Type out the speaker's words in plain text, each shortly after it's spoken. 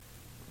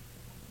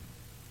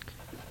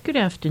Good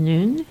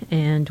afternoon,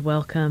 and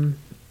welcome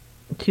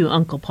to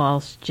Uncle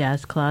Paul's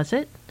Jazz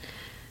Closet.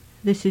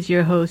 This is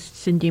your host,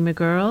 Cindy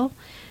McGurl,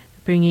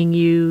 bringing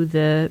you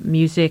the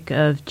music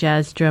of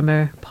jazz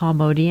drummer Paul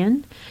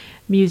Motian,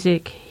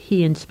 music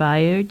he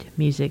inspired,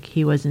 music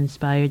he was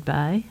inspired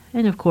by,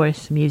 and of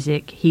course,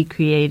 music he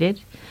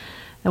created.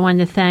 I want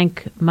to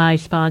thank my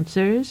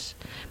sponsors,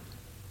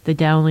 the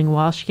Dowling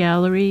Walsh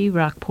Gallery,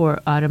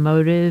 Rockport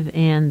Automotive,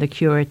 and the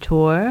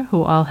Curator,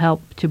 who all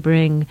help to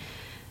bring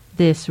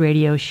this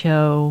radio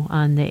show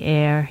on the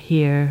air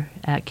here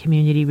at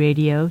Community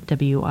Radio,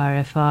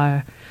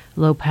 WRFR,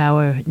 low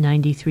power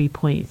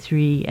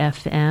 93.3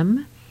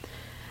 FM.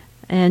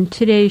 And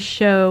today's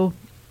show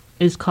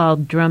is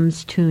called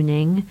Drums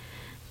Tuning,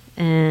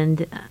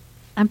 and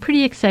I'm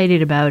pretty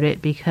excited about it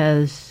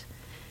because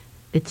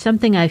it's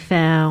something I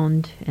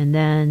found and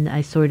then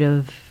I sort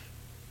of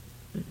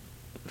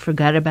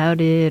forgot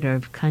about it, or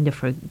kind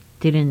of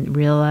didn't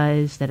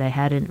realize that I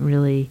hadn't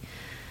really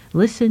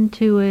listened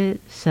to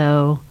it.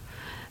 So,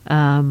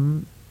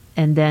 and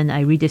then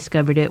I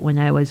rediscovered it when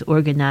I was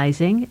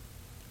organizing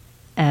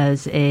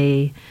as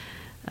a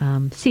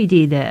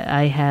CD that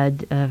I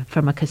had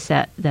from a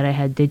cassette that I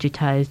had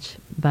digitized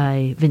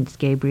by Vince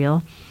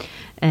Gabriel.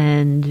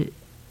 And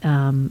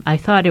I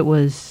thought it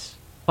was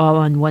all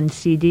on one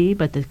CD,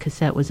 but the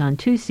cassette was on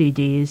two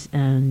CDs.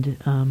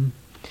 And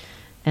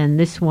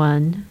this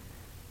one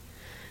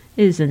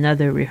is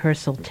another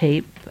rehearsal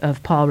tape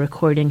of Paul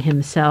recording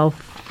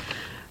himself.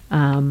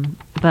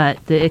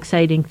 But the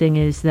exciting thing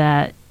is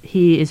that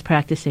he is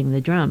practicing the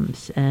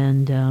drums,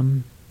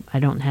 and I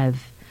don't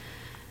have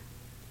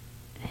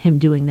him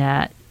doing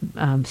that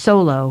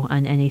solo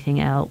on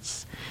anything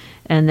else.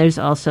 And there's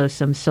also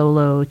some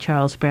solo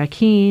Charles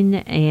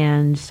Brackeen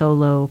and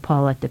solo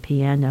Paul at the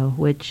piano,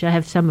 which I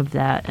have some of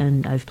that,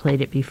 and I've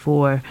played it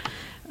before.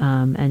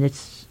 And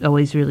it's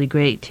always really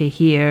great to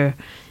hear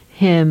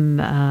him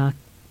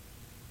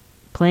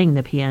playing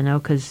the piano,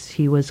 because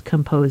he was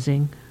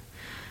composing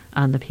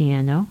on the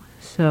piano.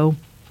 So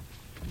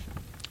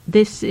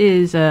this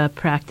is a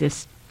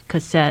practice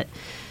cassette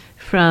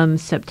from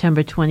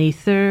September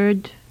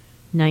 23rd,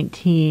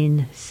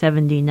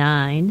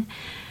 1979,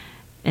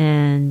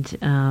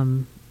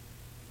 and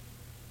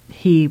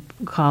he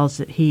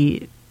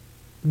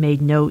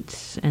made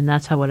notes, and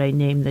that's what I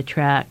named the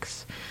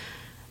tracks.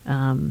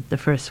 The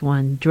first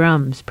one,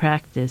 Drums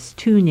Practice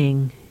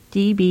Tuning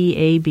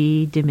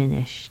DBAB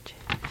Diminished.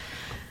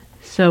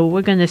 So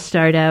we're going to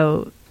start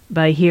out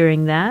by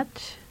hearing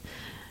that.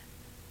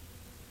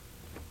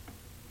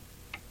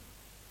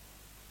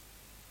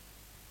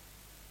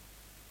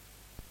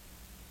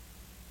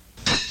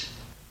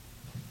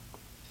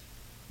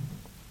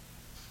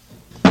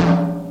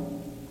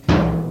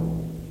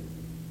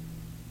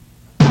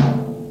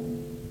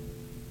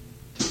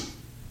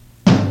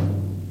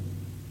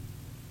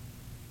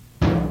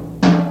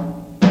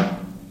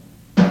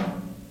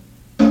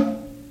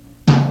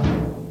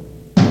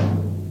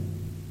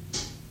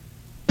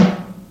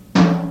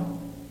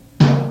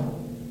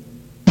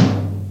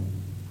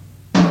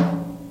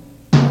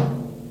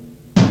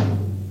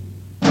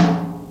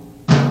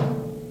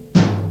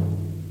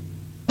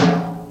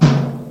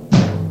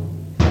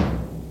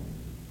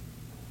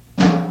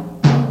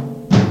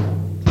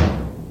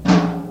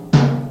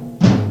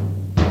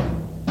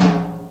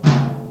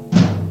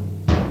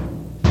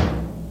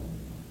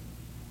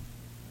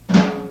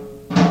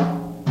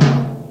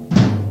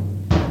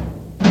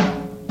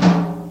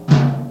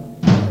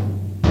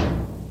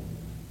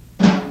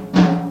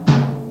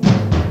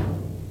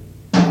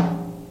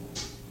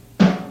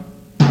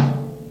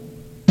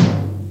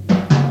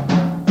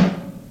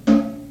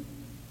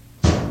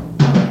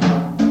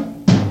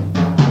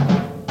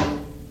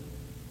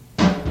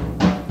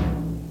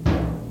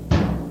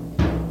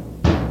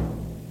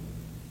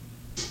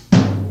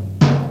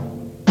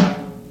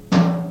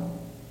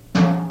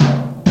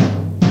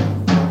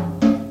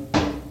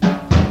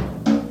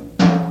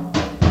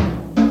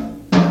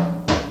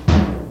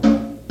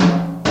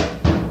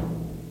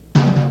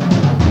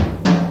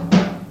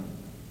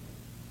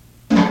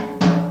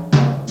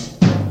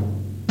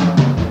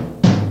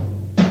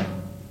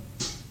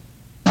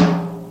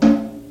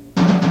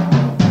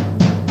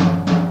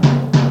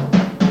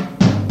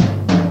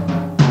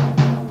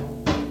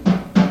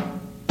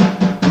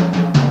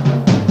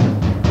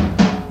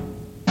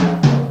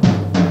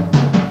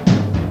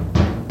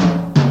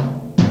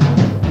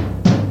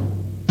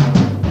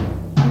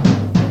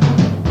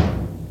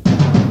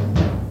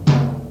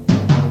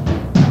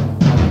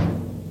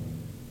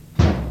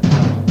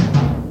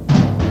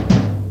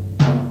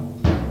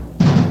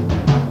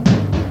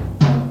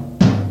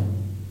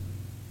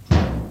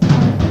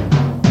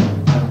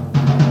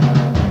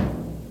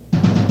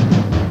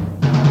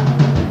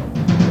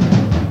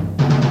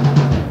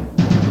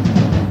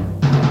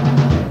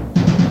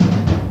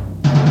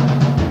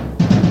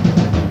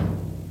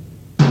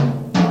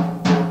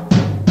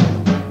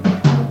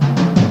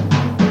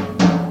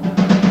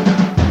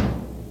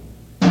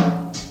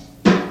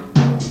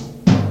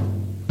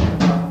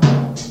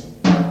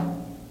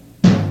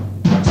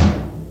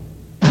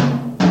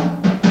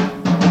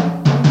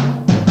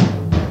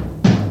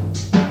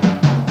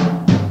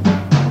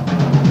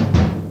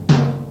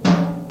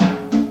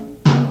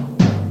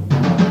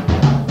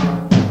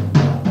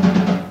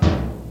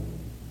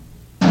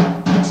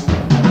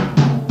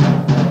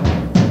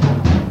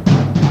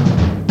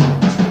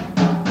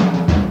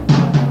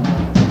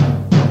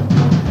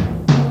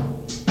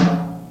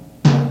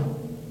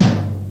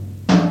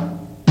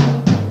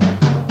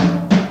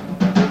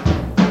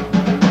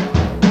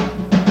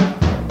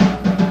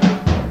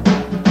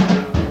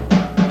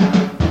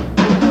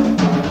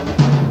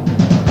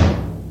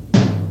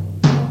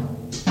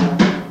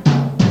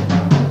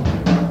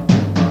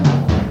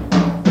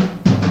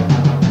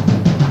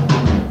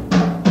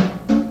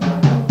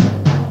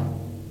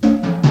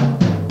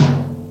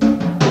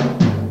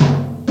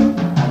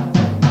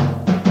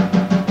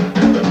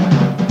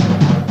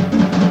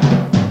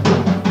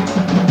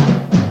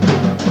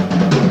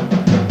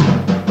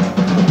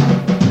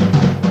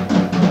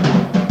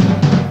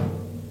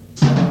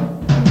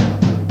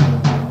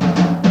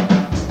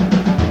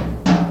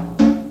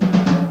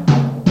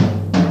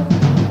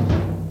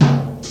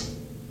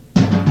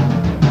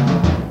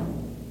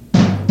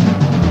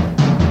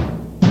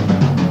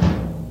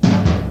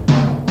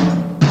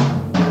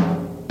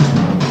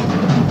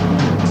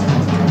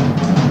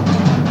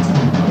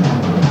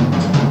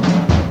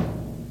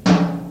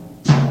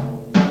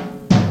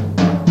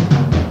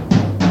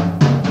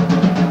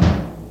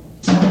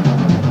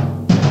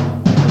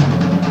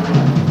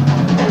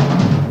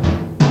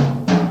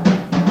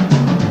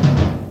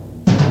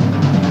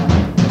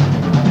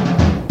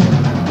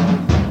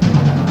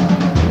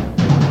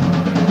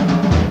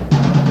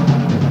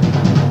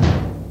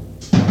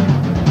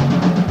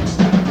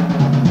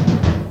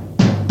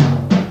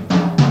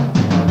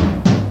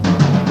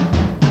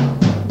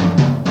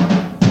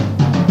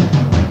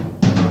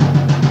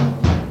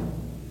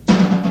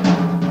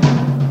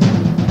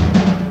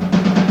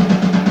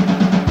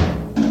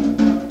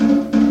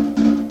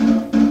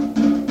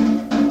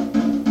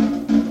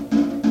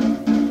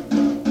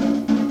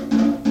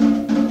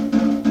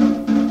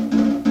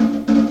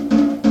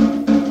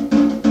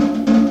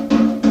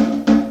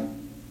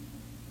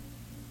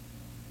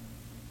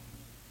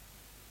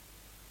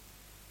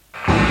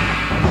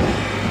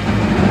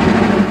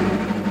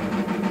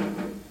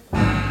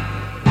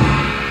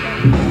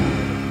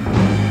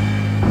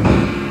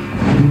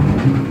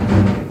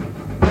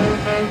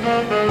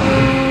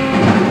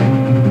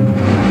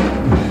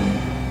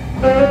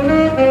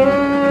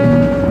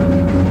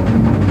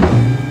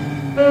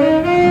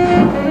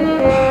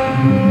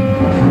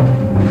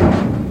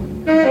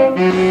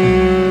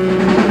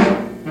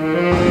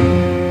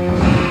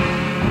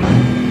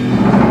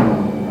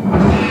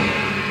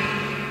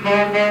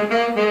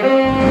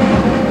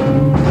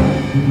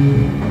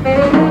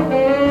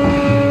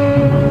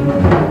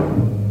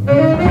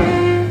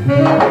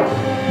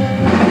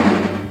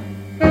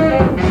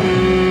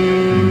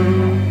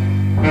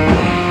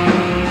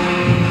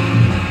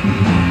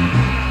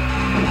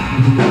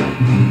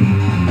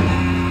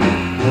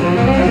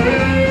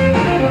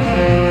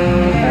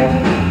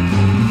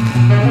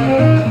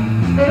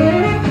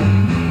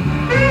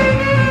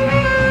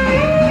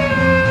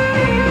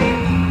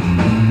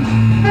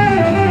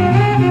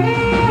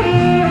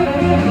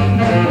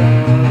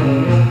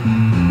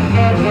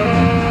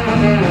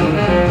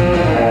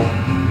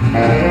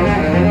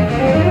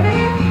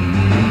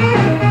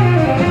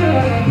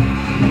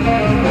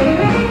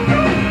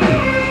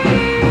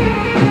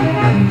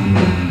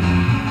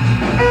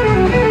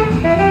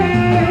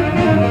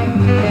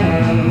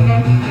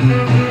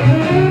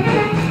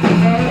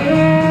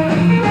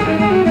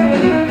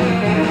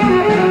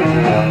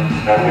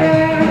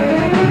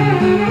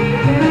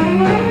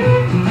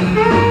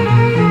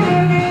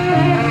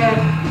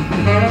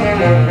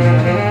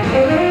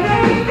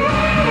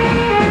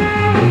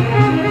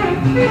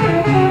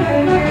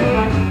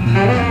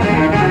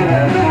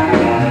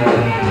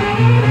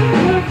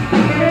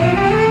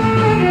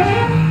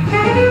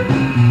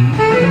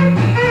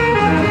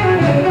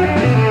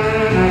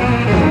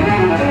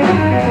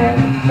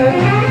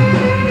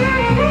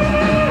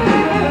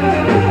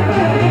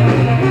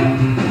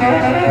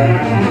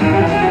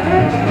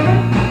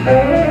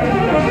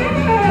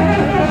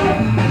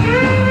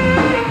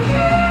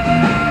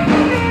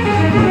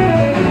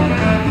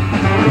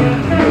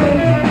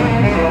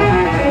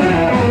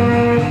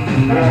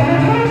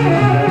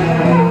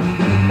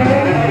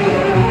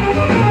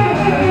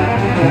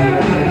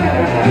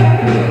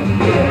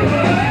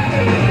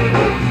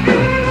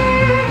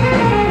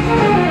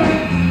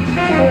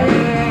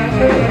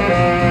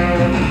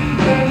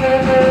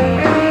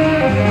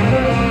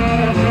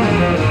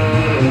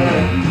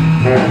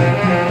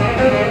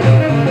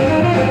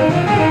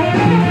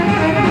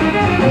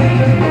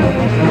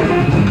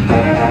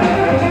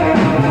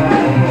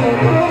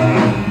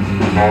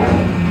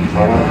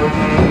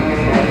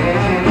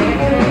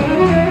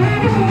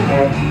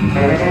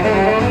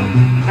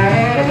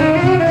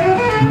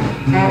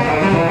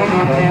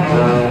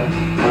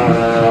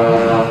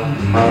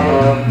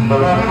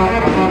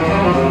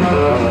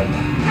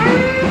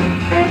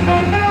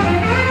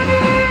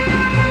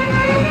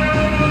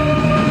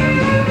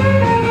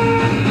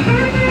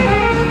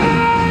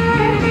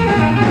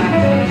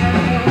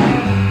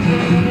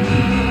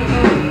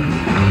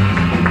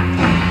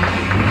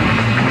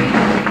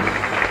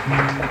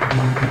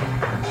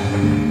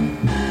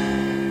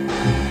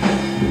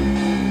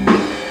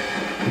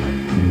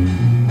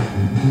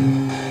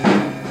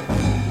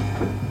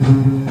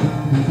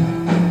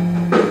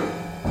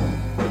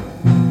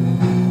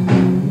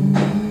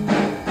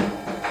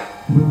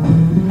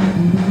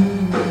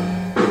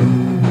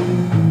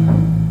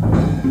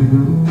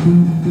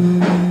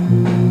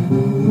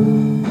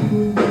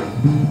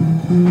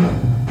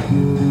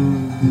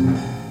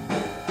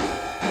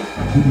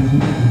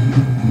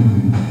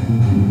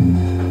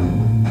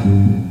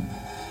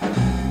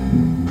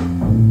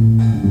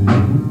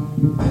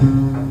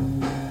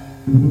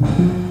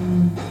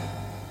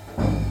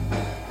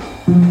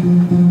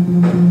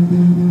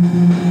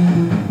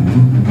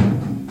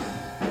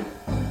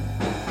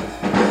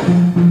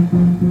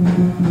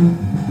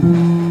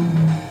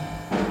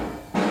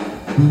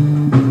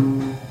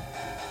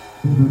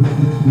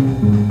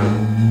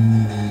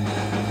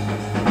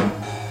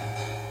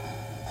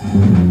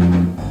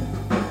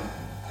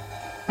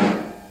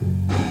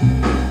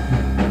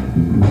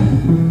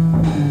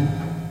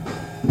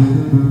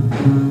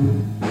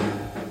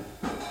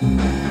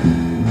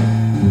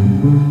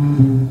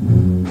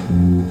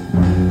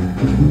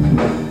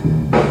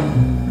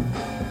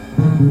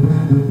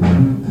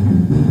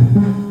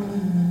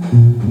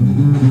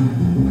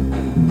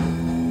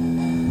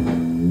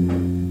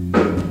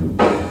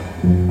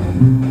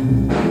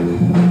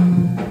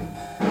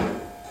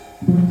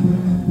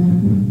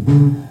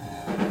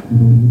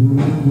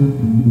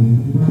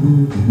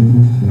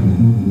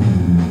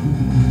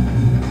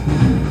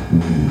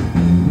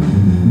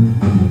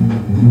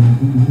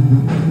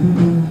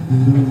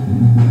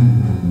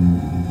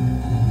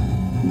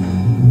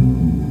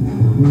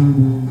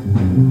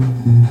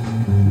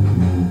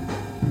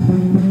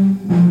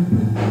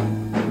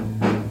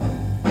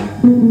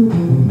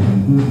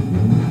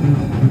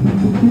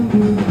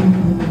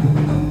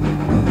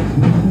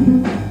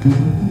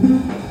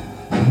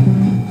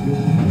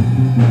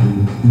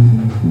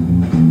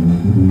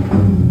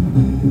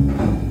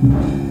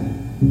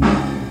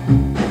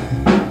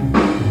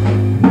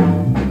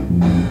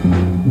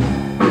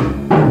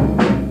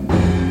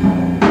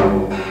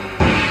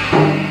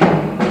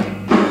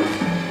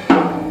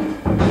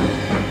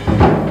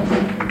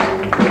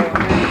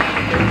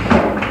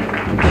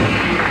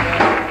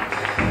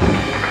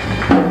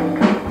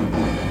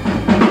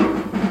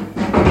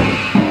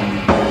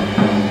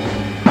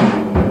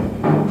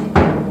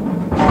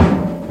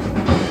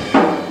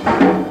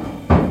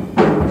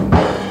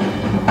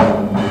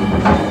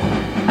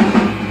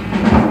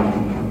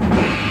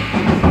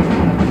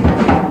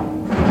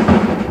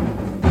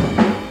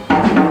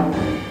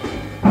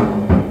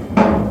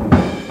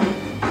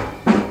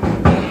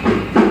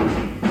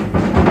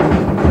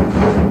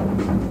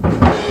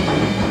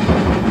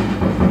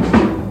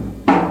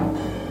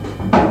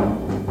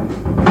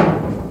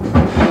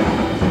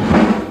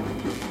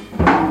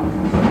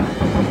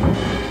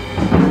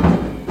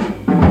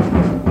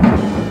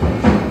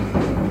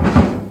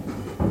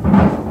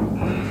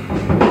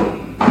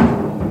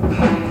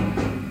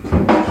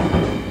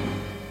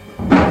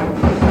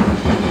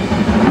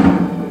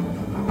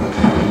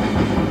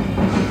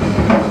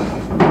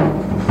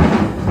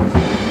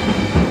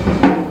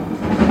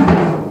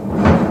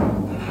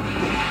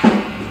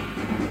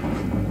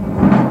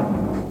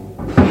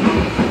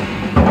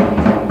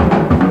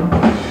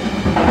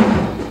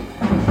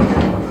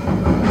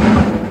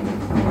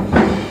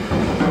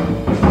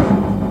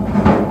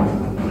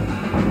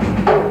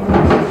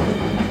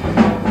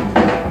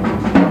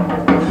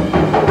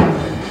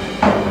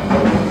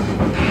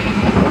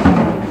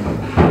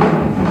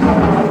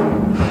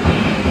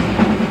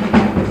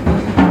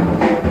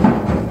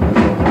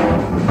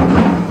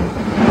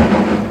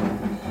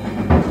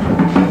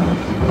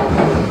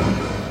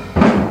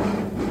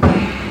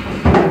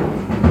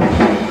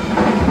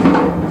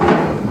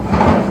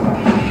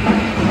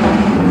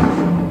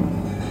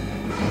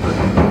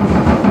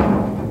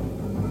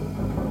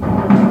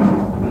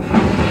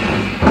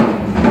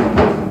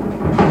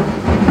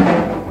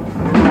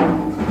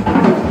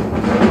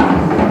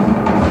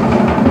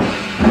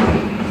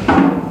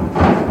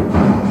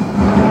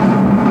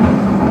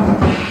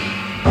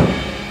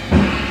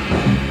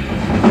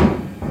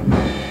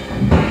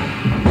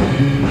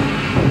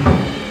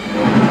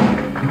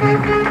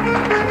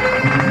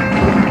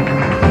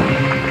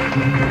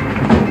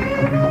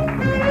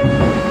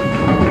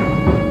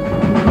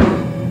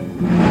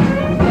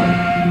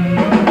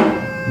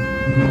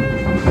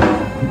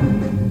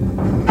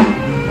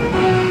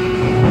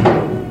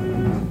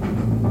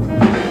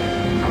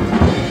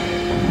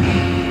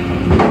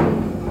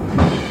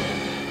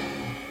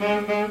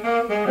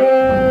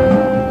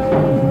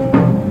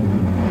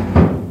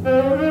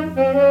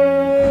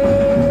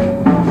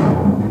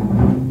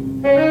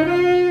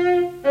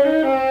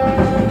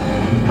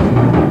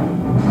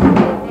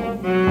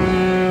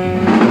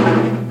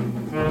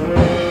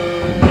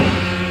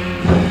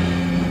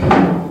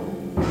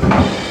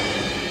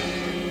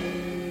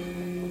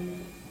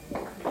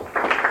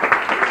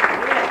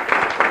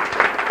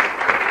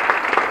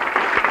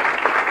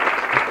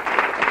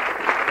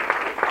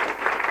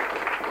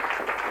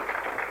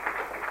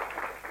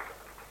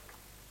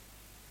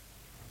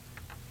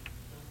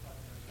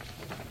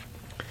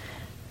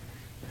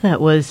 That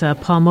was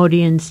Paul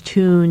Modian's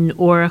tune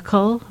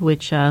Oracle,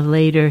 which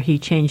later he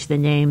changed the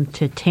name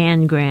to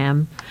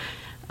Tangram.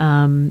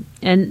 And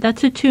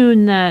that's a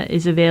tune that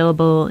is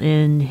available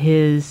in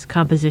his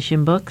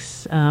composition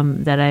books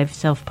that I've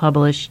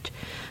self-published,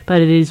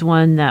 but it is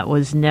one that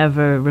was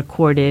never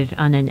recorded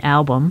on an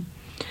album.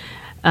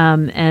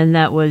 And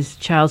that was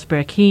Charles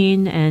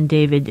Brackeen and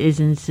David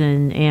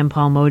Isenson and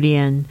Paul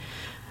Modian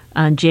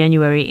on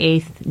January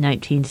 8th,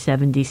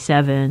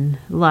 1977,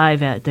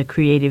 live at the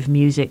Creative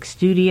Music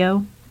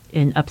Studio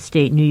in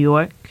upstate New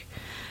York.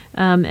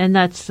 And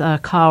that's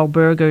Carl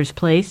Berger's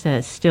place.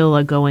 That's still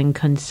a going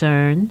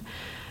concern.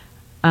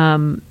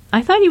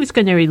 I thought he was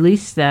going to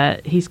release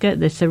that. He's got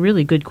this a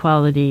really good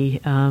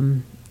quality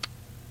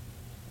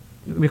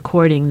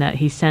recording that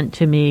he sent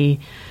to me.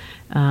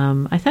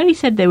 I thought he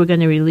said they were going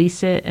to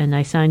release it, and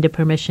I signed a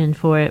permission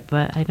for it,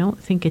 but I don't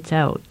think it's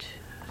out.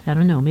 I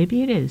don't know.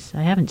 Maybe it is.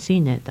 I haven't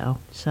seen it, though.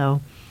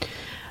 So,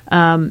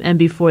 and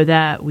before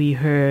that, we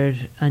heard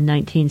a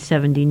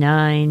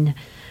 1979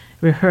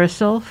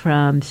 rehearsal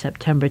from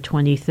September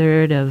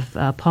 23rd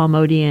of Paul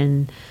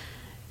Modian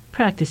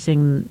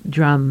practicing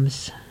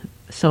drums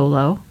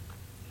solo.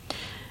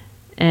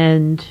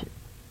 And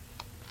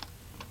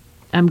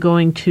I'm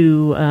going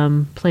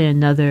to play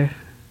another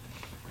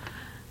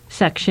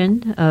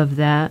section of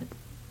that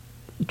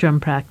drum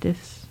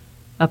practice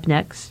up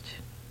next.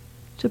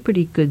 It's a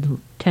pretty good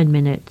 10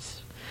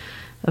 minutes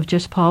of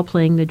just Paul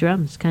playing the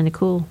drums. Kind of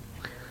cool.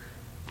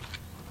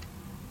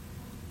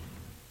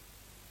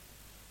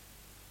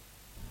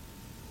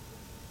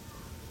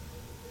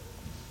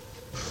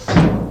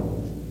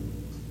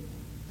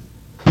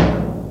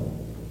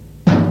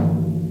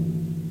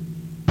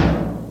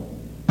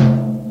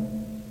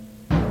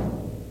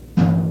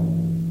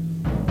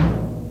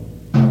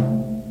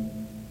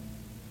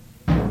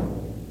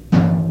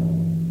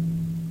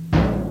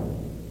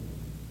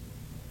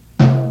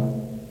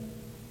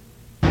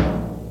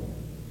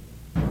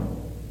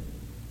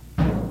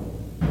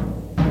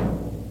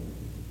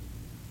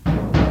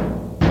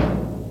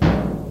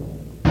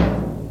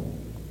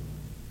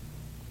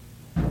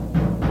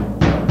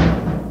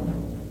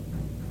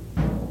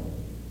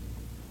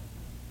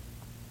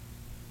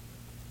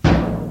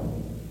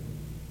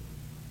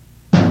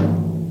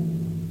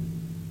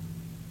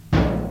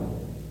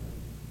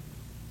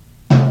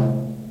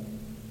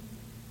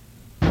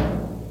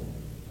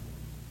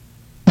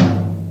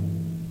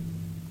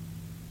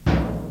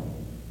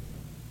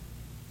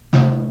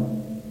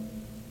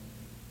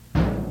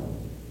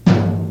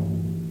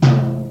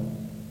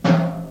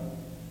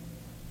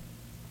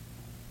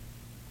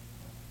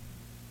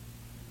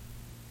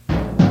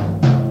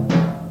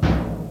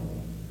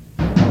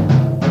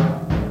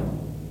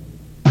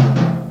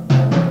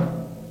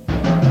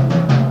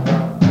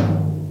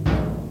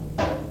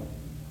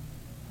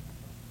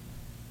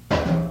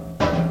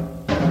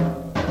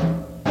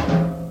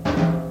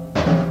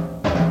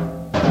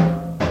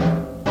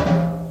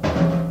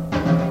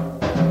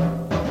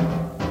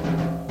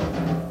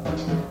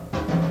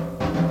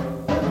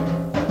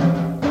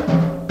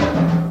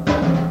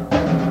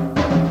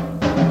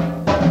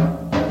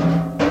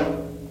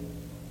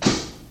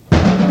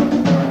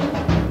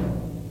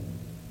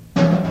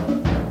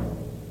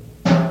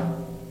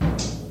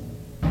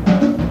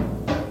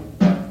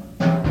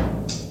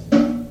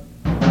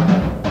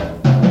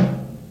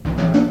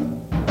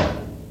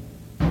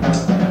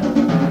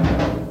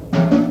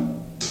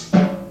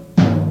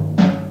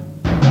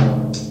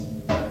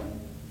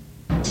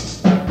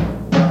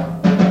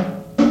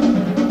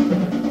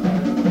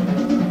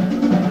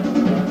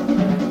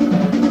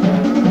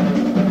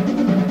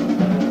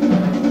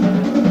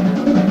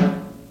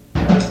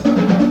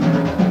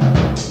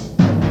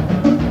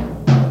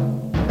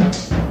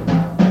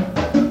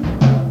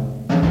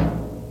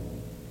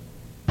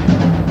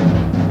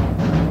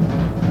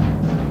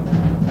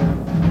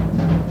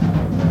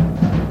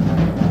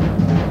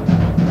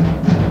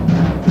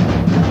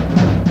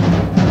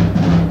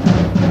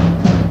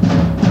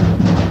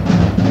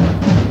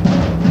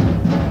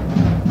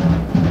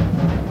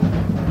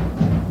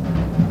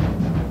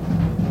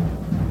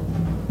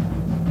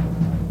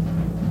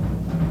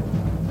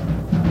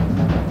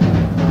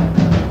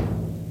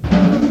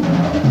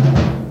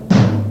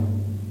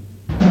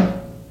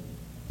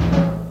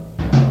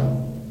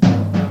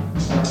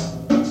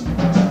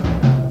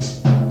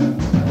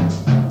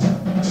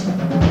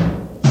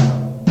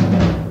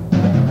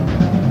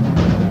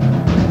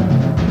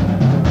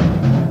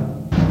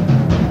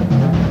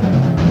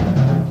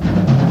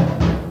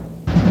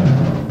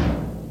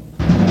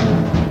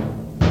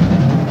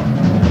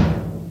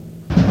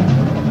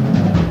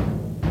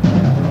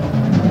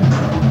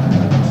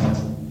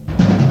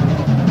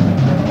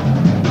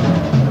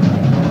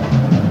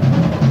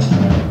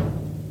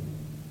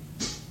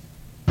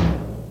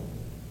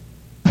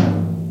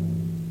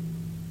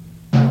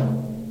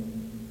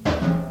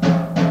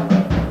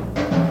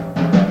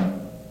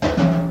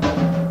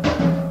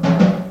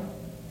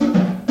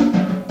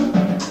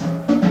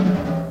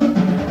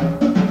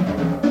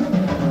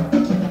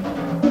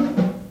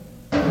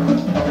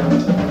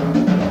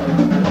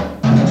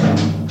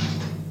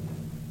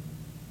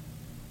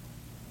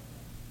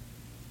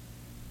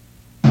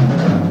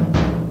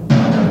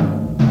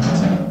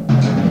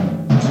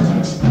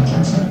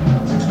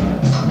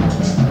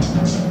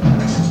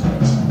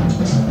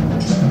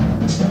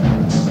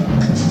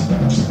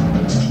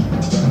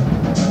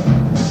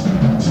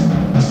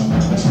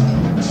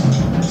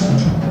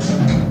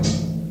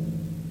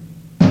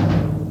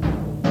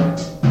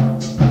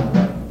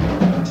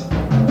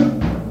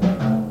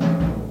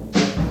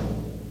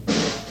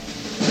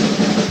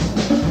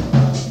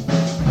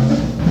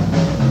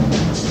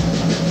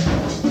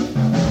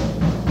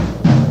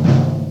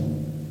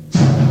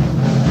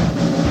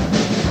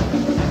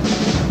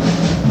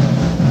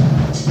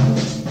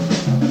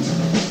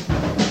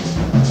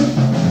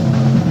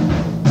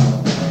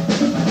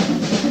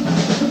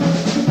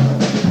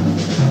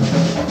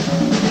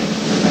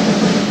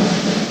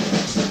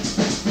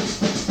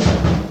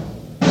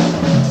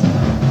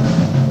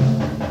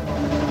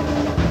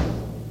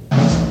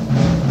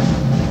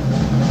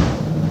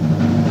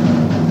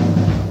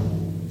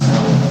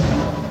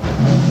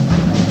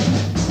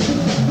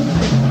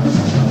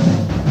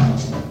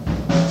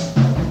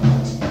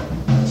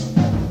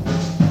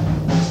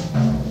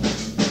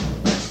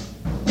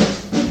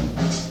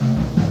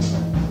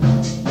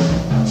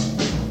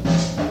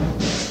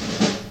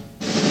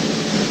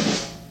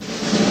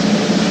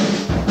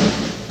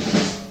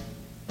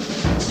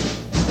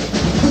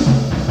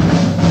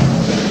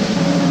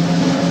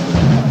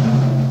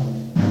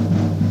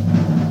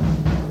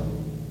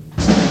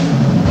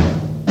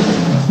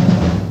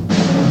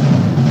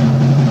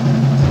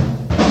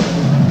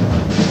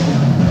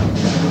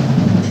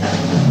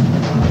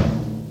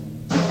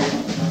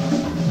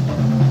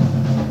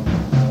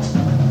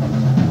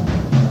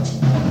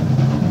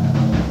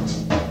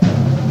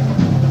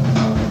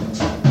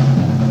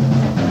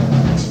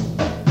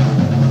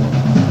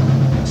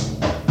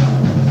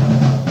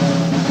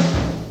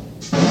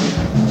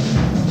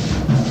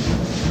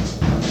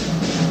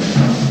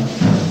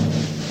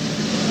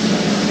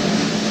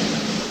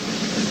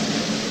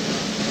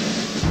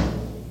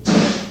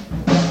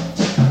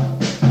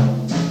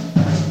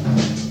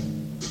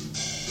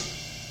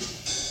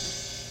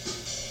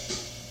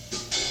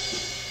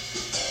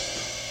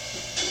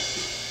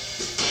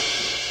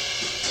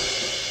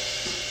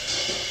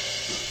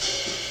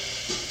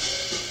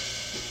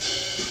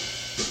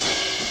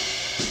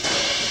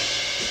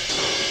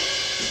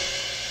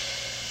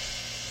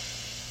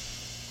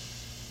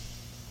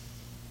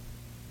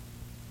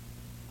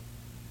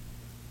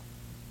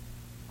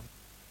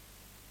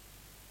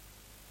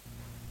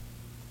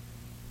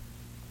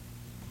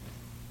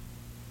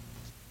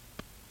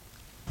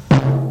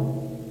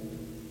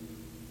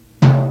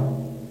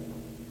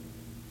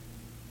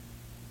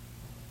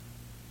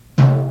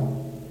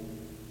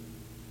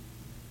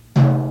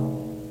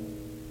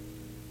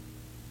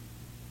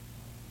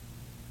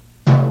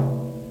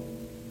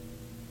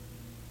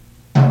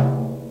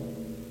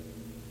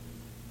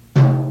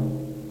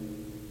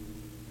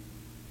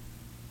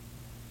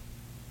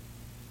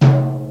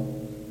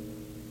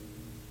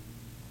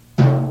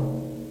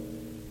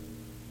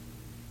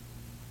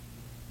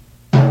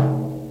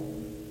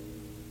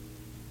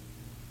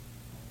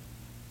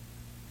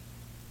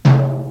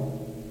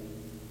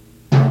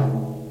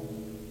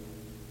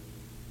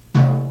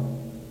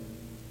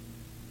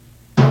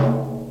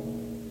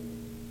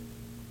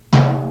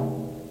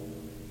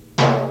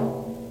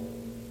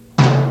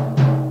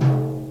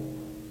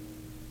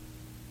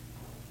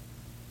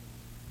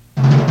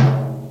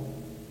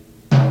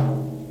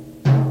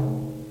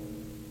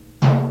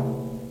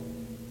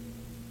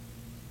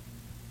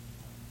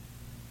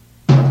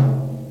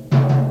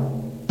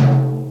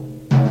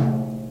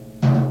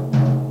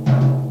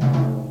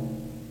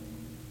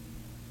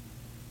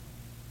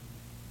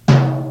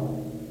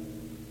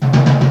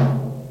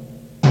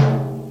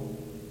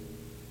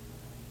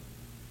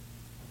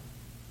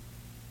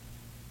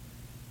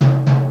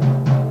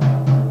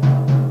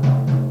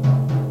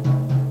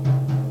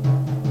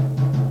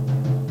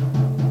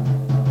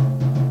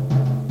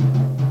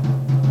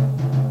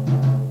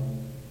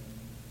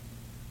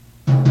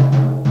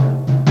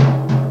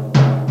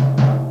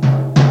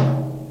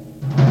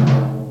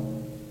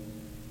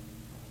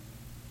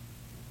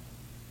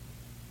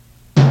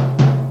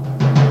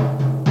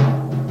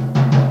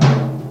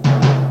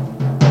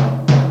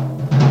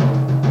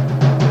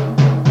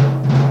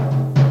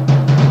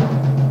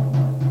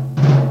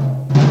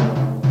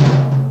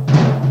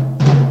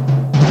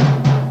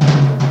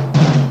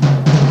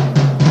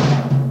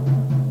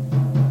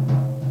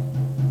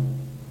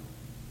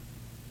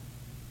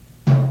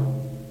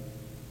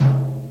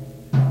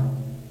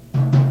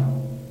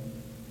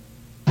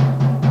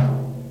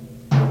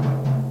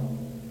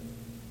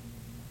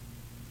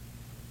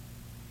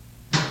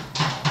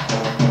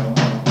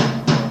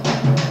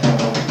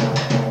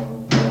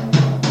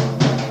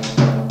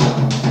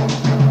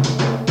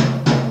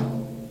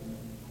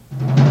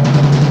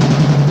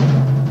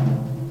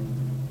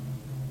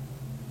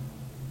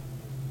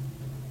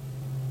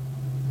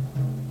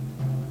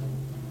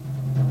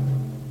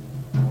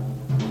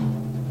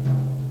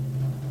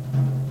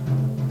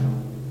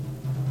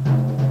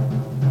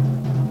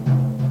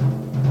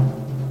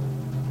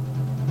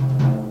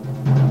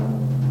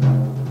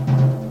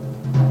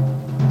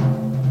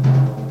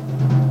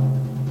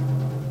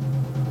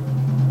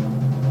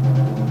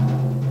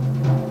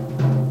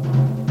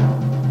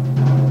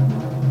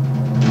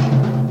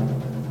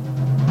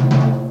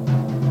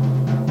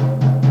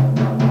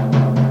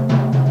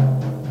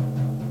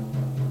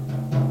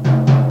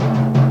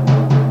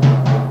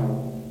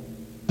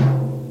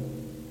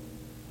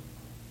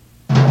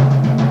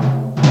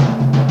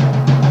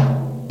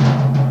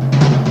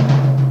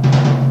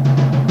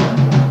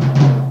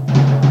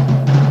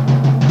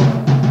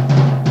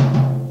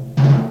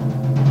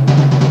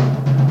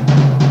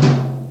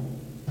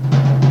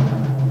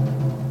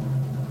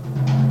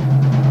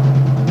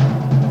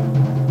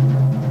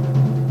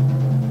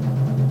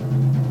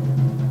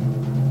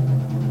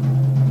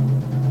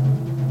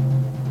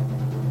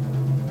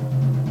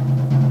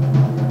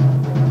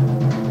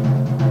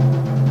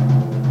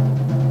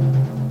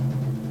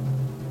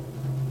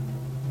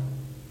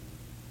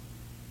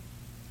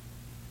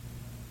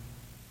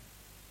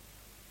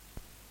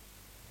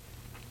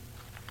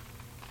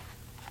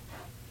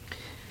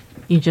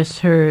 You just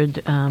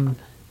heard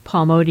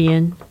Paul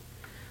Motian,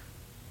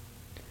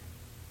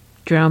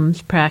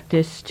 drums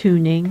practice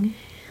tuning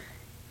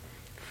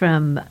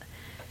from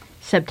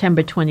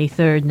September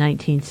 23rd,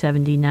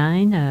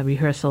 1979, a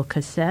rehearsal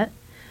cassette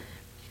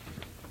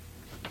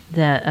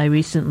that I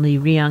recently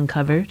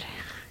re-uncovered.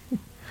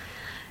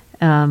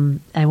 I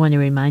want to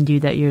remind you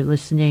that you're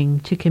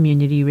listening to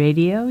Community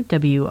Radio,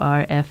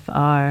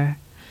 WRFR,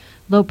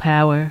 Low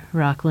Power,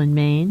 Rockland,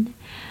 Maine.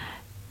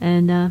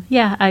 And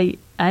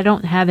I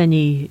don't have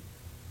any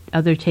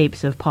other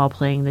tapes of Paul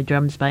playing the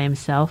drums by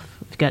himself.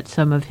 I've got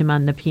some of him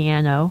on the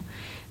piano,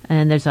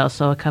 and there's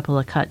also a couple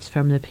of cuts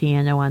from the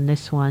piano on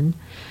this one.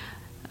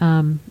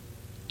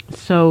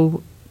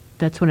 So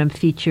that's what I'm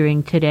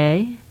featuring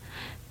today.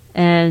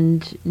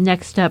 And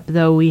next up,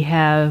 though, we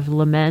have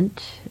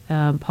Lament,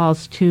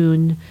 Paul's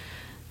tune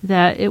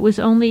that it was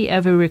only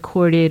ever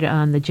recorded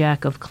on the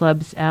Jack of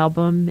Clubs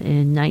album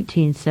in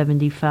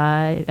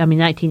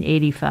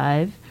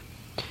 1985,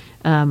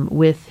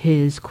 with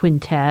his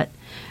quintet.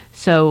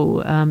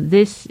 So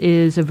this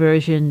is a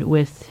version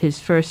with his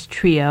first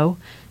trio.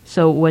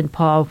 So when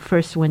Paul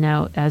first went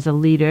out as a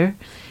leader,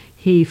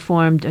 he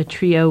formed a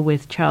trio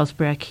with Charles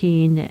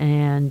Brackeen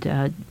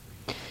and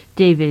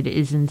David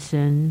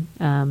Isenson.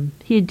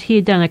 He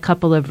had done a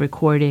couple of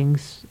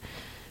recordings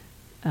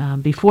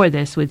before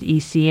this with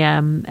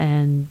ECM,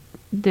 and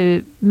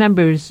the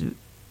members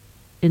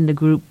in the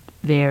group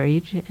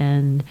varied,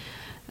 and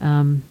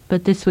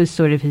but this was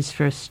sort of his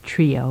first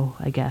trio,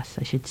 I guess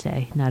I should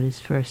say, not his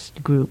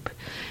first group.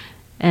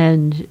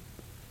 And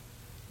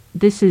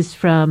this is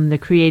from the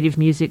Creative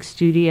Music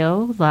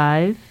Studio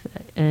live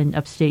in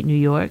upstate New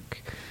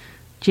York,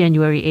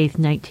 January 8th,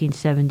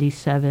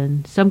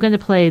 1977. So I'm going to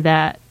play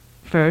that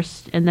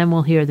first, and then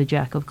we'll hear the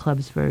Jack of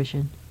Clubs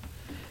version.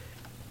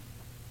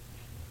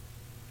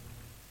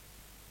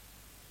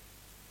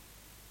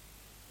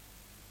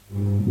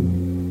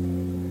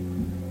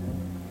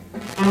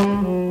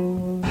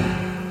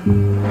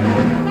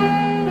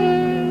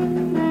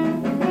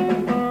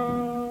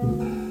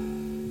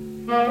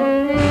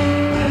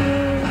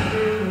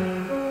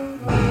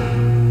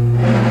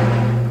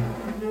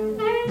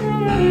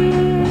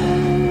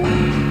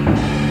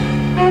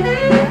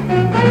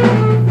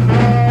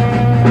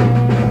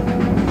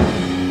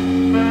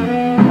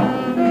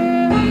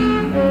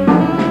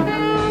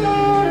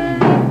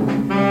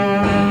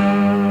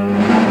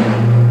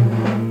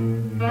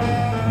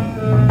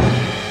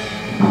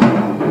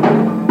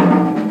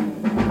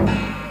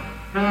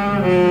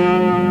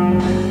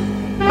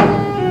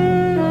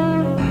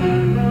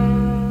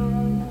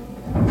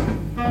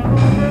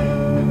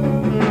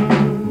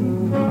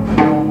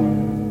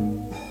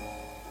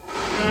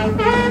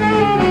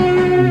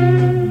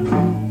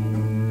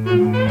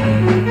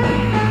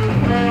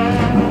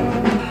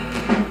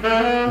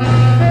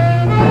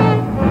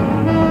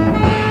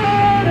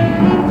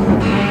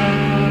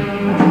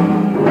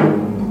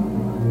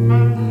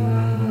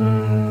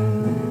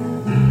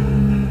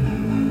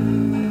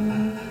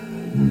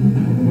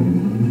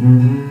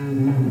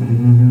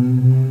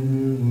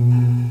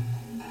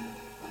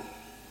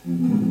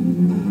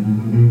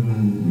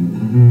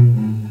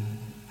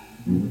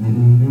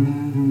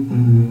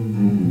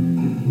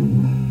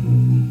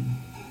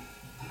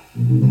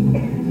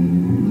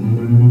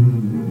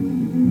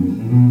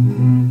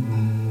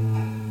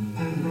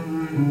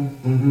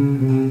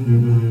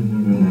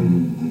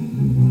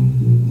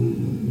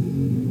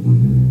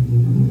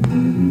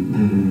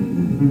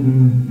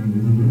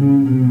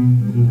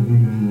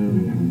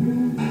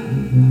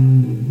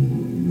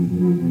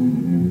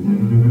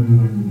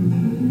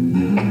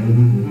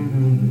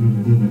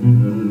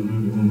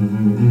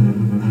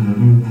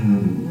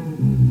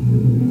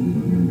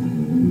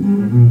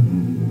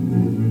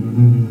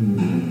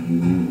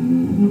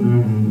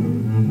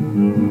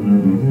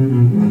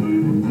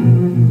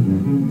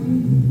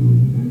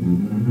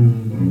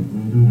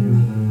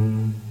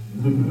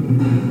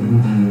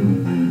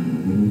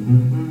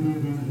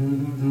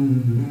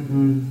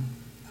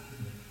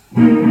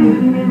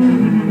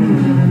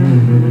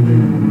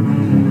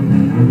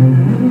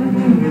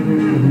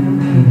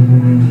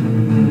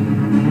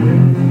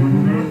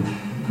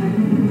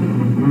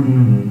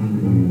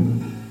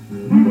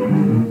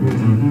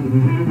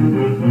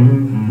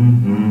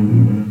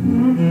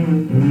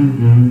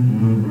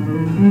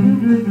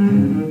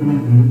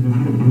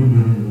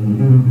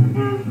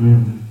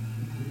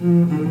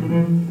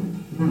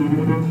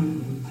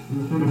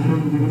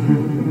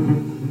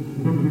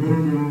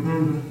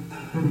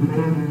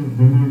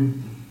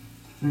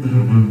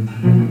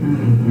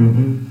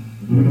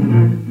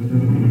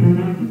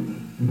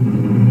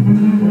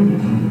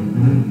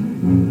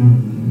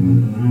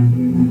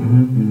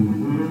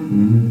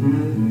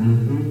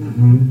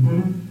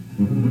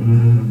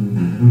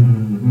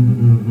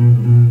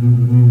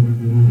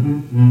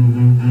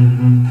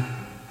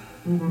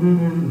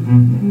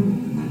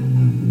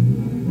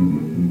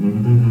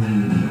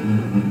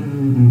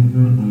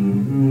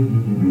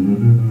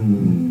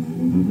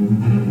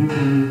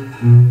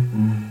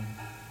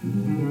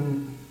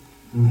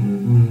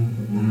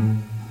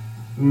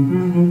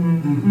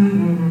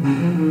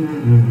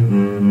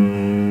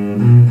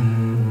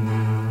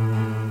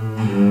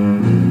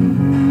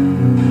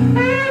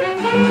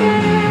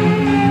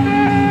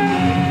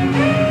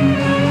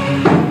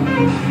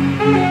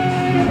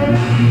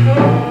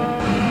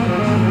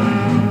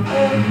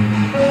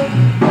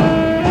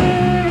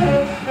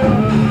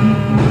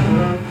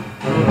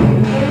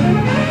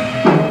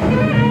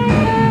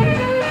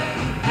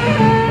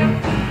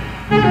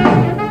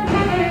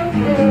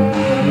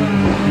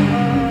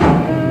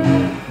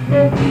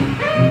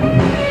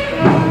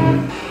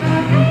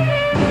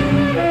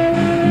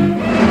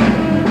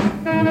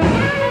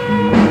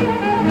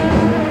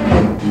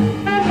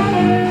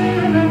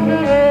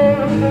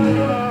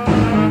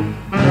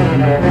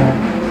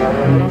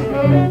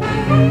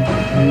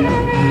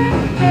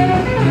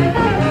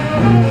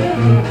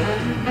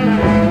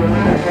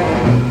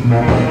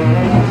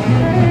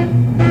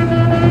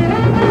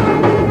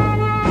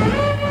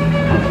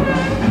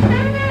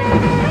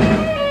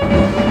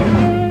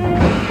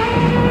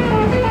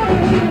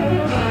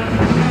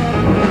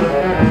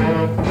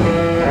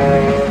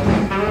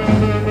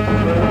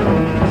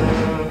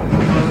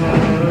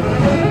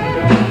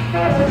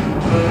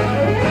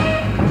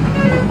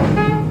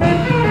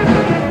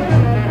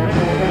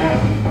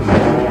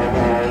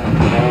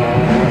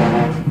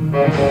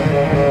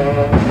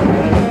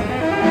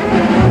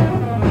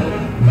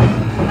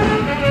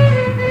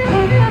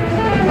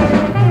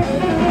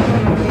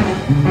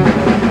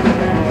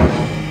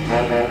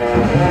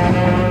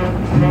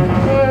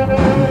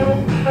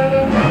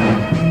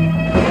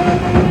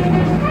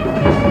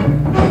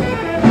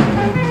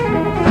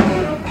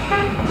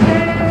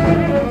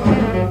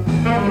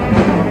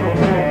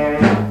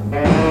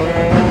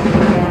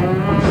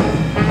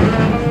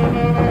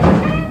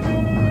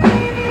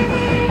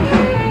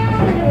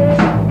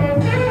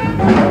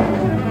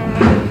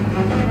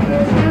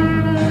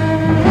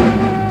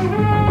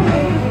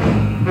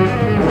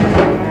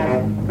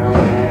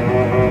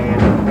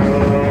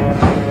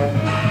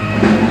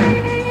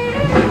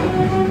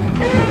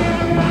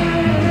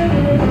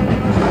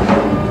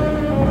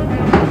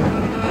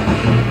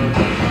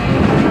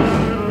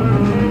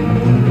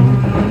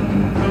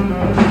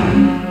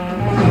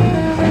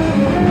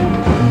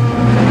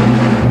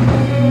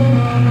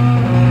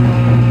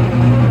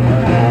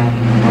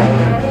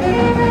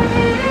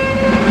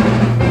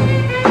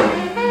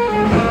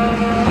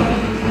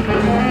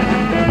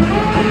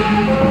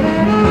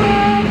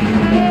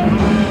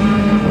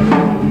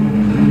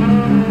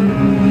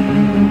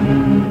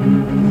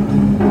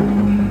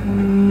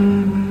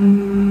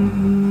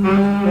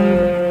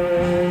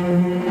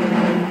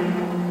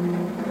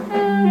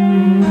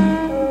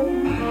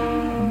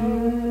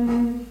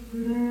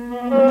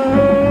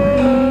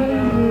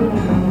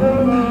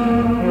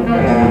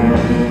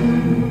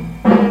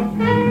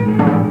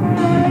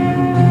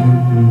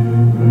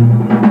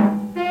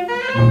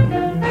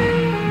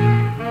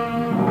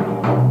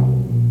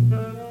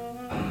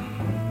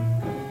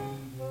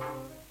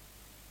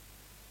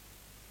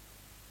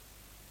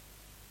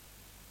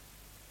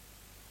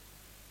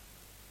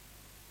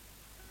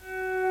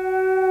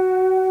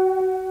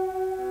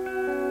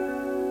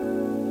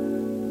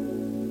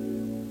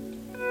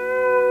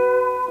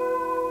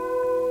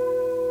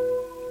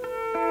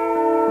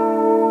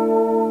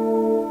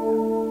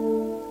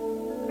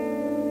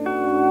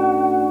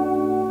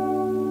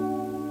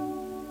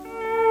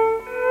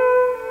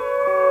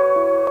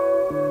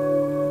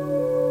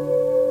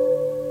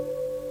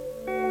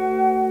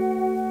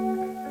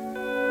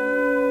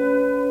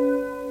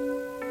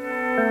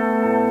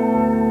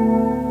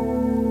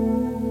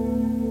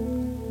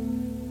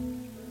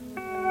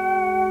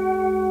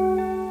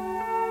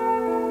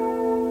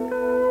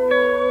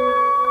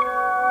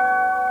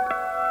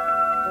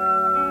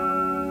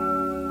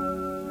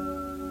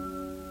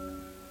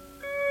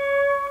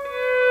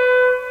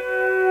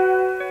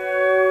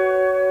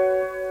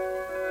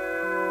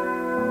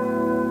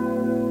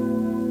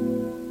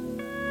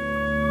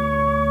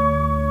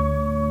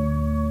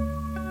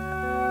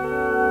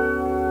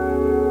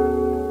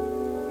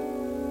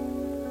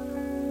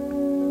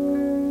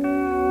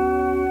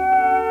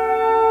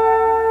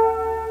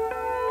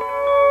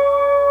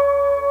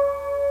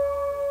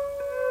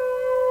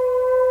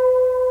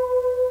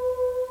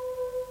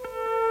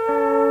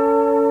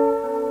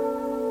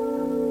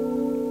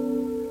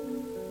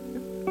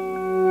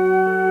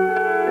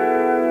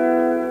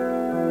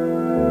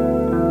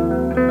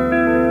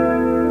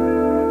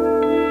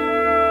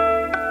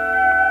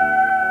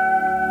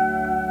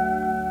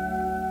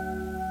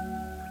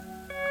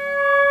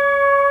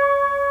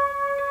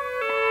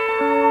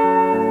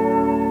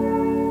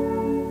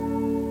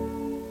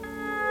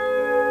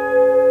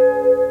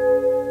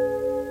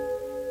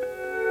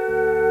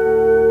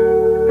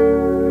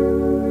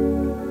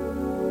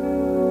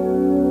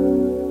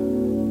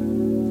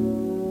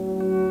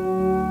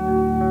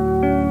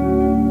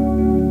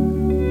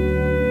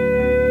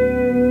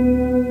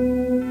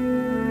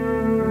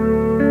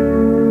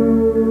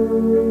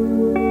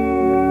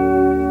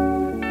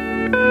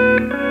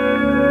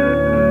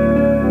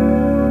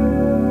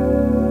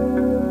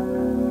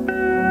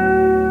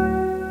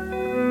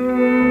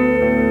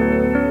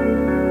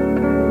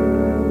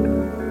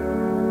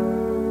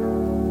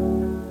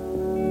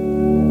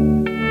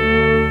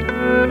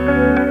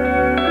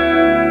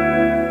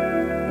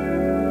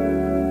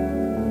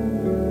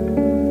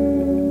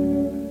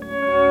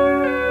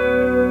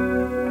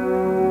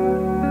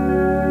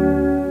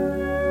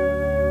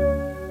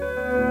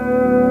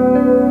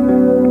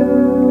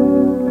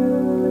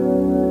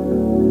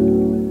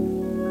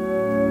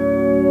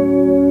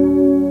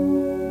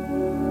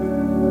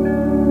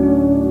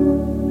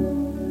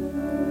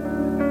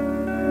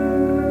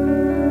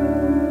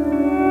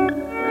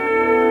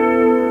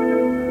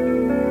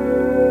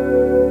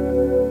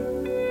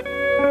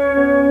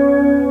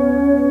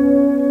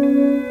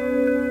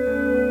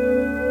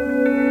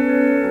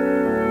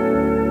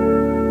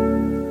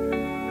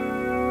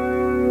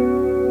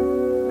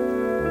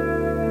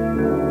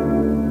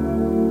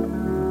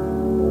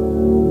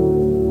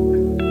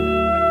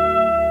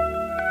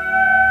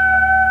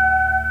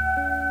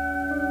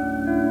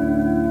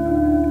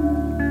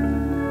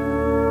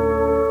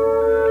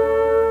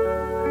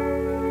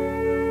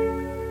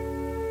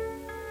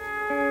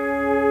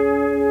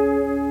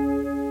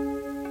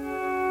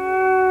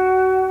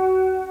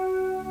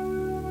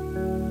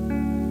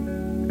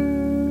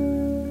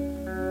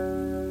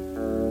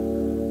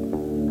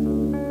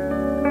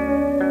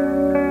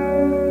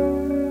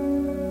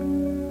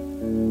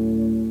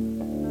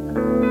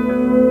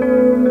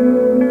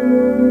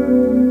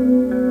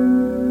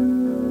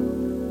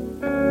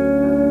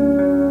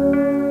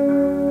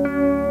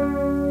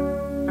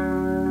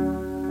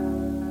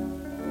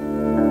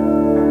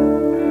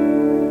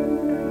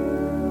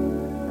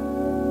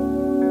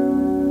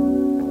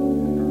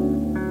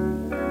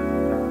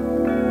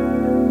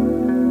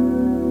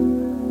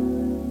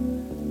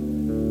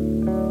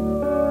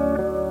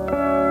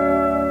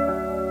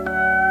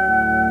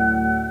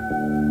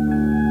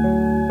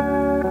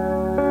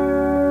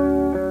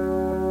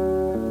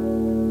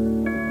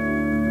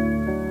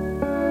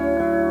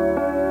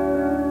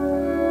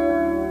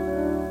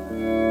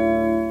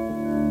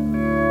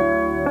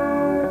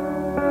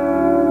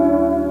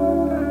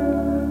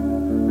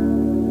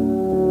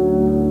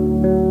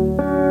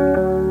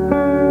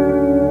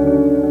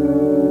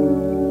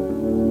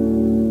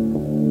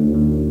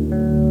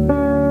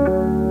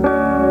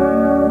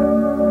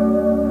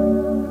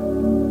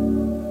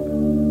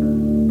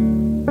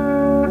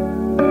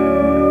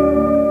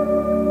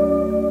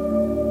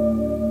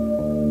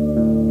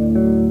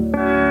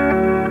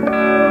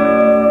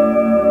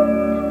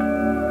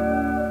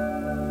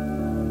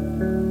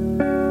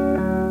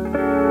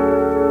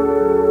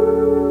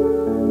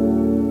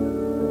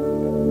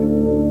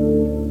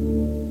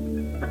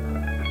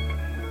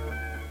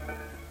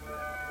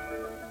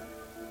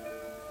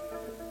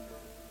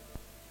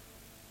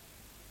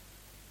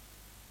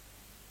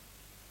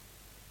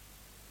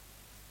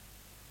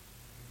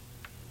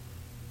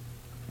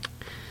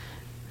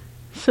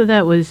 So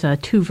that was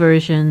two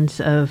versions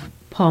of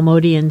Paul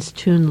Modian's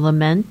tune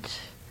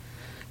Lament,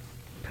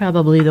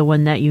 probably the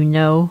one that you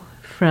know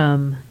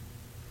from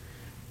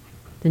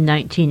the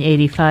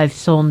 1985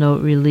 Soul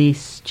Note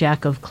release,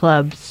 Jack of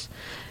Clubs,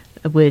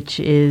 which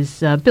is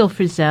Bill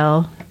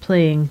Frisell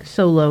playing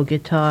solo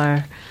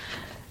guitar,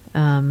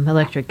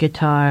 electric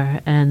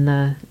guitar, and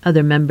the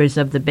other members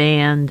of the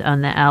band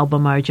on the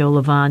album are Joe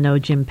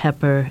Lovano, Jim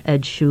Pepper,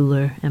 Ed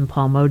Schuler, and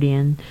Paul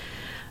Modian.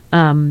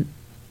 And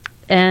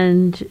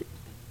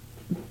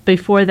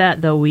before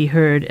that, though, we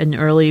heard an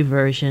early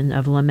version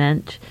of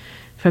Lament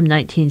from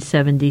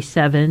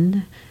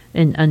 1977,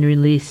 an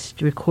unreleased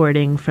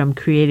recording from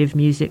Creative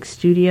Music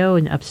Studio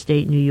in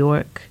upstate New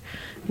York.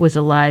 It was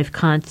a live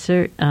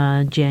concert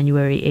on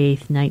January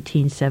 8th,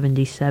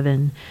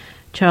 1977.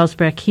 Charles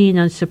Brackeen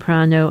on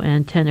soprano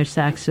and tenor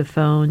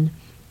saxophone,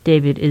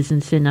 David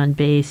Isenson on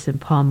bass,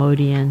 and Paul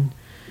Modian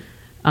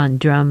on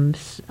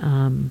drums.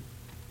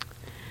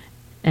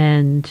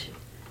 And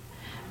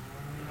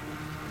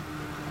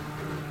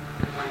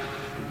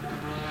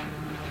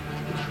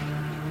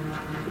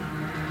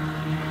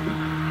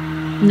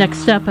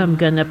next up, I'm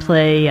going to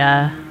play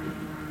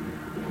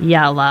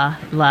Yala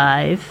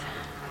live.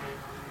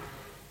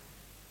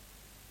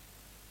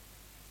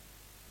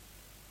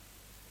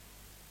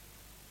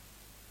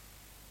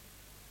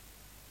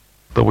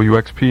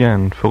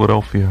 WXPN,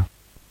 Philadelphia.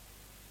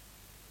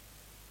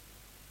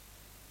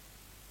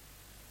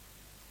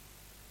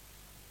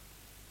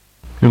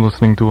 You're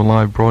listening to a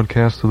live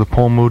broadcast of the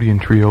Paul Modian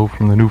Trio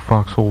from the New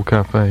Foxhole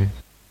Cafe.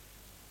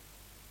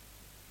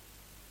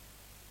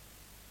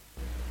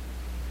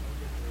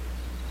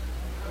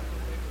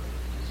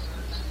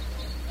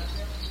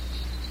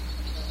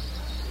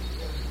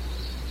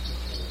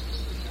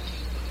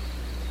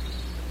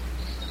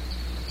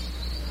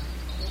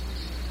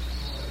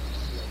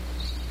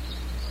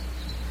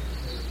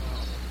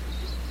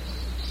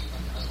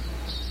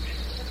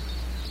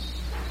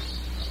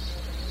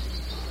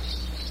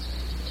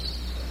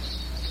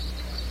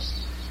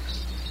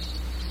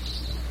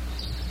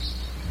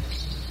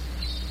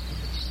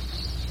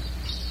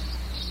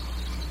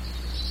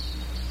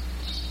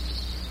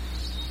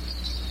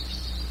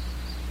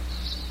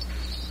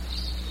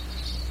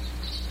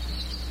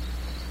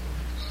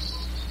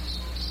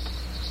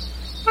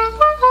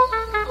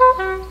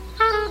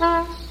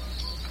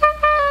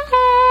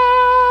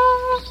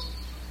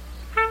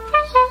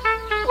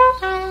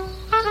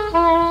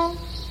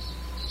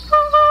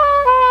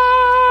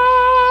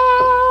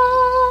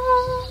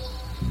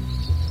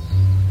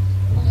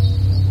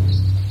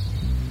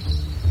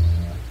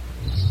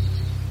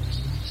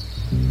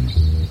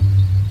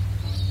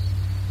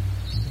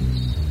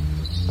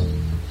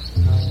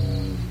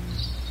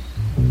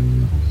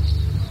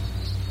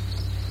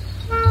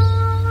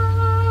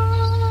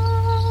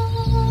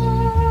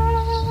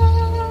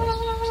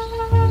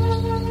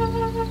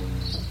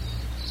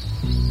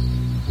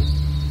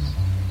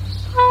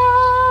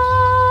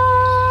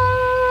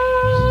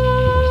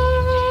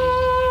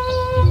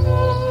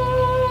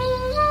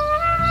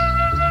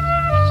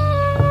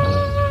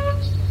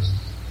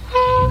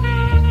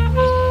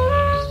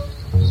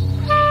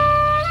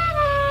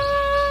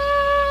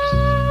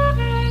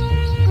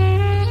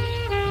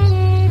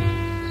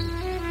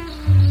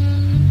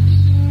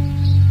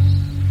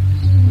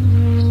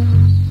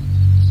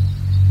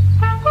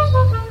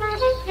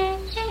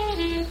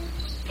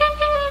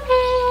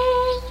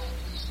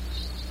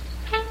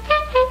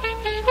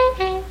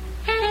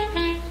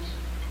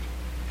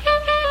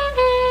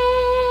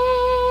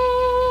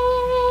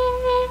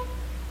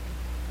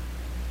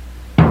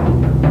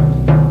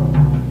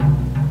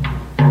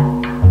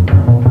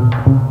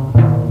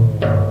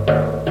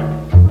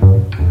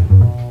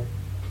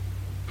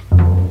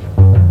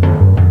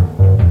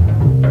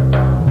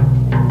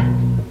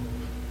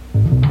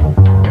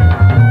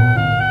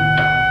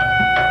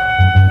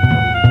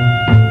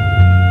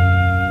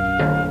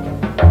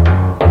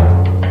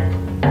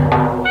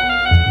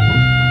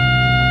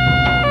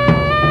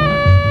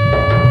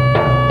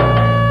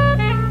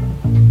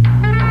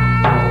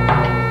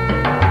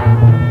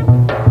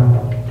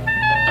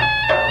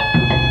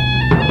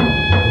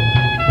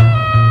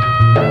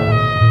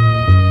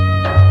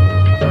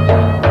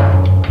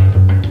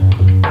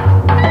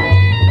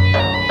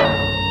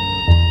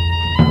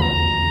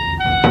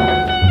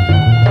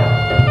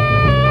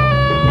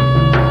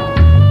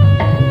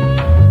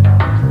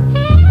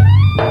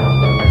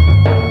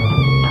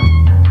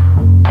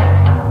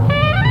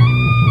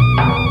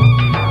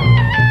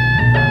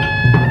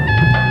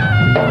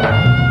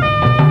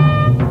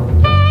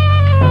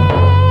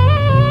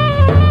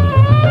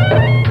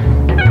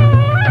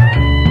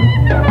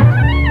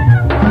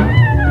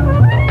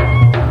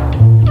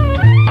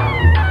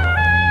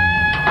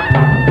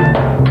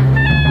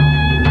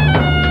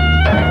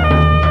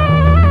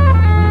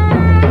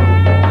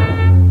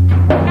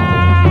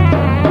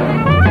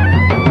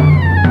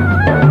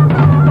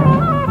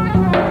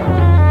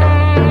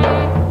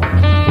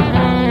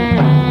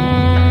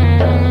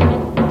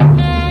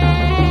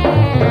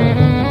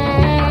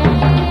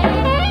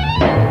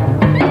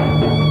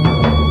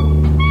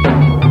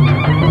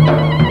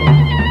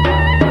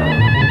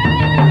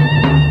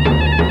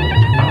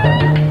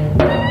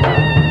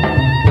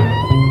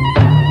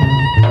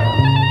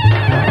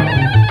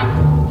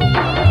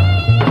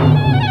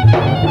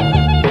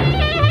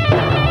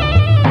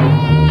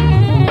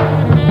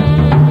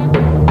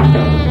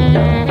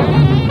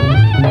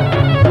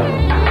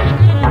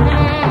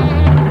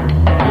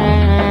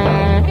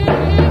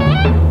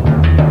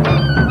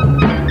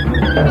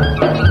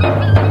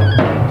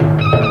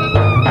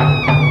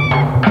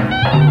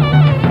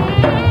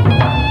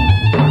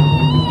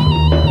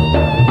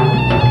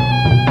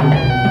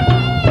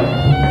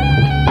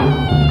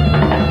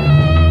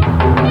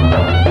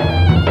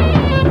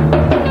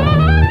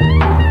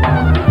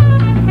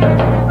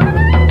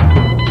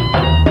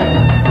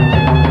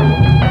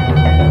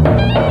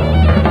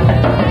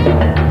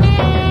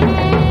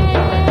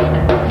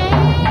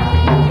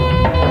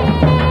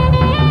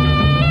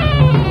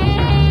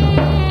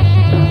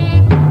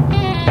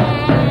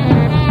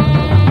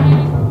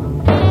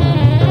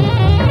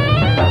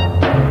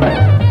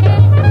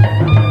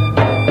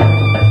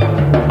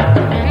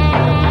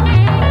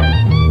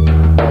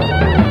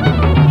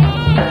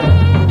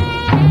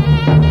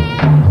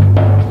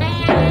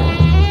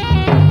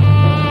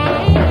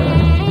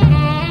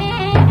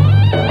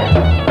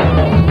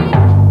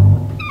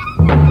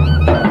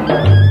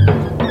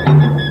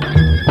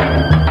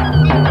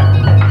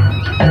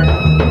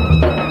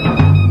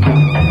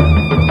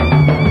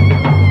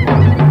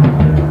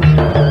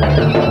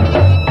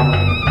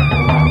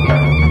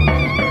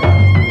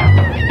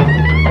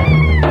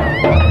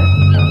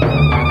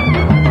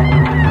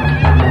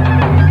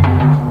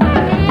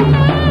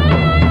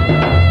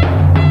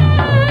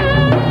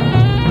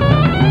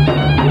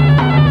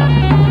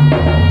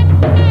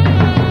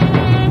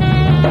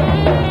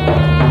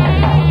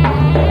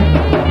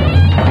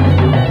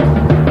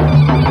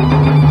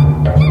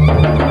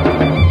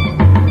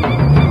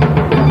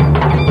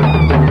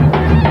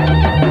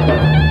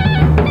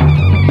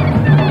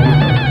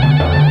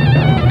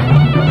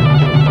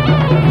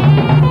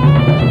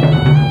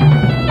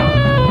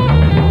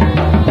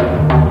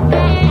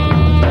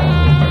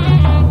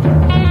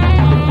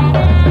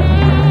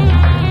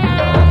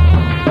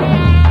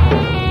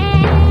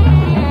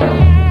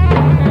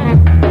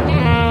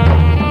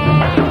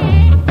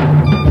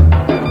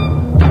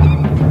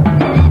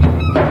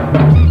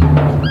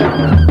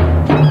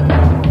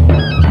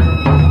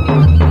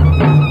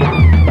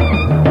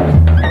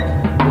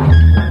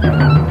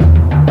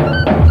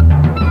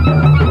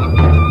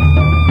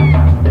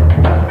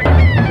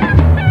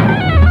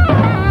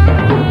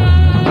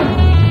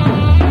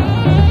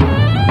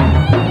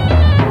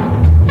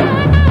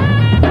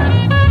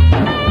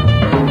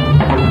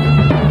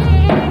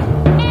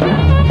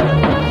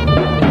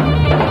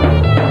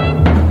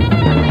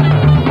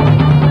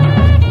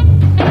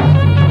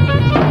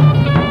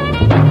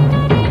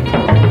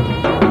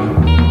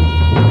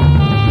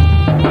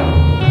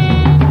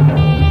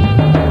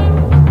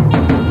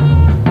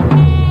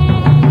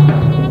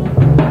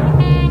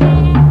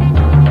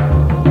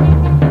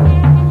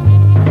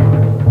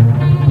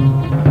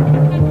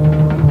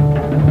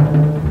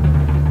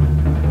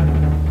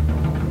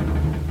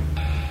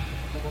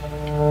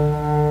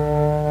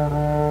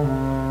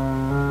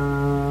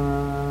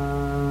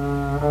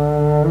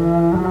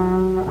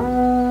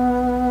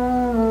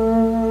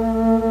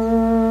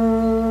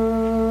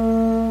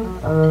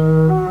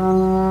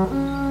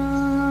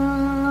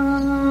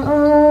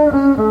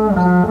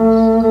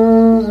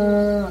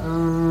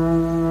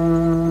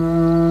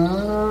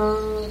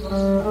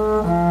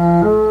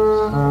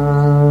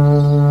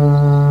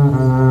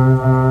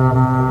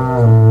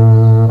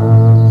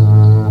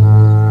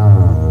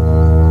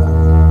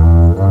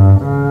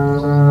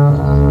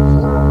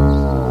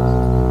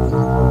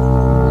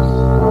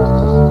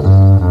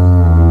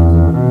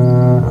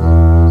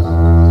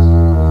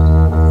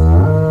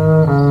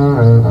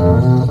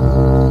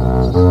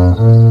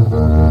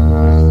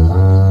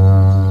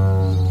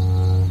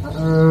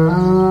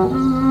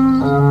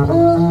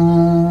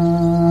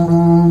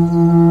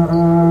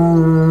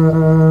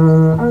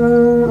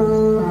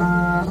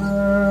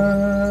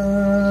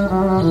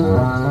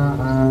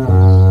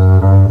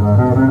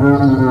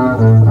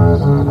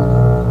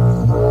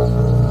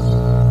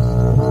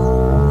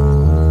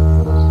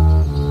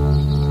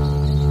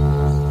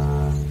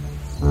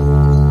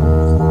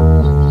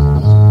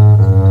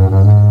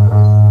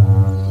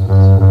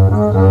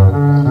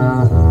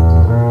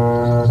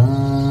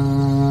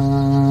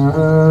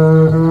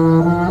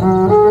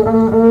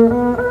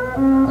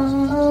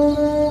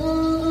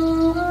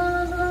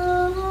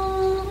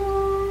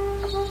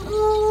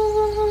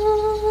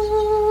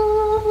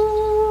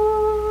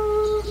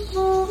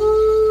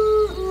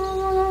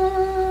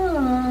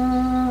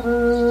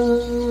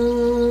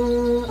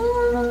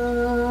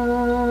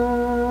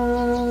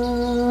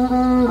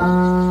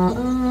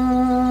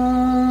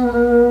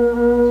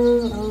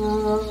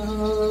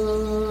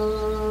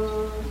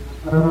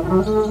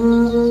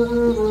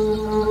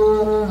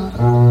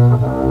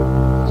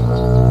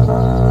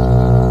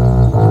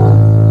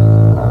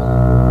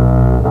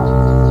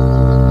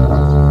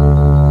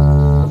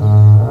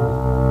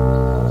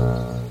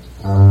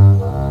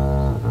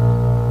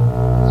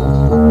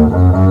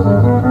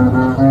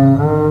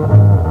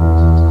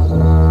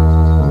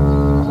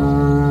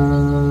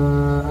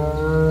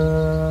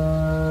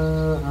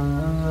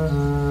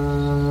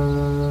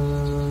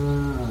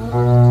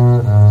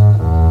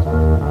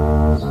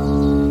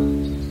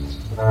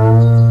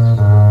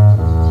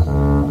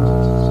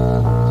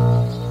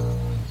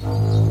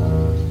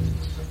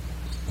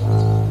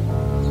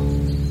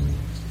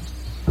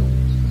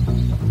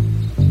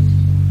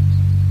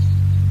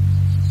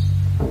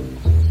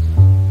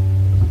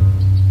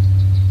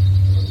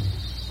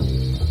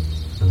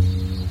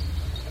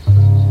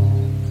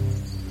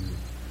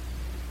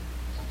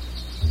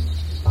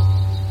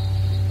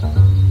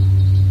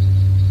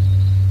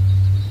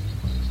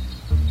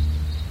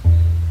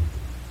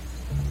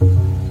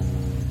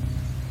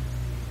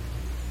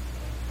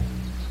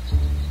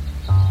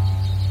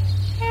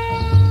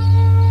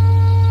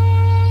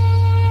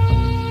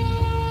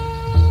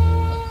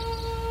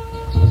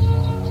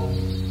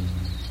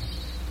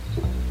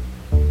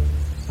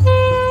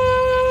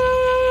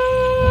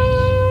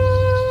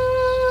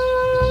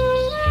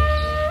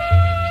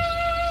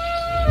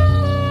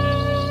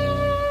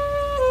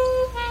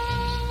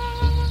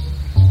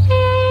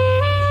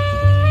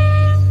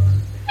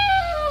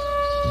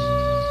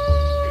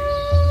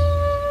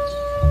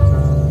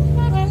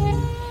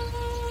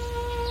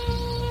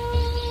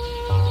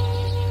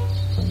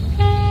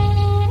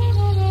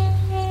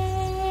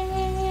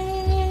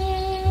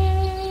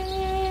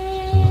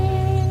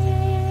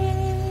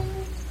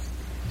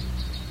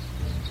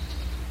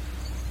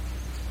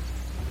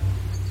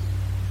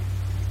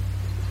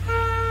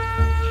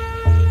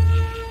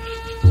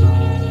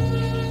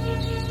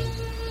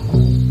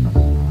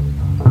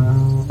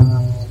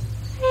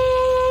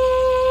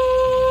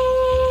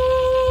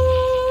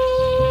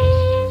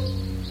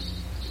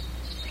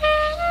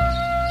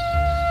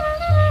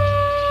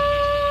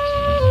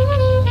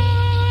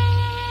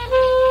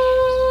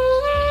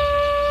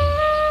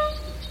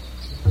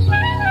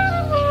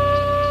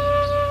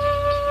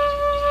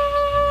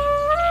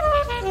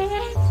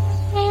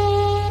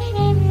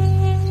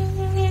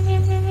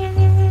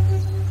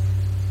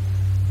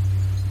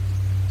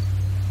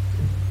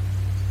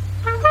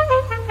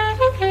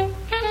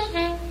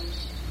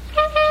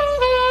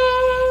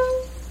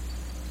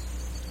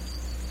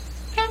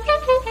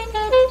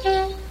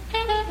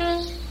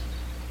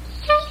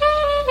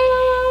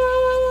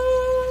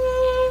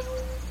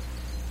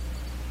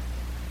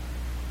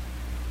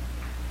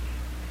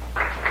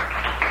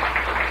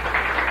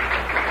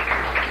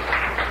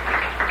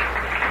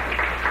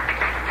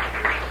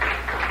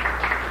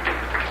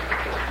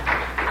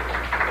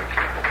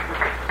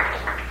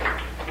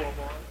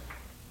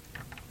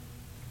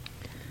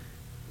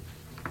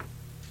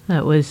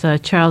 That was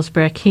Charles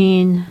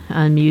Brackeen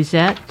on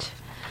musette,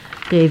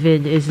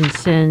 David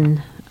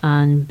Isenson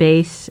on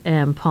bass,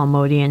 and Paul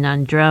Motian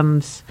on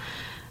drums,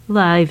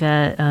 live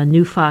at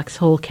New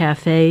Foxhole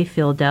Cafe,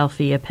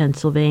 Philadelphia,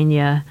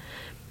 Pennsylvania,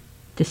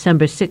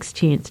 December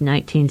 16th,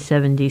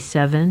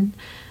 1977.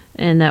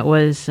 And that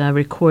was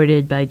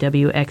recorded by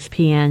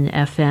WXPN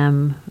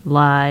FM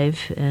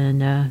live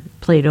and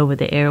played over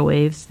the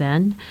airwaves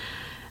then.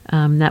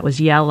 That was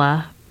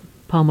Yella,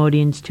 Paul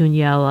Motian's tune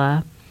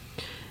Yella.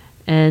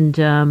 And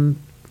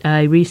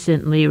I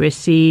recently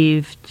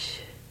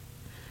received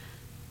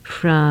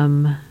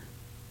from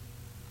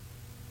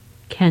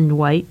Ken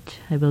White,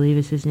 I believe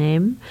is his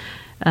name,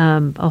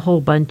 a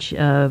whole bunch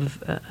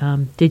of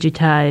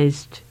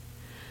digitized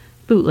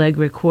bootleg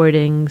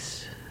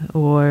recordings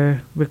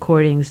or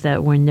recordings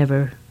that were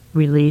never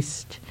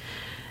released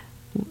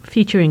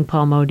featuring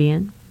Paul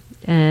Motian.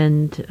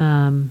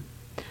 And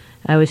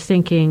I was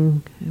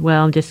thinking,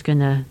 well, I'm just going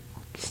to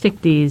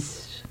stick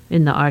these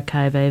in the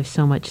archive. I have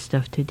so much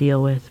stuff to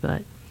deal with,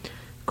 but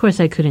of course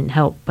I couldn't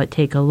help but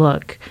take a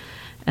look.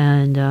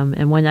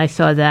 And when I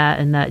saw that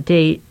and that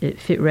date, it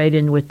fit right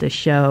in with the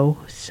show.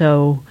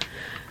 So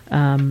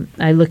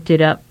I looked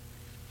it up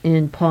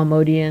in Paul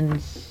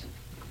Motian's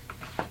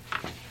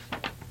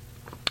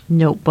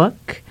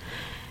notebook,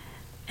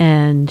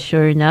 and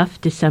sure enough,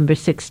 December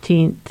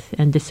 16th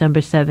and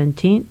December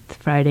 17th,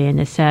 Friday and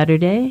a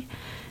Saturday,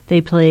 they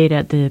played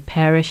at the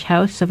parish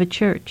house of a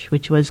church,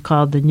 which was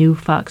called the New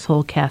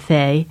Foxhole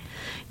Cafe,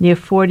 near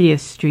 40th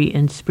Street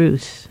and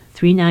Spruce,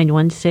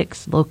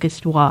 3916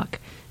 Locust Walk,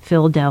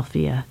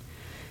 Philadelphia.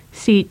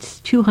 Seats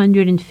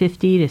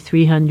 250 to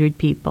 300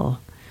 people.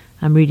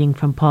 I'm reading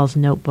from Paul's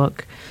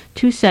notebook.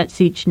 2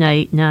 sets each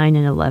night, 9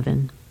 and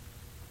 11.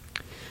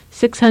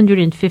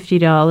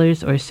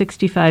 $650 or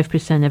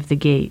 65% of the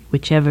gate,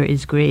 whichever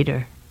is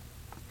greater.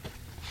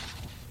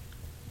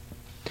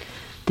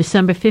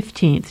 December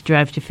 15th,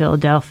 drive to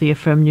Philadelphia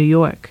from New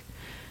York.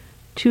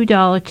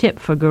 $2 tip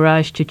for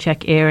garage to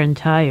check air and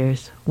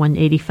tires.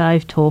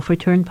 $1.85 toll for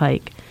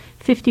Turnpike.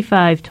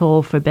 $55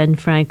 toll for Ben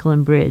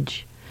Franklin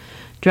Bridge.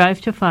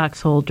 Drive to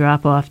Foxhole,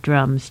 drop off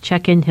drums.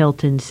 Check in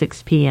Hilton,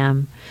 6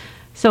 p.m.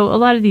 So a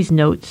lot of these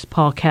notes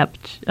Paul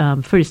kept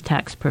for his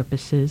tax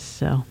purposes,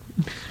 so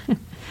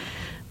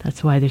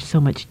that's why there's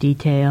so much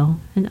detail.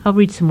 And I'll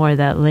read some more of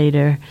that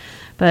later.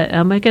 But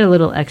I got a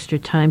little extra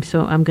time,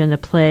 so I'm going to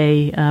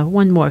play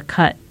one more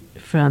cut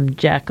from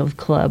Jack of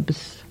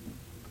Clubs.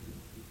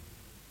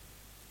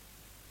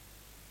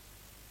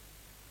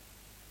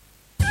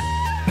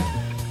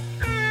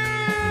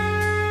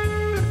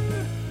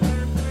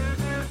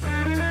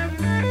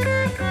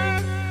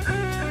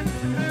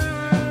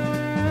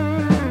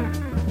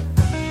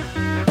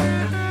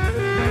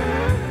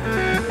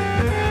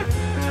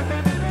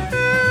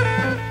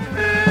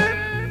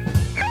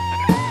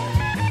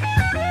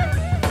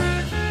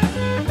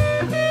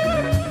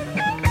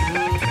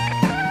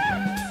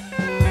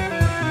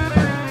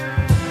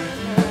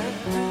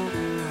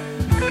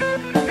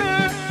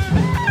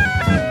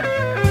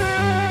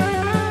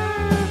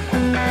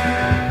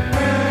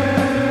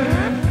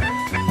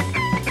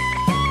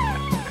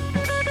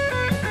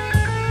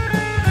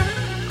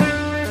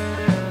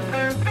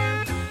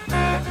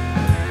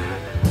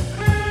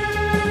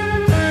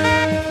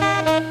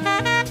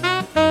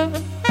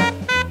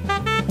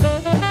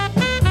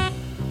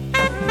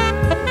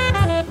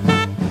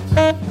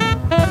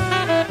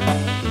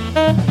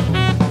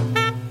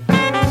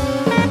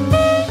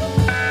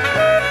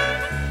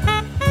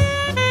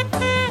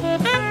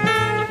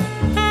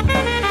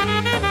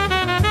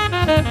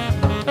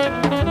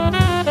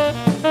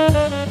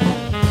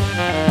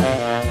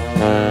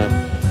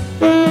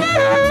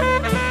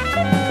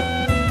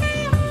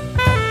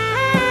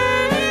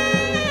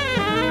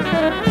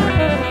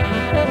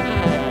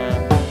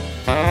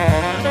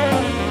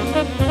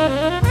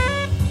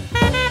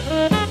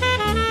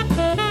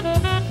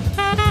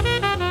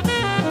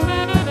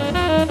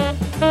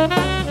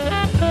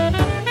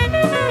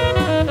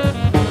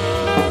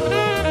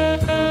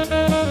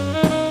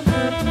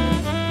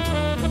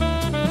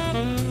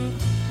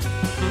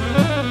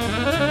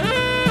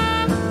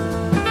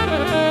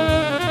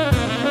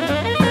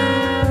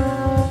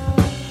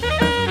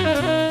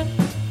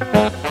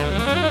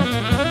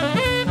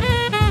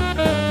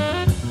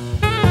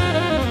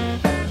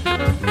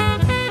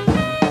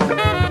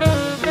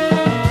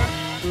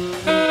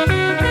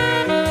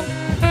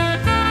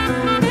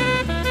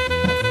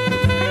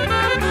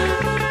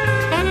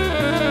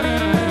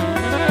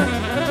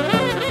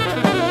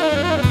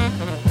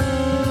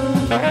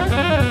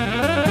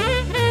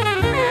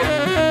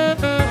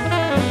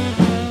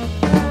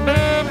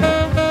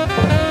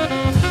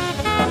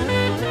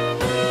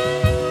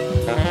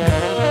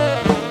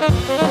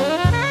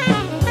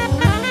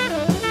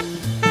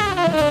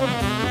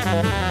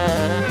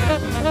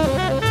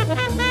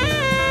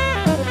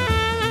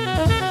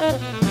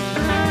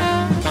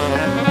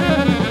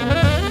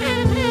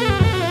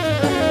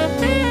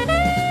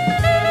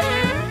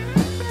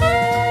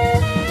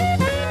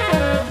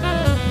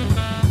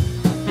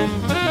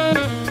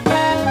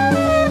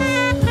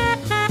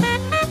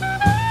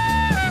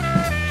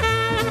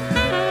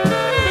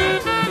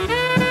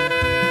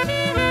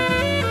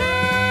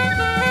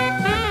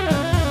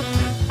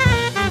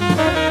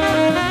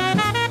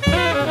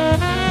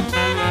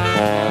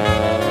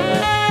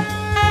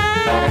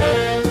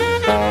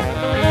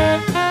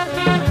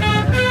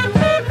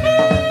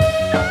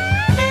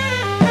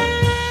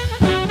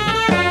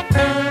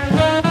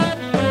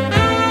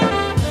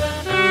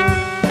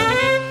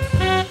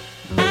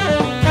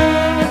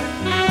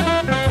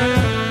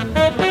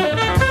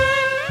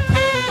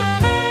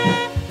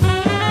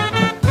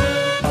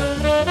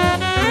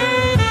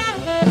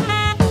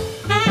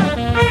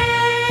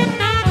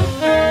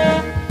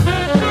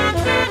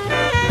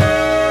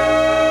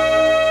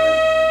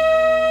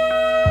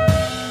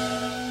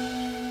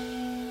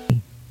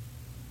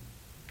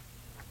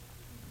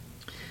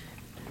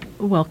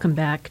 Welcome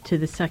back to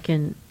the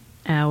second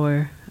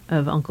hour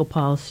of Uncle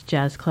Paul's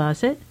Jazz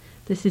Closet.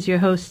 This is your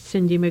host,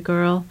 Cindy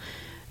McGurl,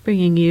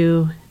 bringing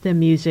you the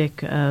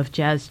music of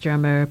jazz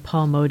drummer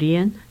Paul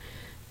Motian.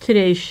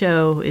 Today's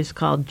show is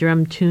called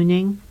Drum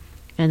Tuning,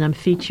 and I'm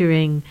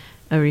featuring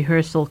a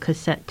rehearsal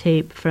cassette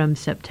tape from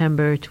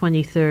September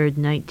 23rd,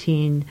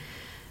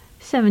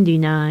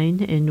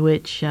 1979, in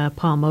which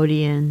Paul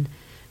Motian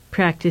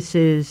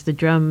practices the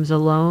drums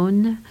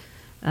alone,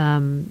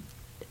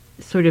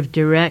 sort of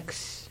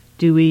directs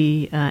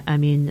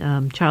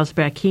Charles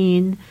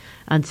Brackeen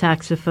on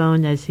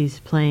saxophone as he's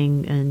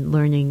playing and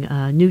learning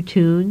new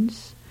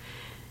tunes,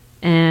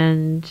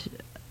 and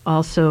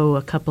also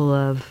a couple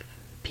of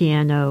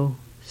piano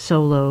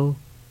solo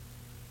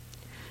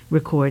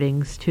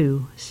recordings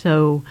too.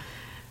 So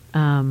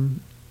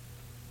I'm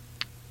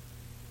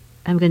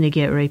going to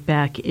get right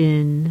back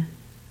in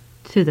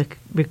to the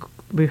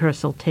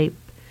rehearsal tape.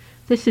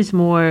 This is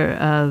more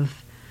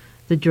of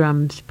the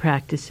drums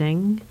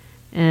practicing,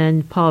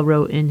 and Paul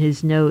wrote in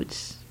his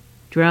notes,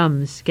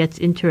 drums gets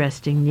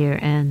interesting near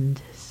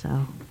end.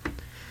 So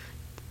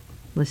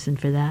listen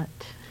for that.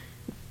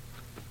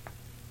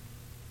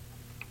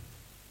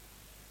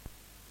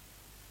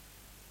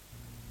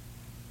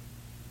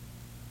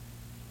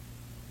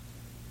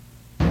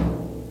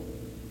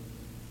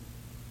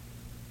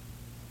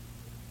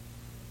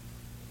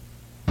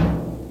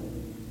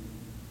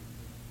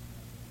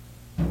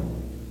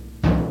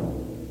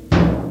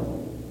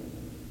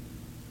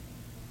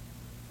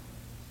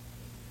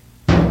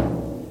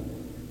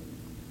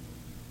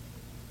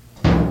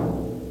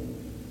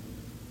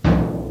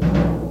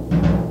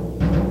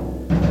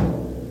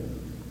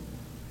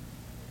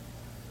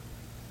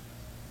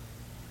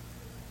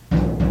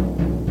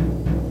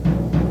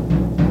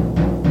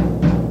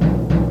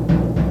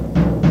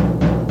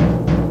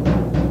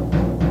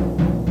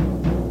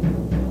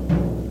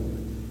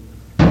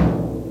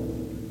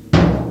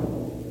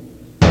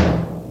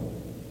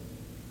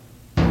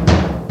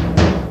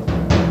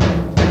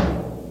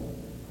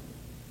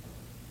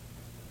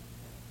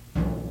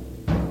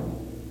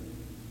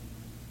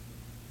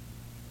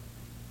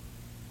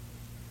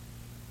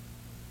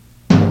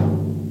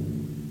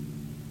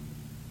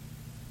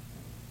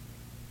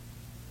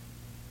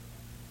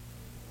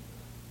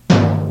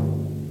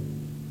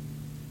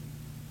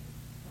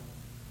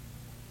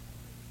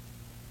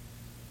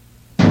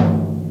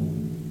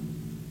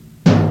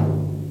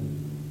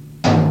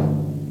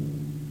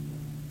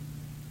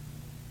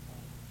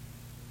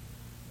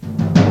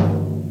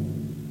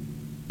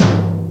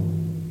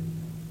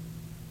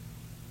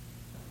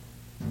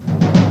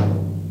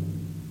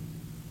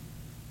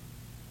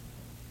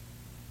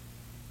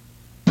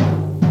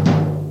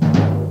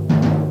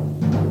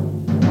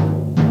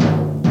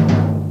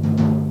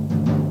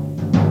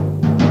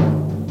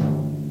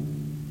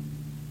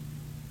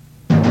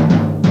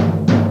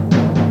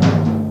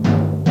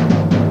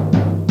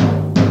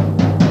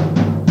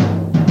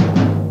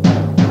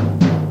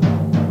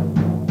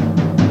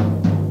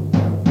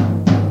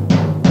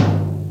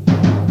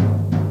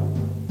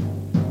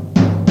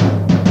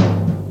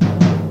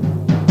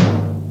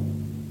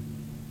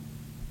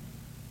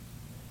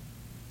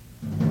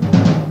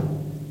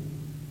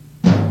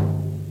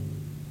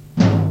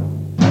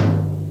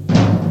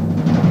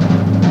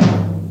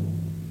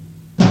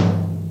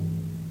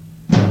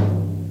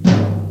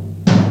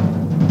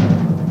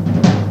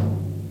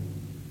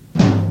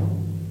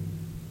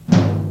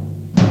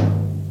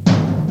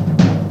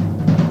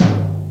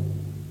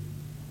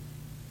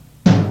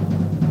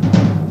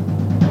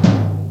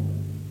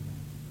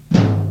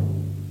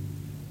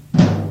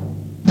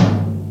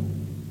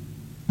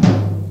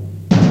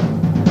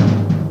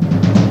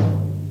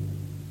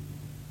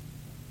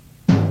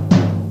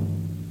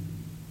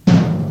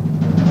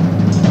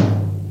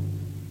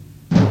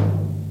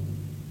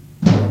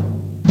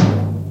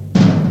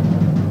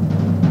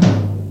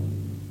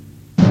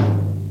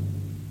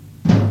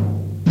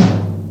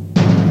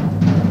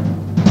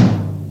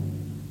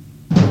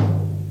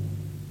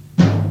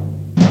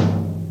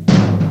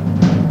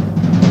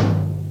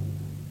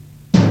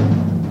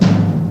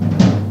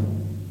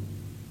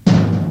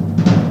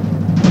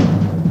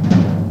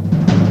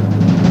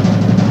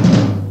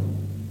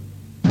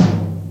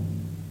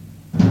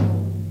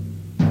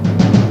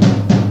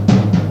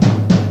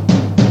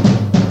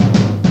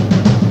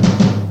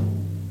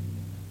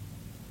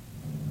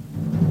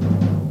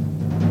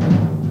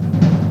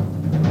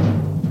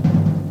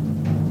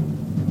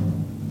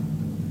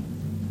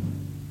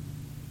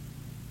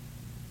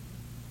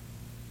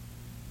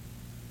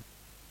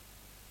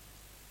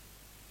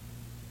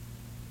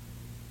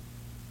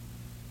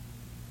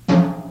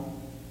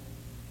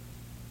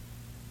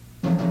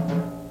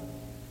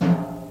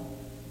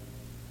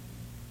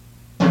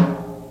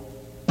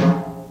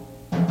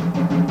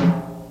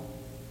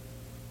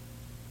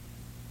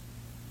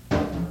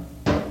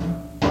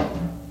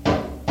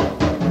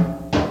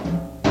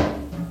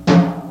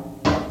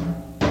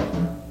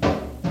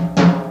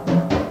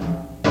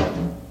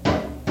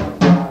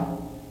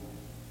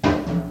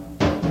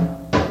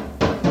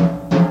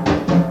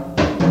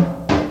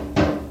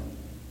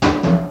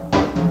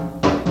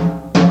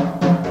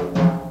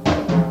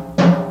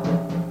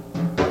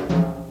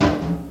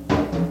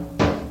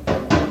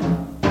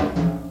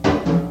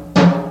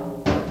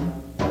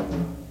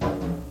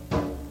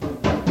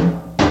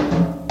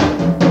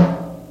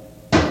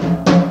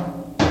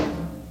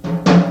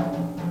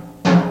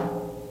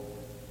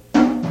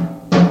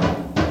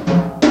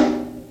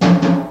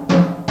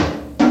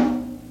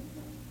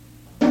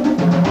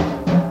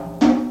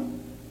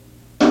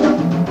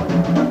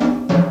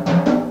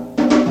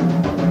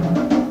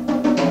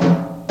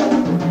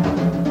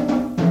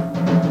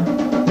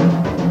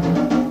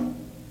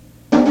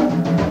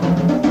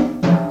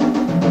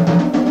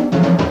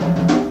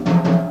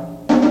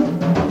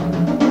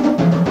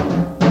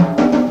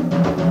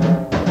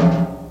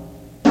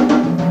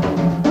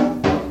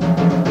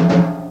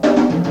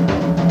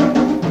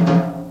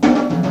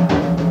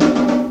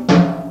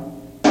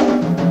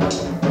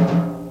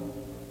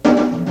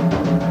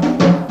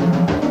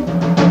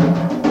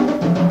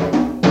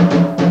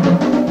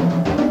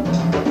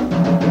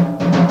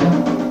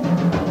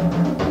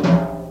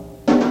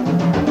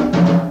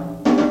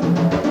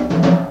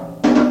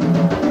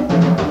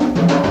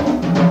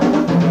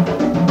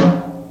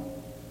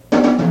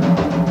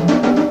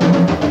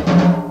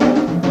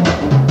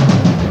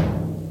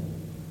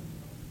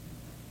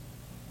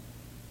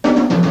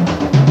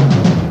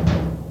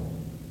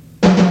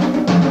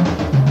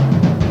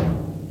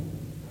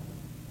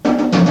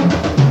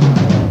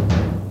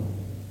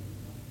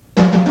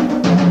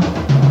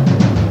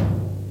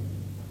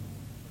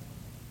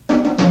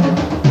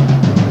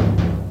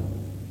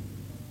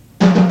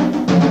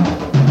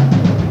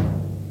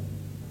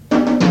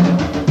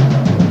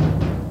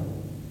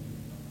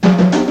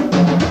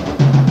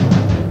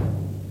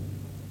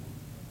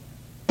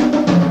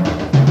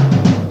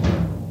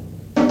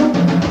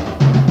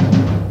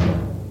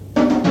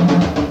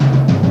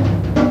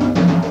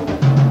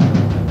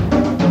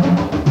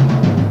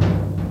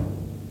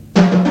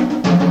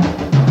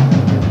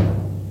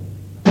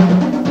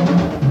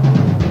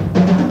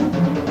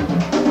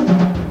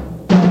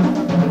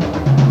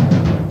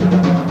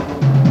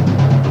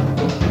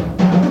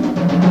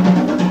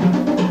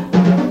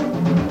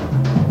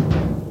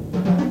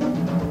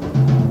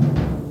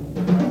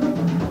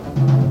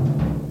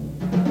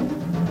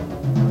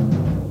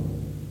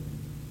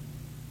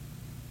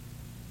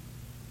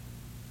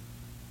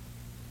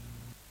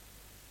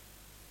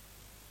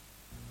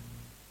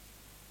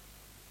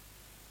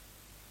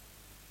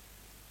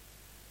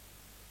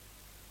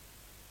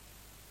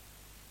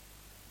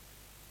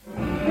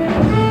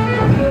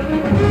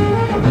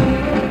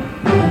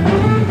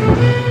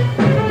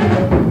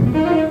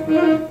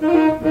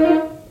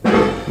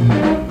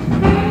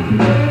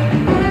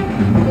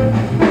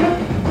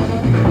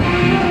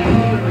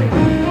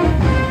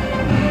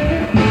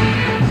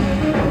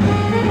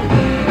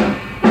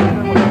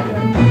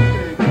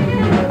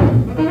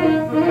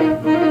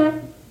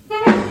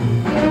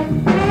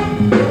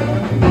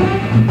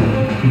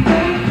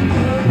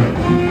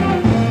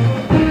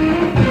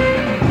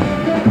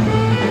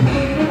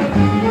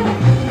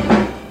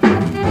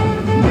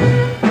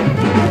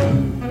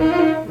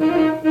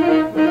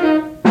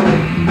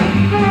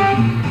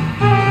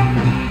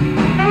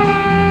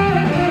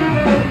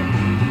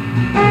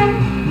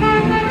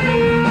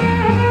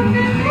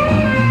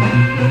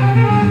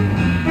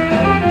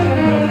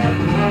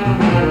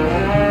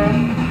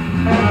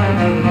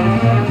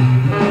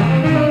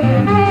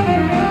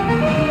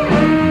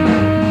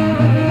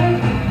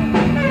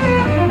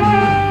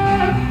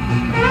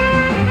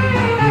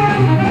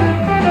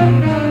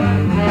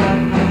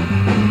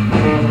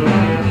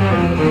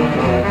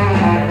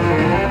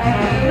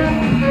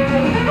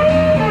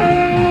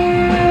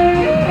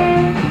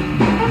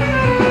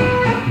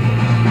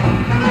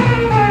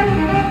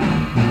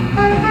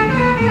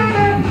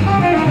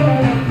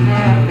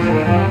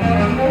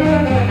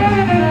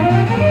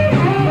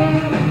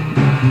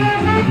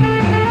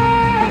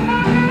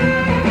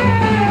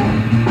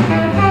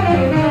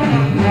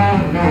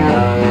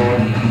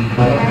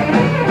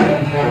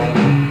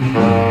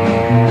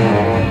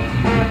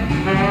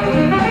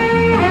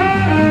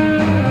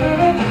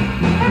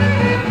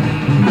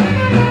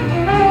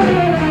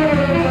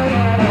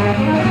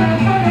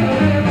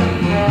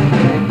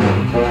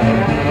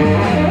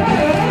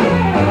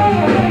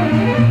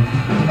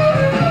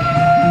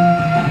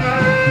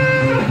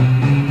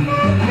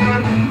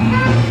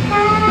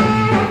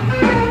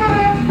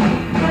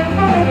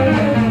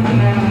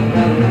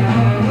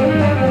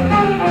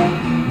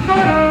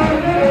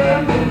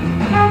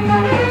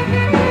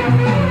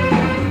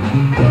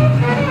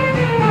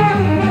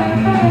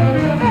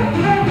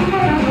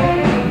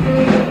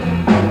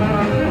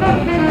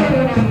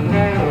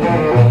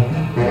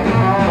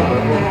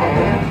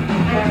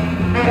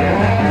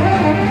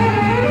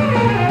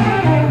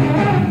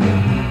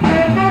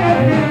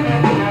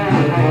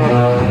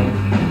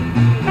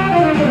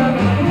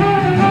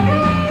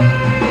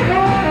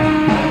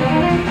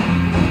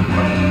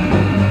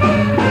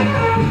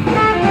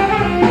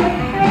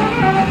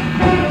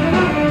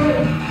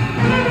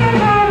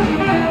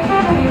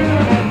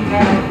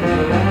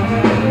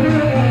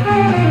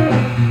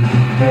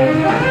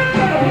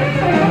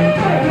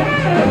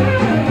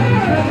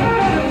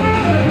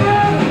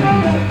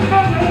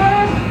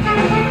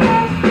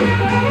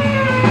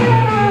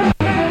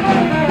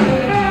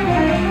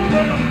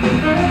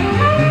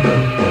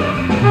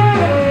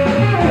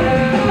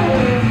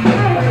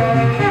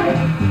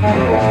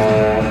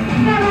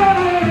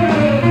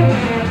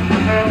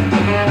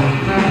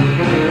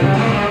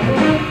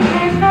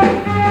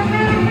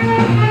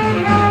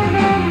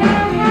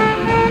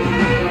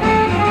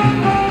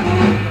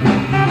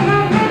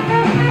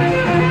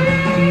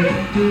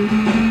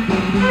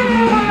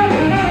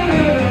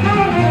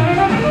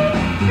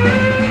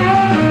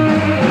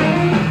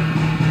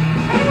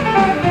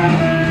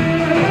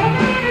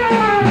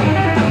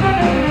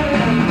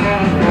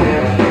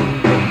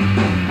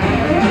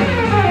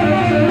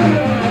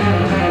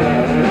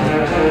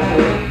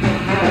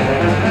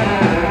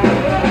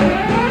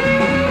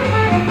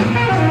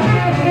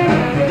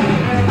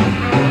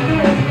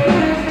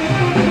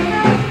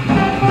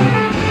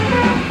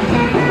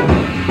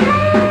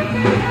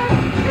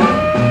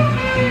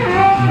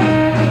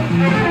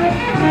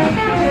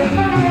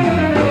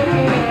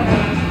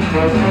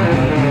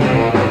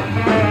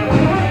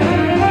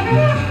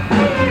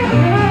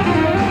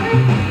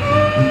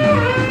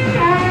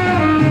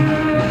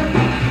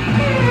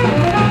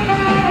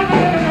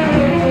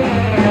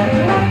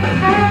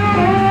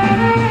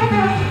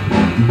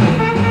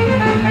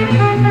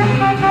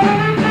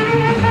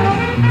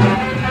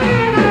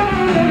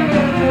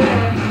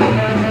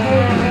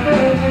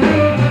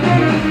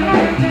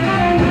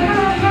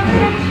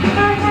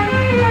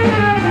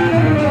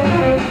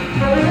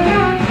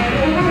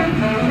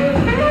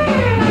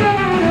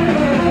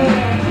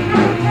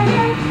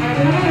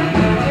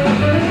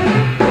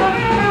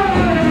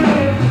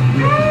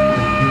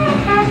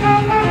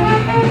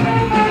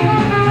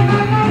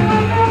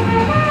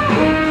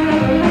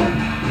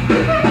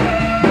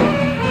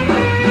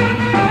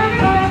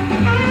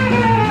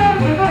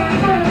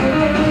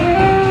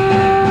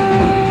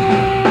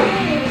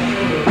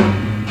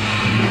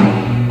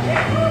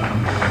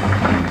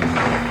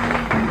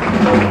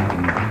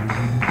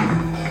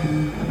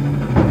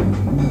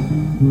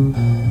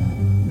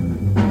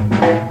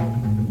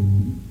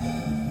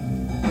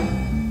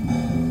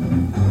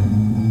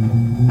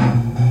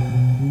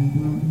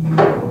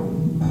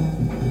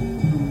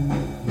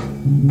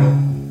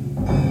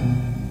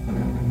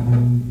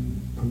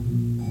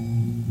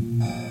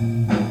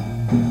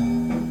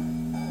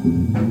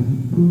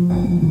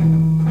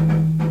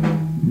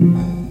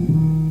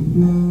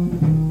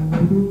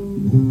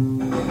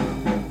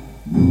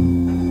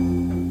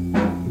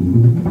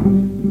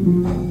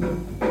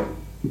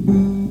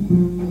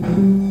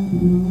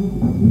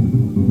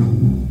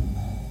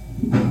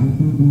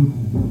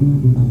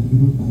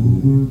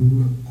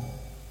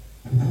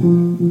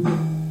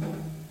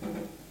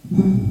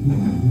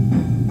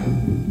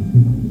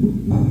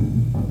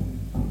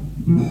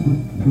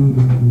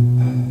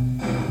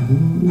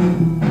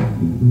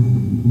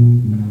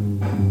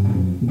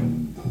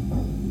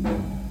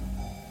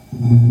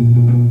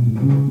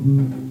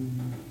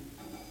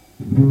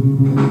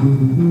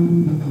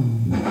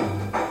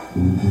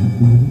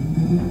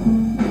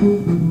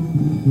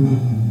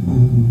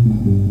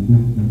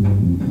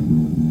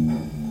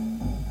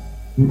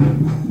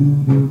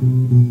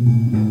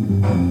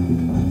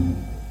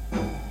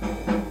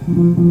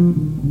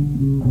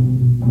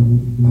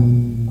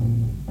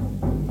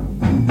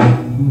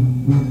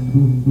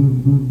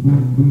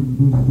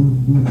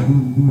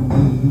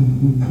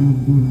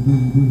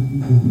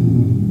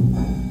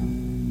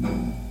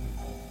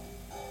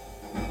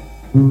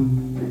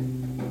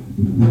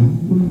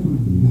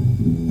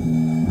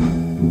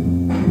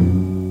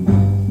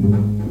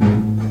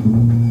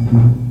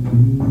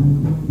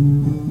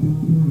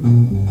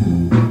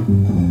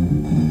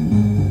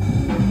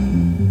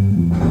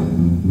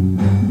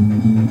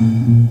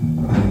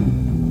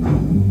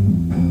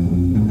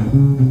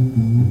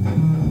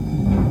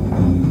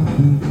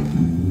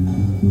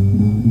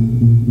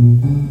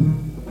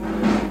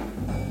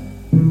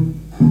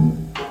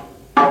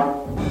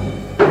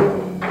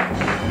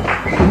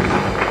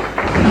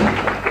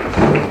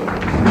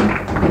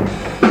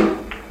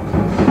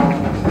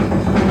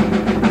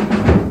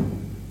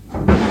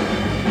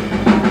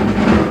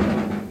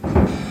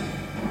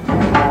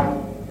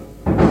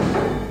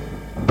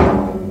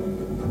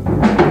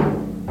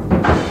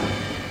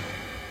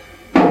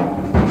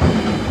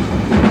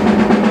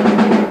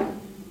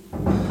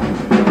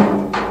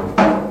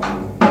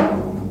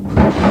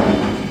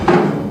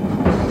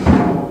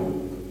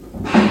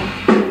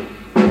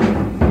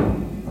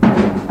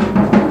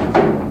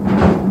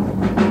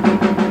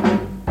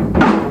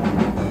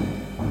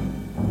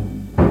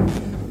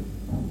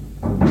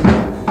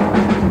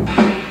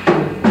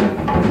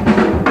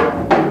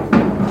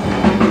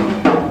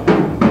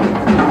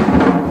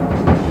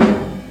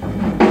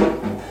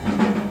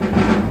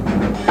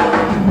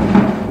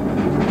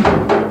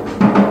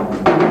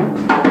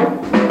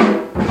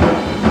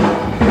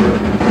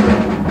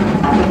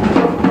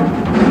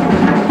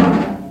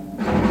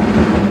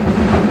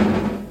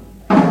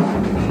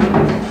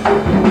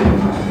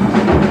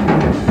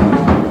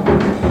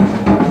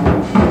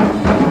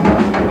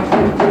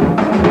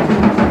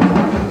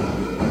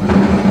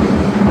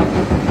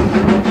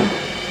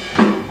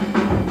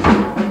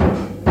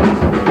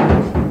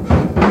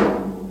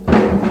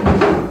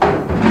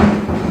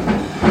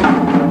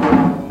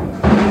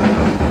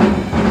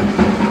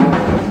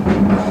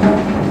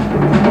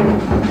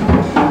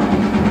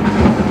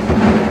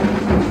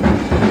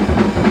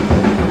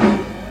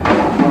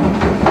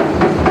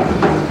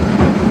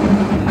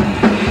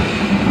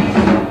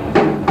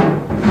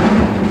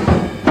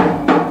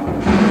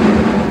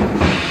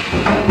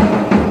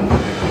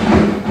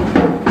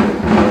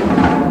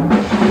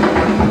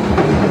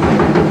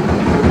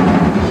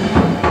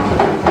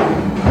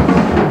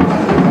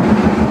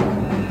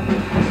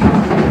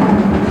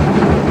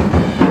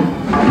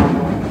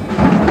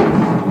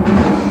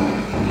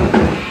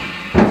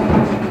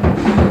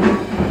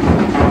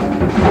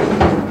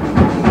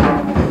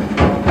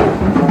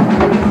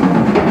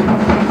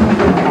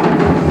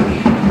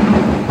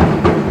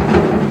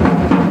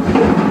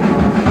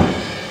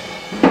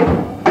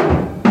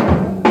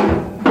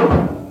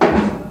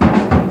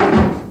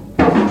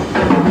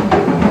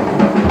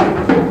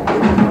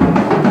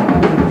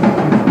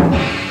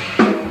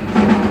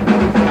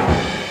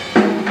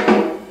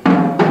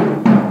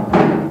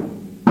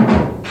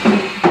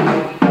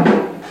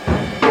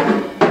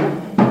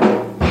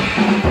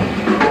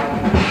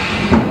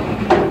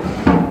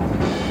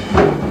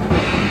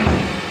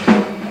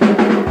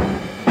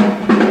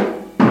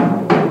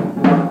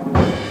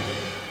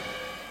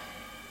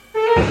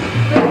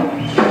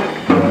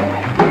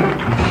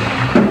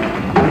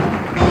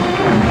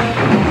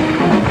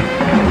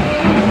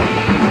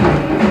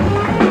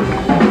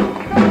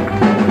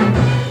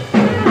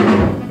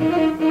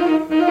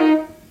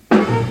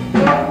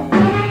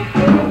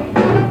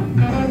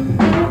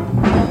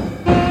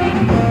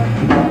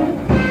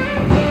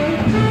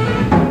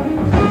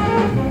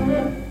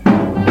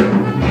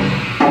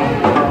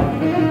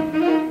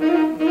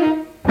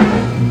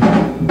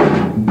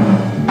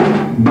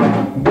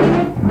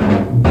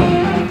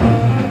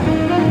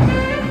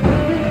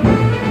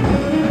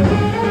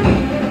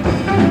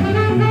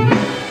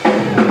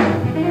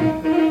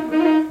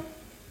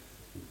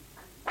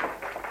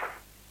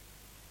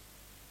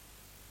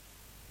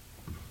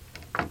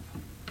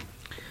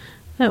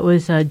 That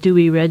was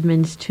Dewey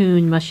Redman's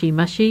tune Mushy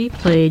Mushy,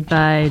 played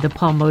by the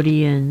Paul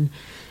Motian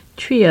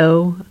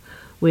Trio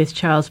with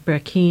Charles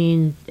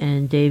Brackeen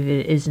and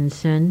David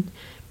Isenson,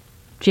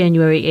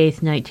 January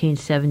 8th,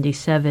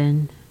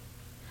 1977,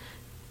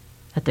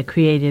 at the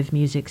Creative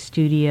Music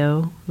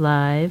Studio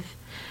live.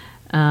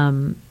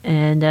 And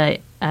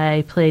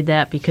I played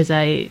that because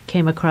I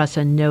came across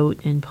a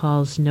note in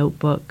Paul's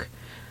notebook.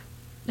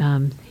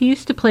 He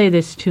used to play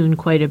this tune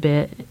quite a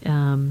bit,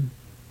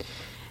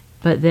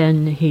 but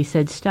then he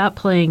said, "Stop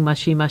playing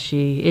Mushy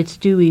Mushy. It's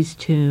Dewey's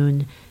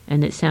tune,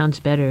 and it sounds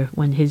better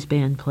when his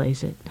band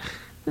plays it."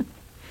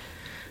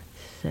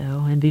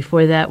 And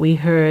before that, we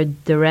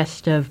heard the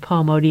rest of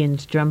Paul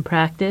Motian's drum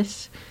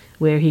practice,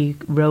 where he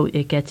wrote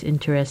 "It Gets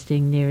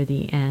Interesting Near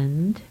the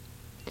End."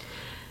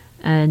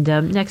 And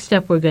next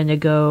up, we're going to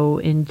go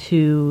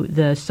into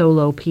the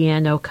solo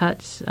piano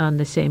cuts on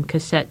the same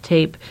cassette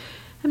tape.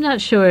 I'm not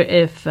sure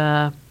if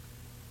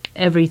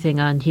everything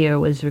on here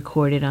was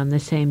recorded on the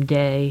same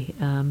day.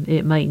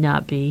 It might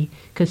not be,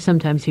 because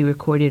sometimes he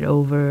recorded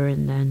over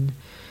and then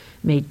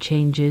made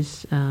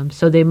changes.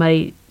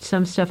 So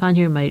some stuff on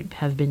here might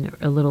have been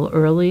a little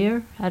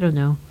earlier. I don't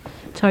know.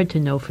 It's hard to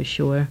know for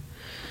sure.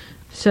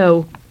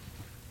 So,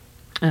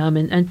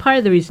 and part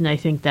of the reason I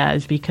think that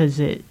is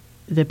because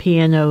the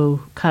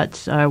piano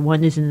cuts are,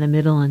 one is in the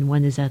middle and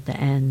one is at the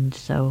end.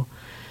 So,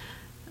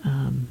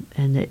 I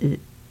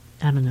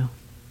don't know.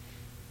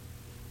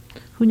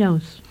 Who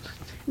knows?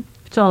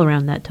 It's all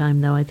around that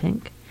time, though, I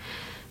think.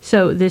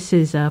 So this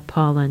is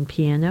Paul on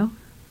piano.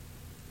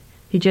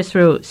 He just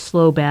wrote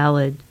Slow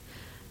Ballad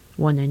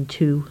 1 and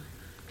 2.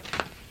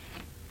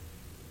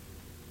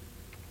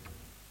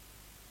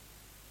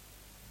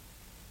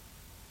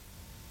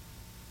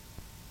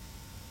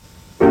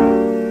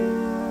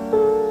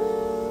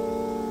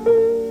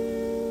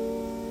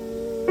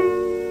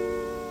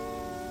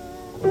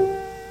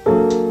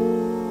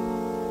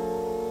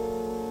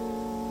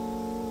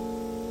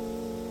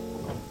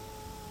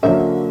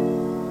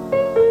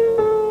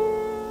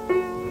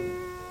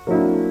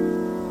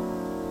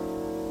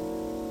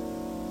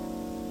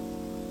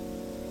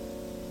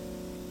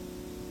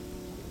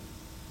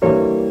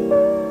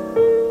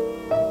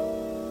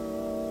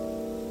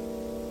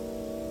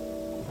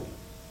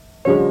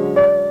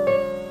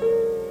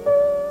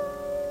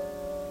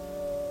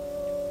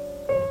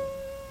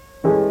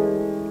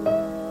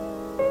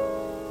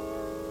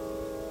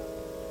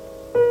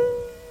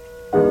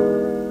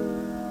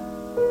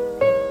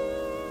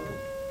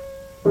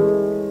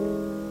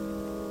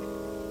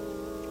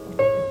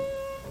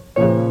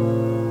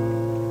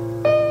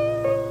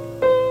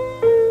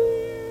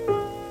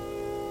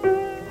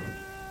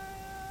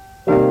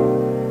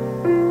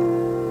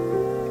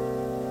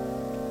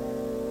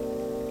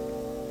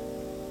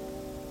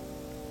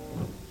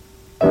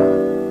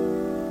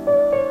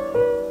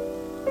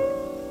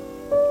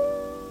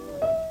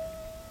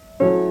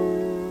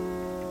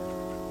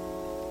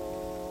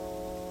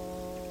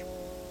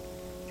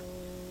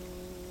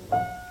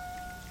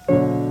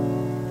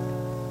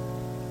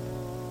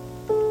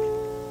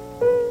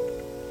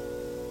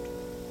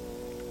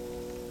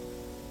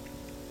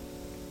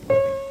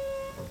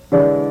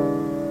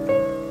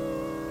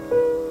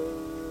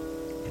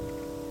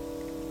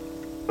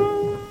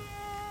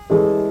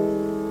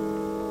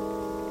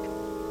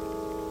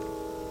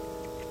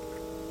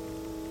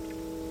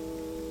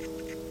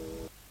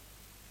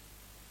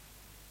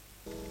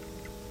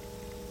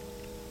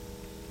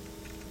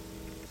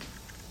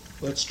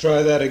 Let's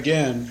try that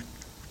again.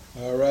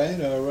 All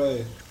right, all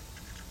right.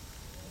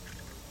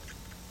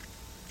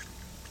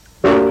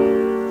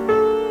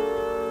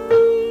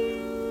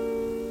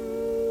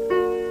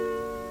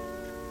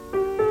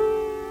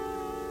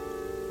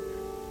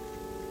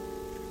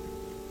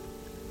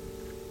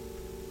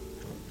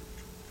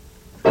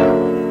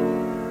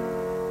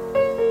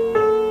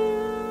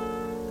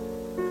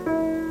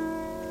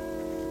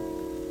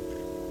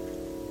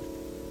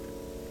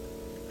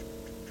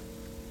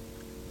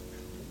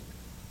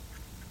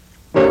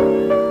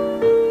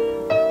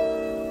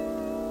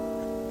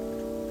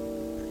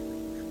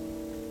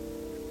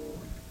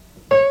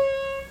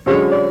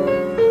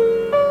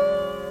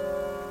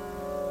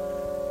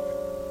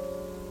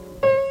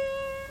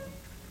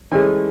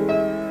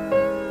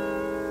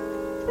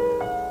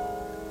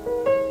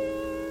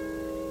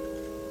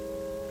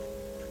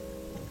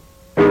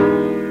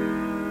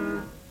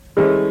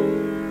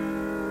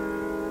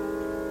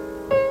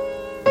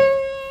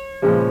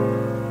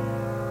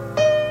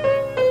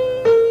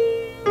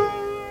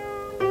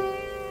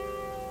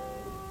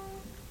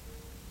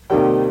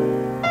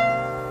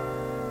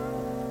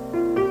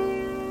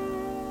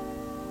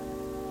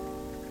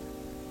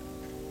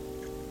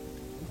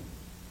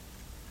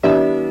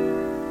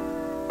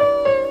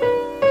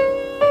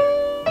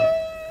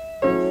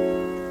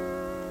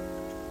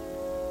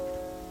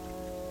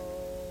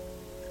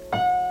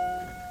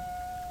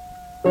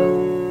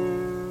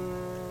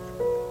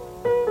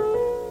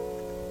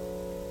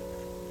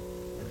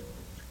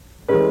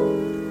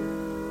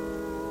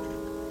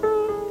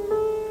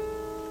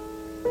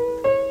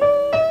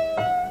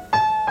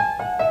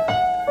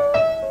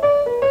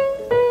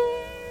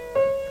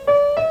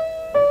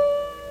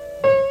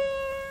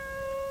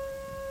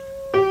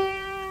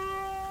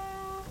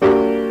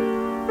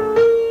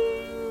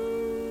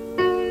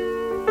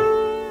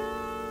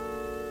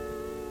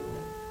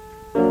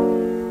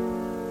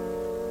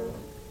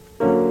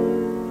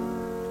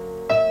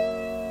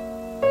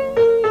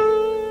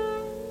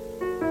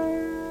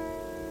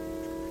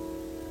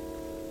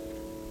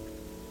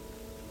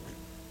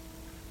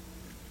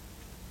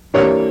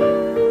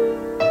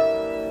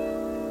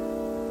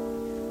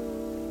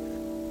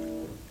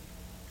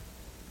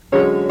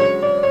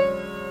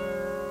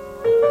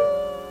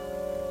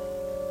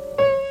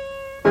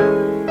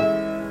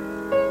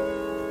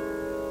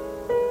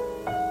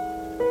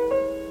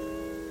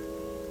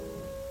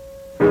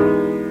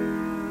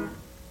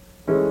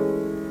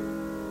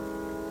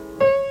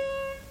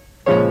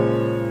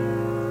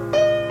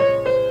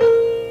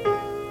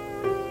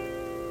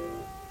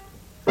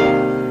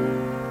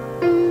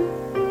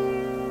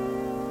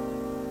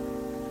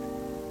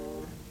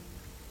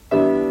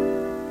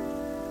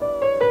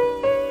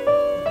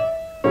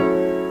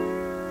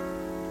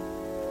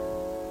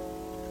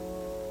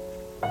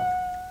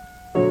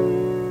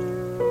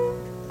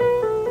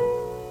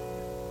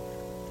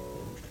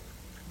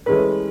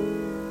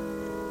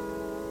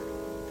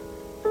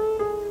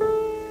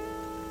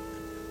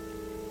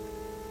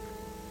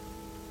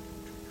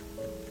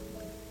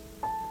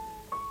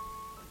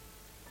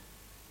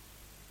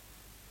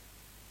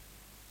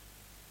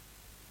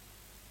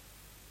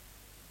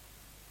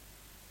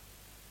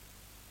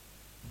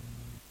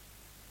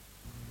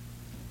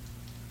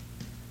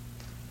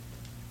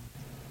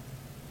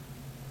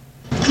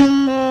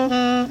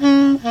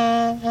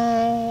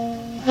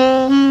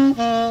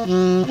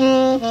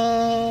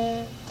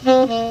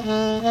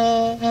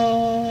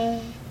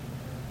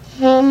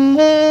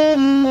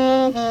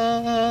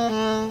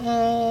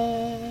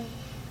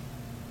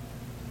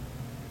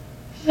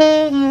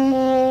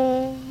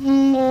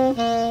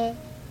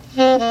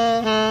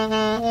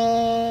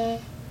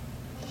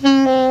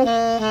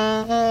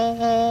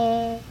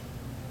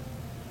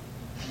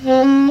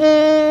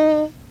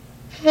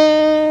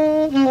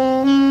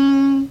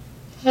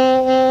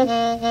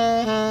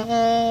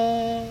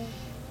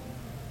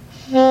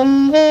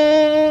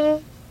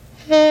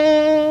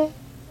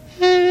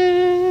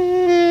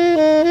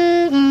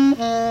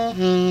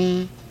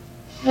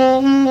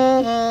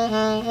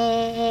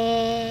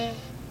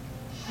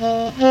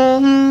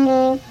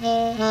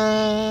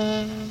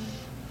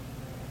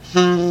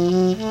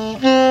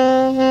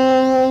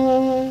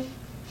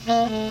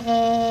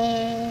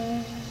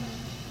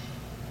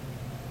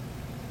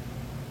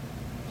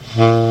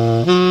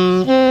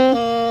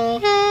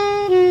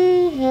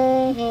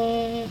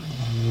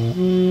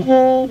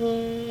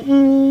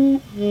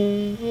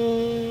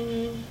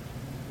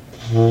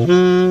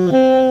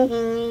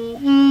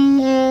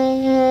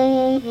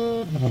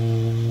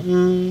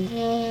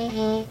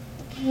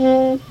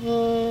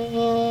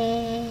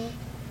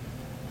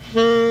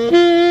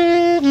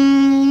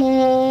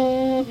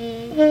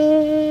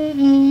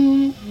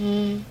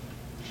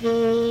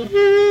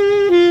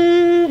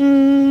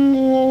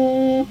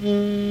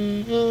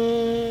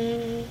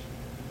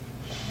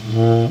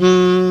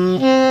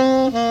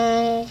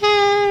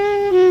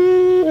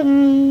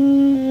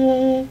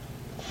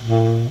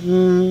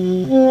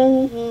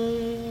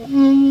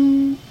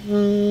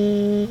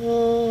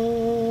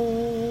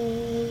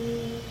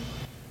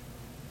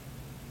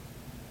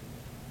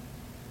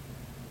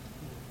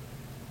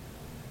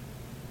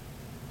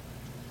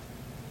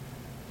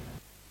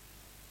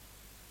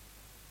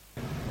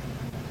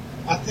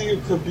 I think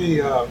it could be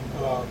the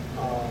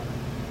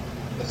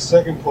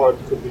second part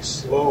could be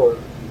slower.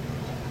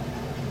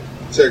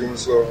 Second one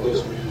slower.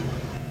 This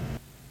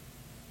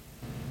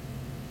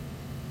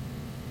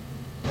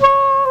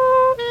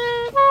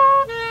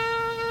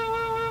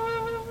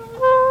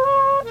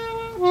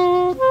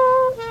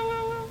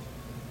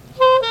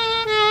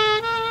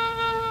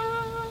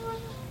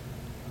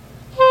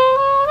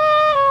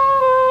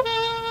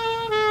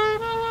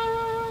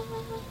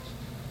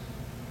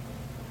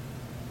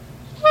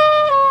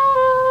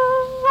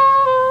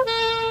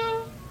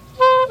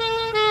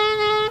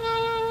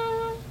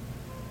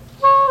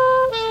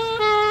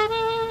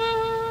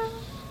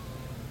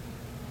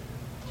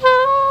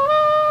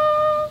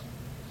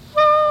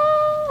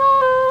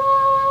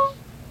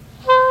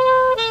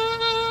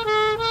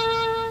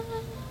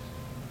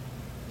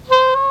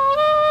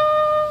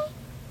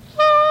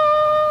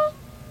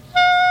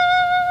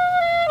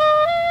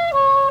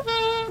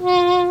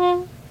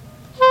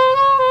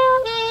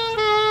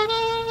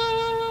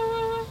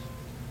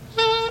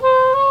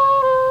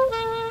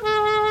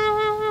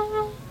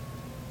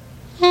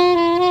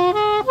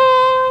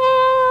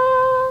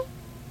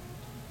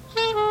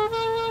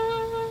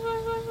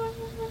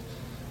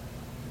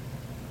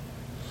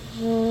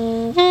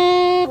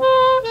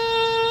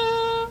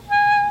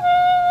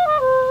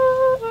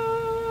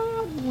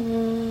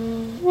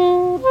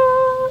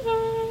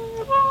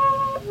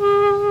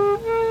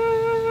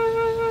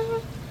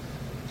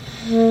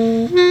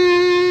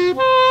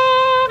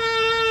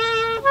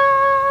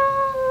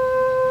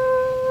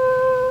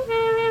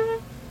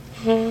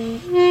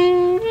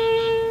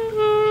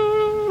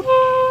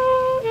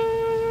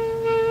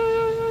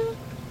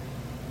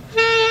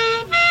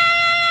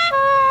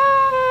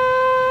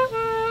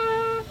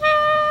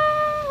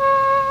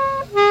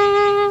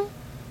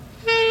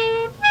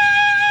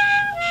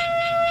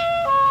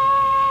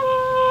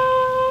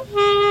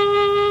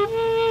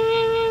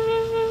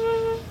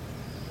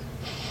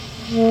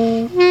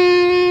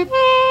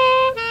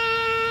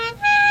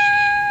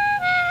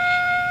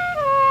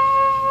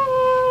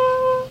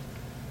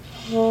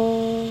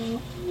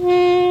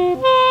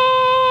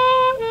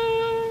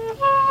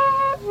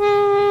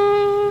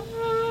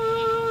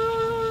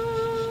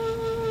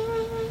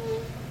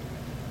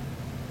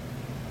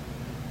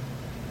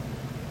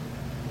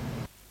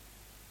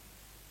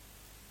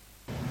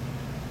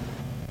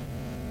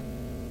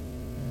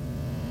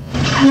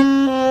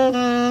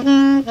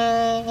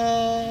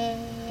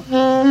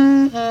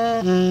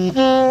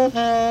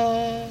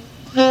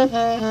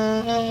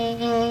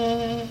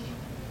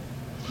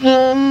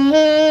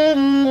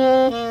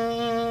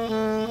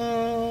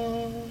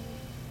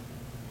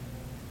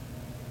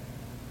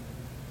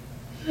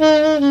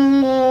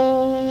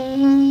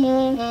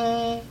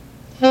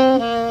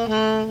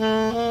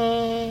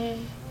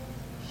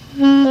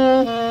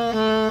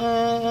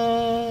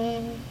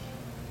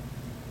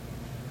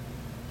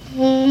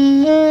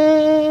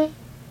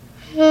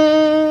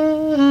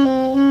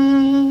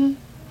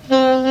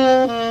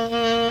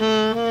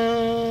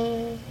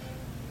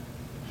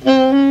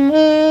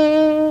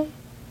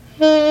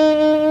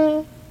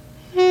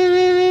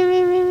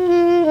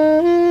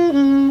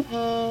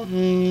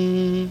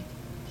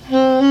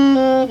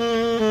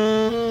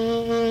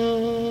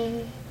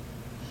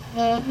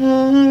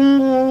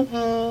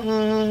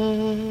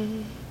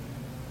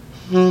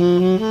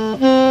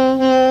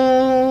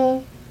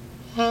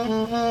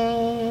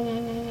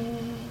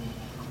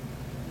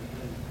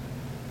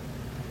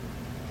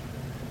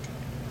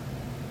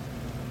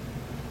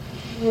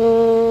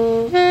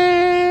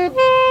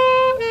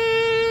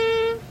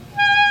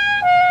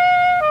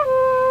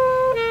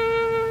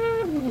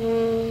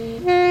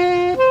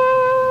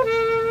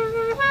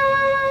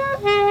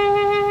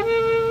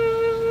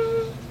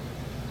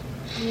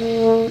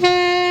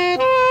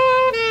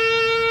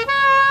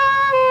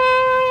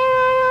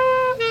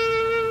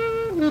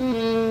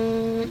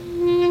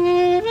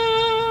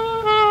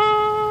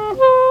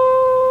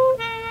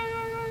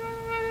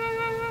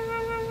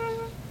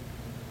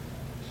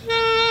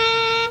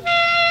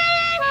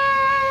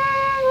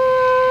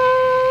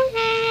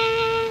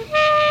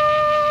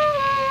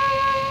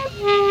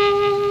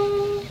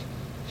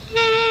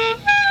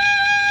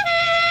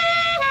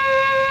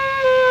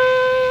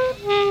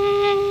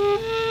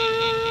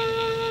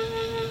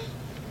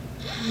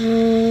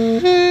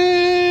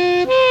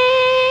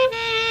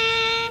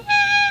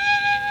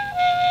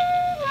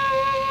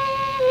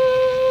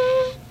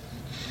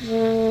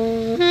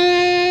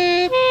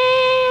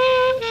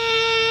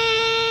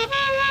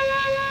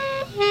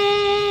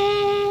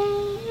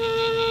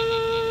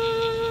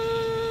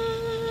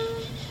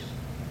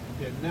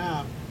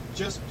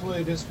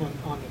play this one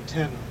on the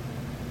tenor,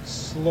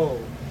 slow.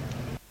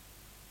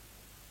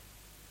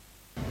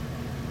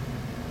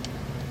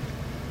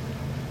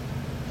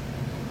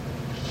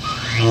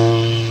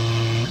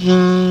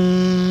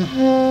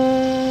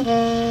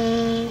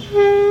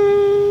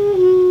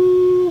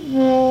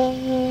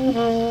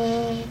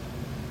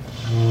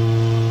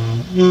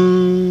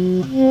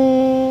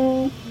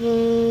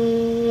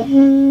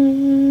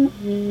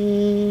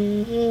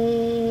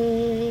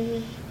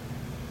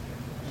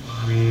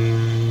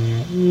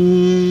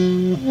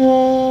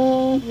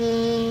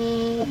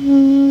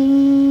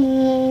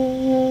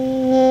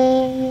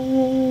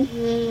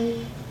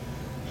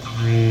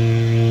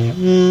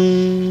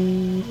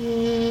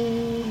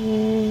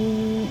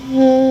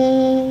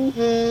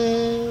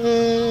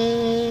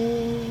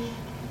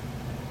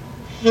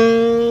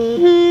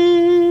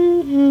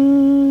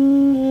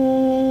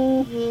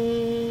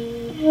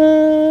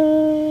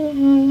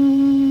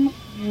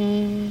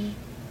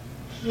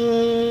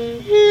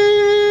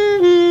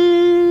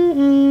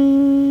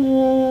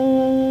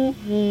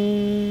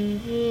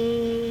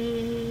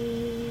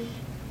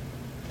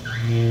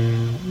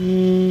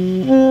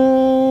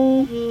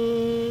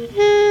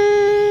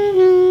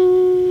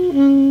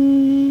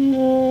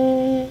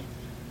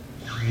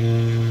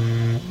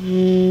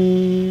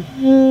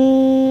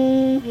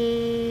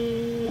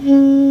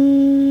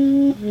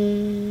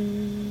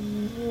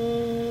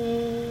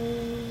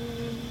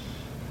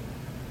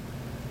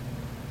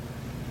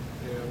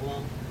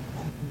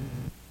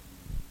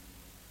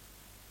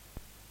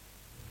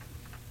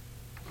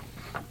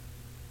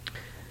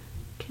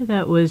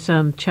 That was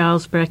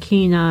Charles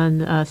Brackeen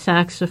on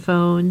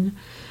saxophone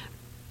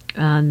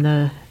on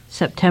the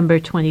September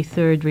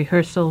 23rd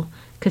rehearsal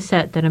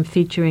cassette that I'm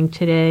featuring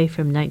today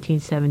from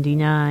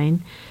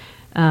 1979.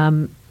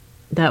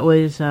 That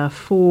was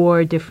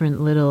 4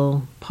 different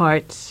little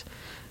parts,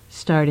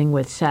 starting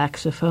with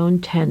saxophone,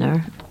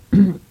 tenor,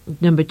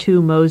 number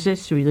 2,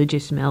 Moses,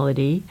 religious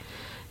melody,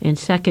 and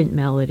second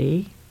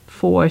melody,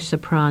 4,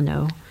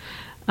 soprano.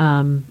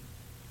 And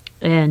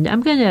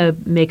I'm going to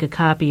make a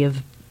copy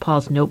of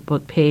Paul's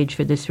notebook page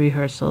for this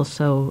rehearsal,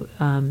 so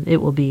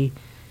it will be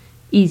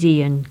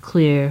easy and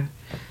clear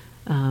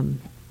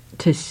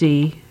to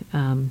see.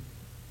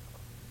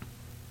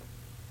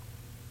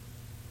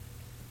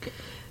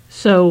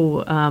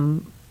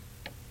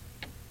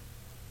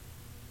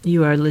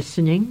 You are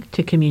listening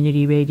to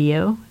Community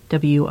Radio,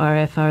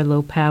 WRFR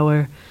Low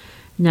Power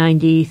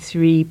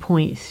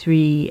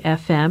 93.3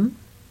 FM,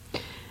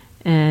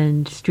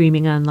 and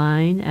streaming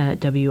online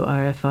at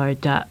wrfr.org.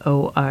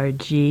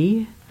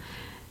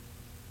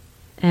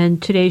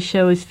 And today's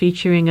show is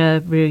featuring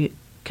a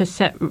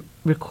cassette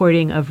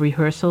recording of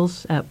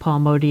rehearsals at Paul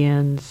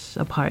Modian's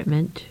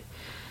apartment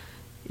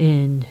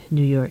in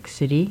New York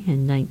City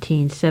in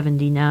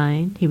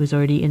 1979. He was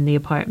already in the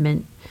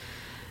apartment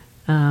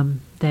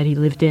that he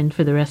lived in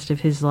for the rest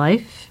of his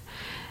life.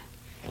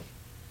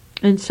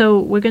 And so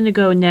we're going to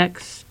go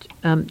next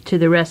to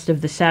the rest of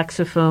the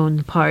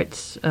saxophone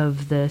parts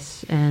of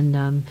this.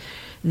 And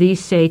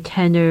these say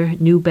tenor,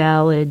 new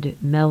ballad,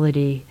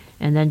 melody.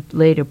 And then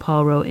later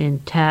Paul wrote in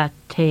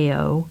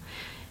Tateo,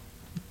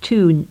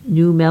 2,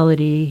 new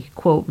melody,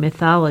 quote,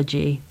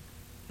 mythology,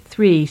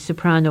 3,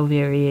 soprano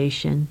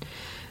variation.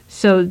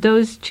 So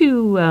those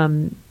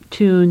 2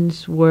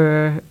 tunes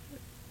were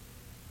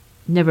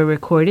never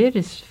recorded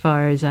as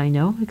far as I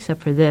know,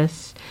 except for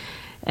this.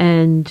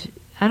 And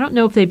I don't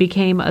know if they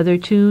became other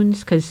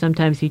tunes, because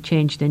sometimes he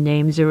changed the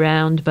names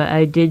around, but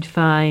I did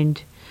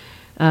find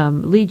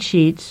lead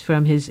sheets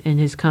from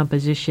his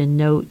composition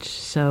notes.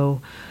 So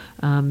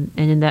and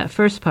in that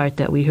first part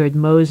that we heard,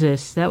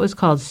 Moses, that was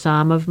called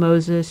Psalm of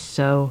Moses,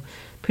 so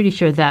pretty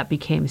sure that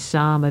became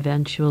Psalm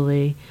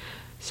eventually.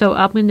 So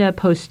I'm going to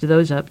post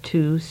those up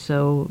too,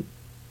 so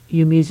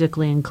you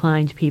musically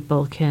inclined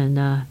people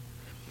can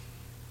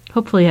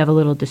hopefully have a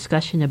little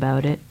discussion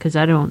about it, because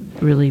I don't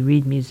really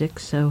read music,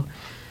 so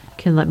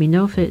can let me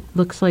know if it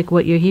looks like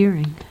what you're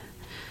hearing.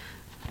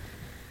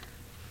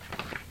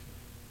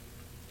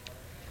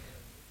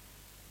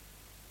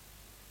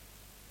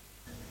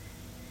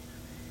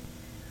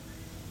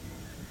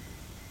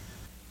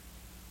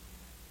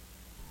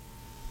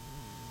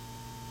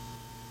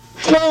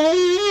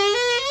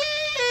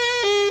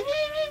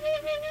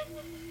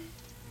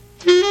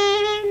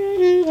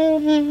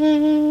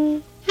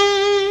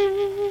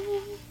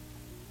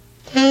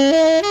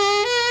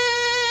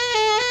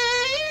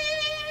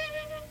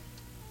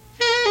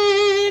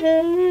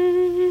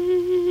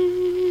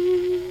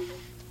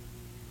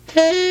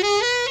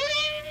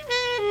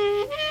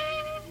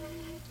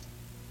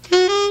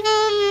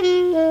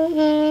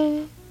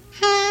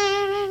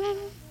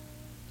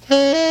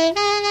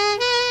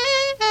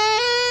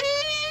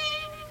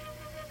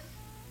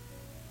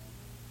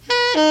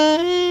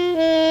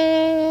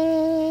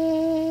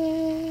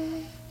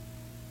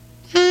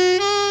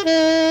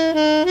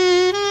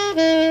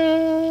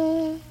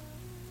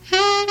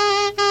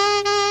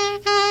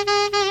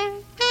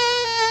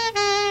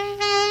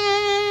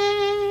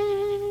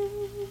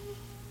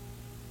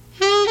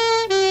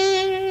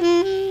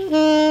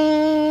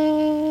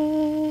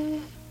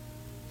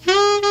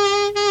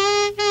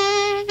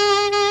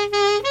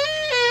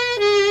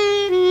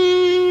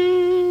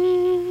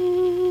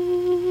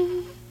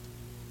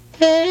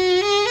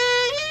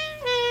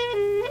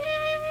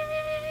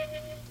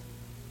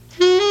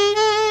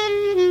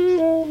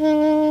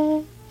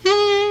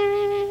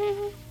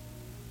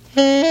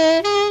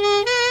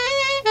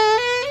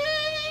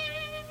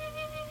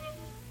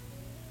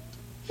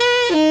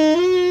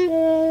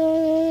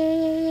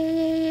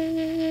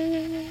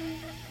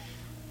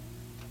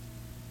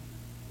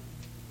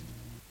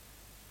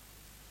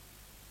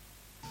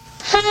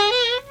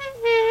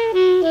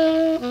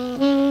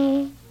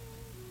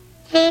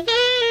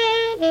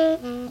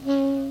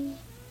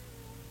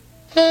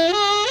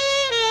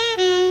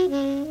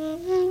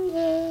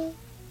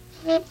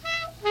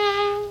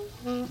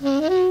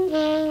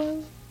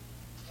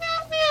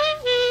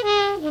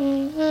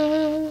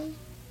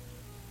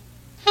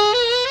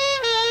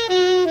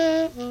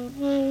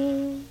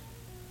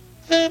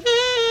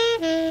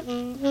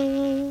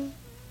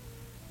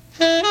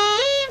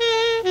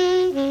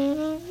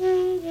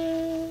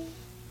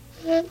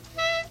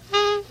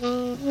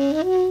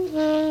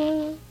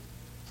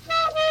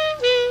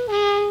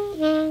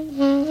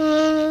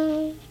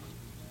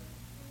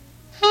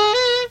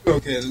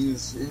 Yeah, then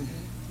it's...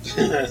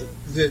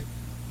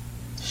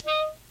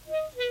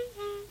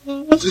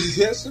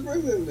 Yes,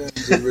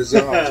 the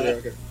result.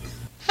 Okay.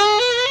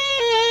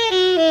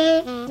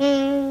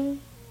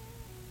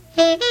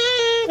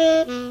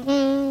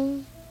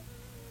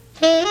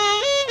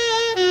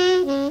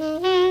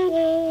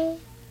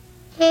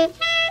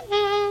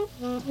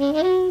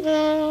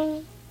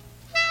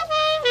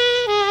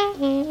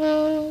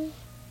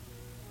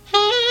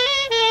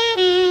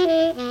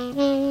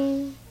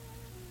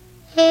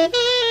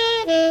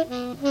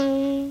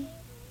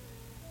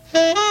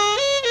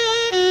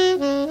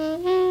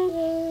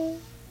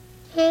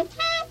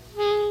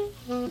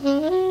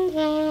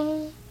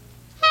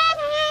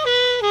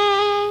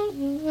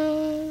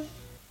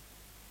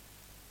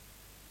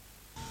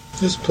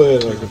 Just play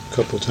it like a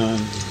couple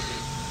times.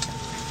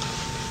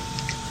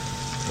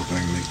 Hope I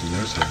can make the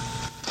notes happen.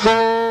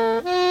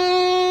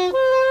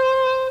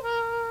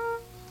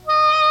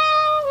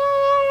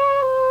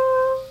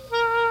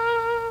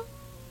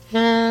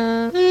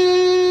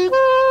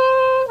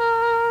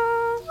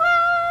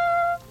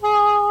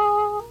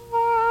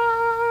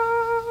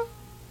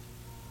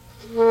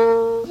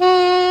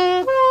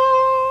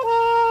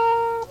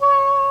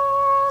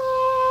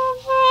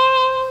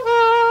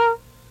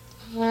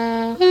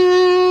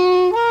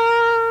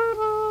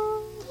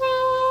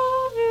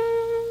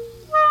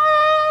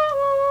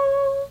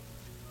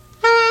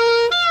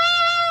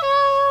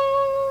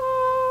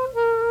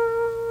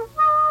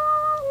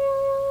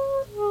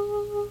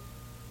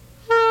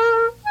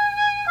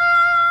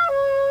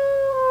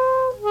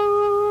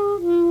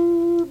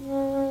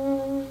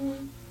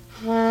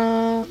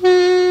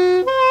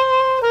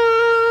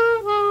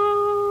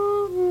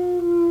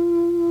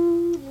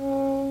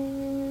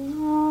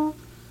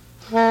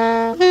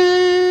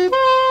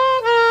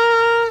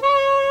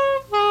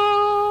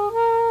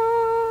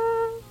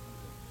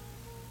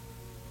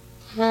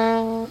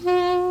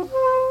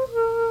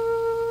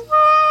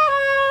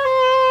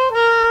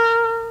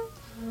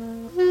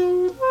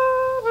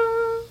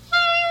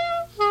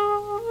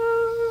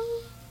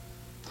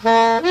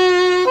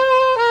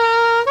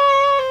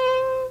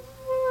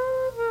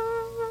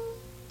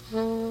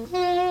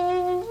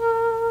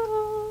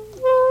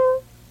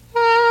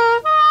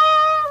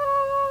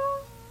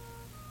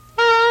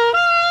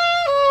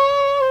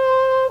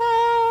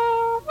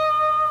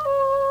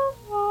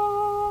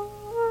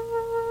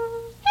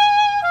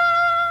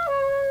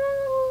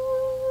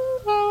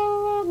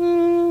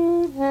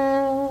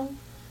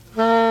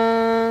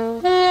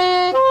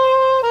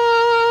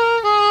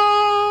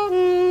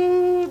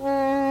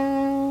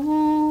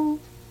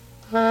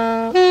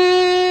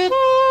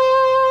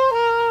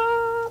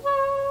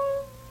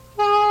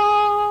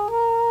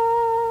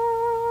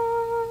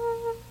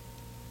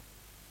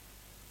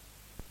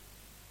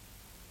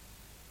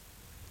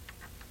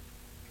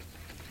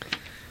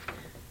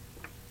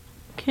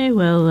 Okay,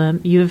 well,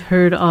 you've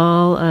heard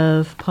all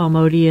of Paul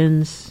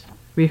Modian's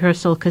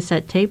rehearsal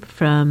cassette tape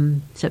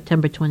from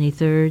September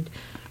 23rd,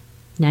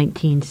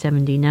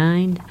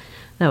 1979.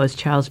 That was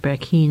Charles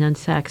Brackeen on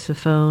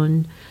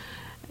saxophone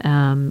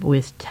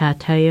with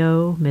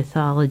Tateo,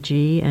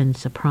 Mythology, and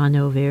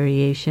Soprano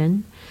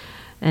Variation.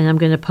 And I'm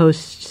going to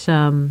post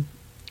some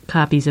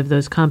copies of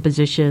those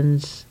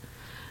compositions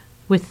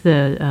with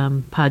the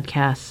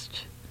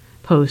podcast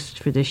post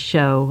for this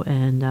show,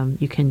 and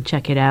you can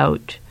check it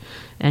out.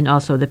 And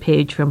also the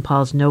page from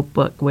Paul's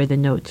notebook where the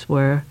notes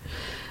were.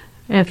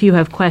 If you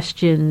have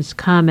questions,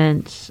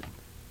 comments,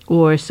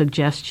 or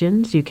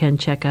suggestions, you can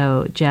check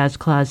out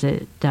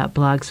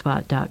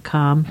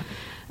jazzcloset.blogspot.com.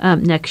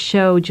 Next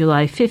show,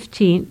 July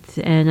 15th,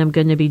 and I'm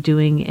going to be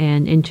doing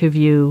an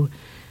interview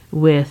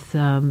with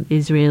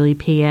Israeli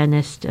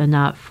pianist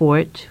Anat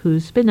Fort,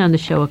 who's been on the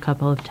show a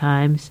couple of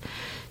times.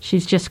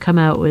 She's just come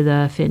out with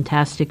a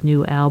fantastic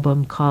new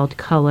album called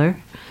Color,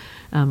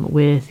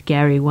 with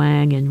Gary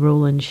Wang and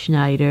Roland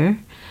Schneider.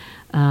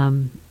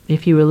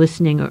 If you were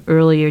listening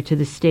earlier to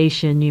the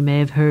station, you may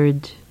have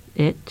heard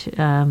it, but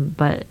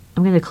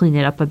I'm going to clean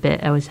it up a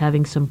bit. I was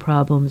having some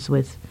problems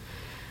with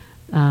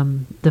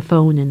the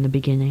phone in the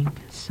beginning,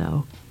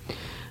 so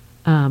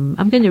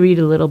I'm going to read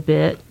a little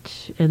bit,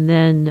 and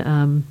then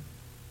I'm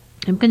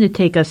going to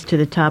take us to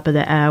the top of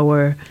the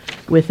hour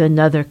with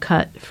another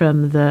cut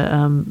from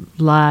the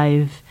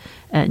live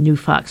at New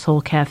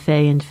Foxhole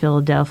Cafe in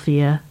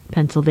Philadelphia,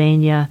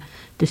 Pennsylvania,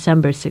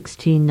 December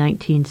 16,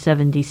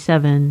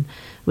 1977,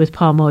 with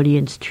Paul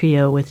Modian's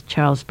trio with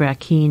Charles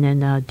Brackeen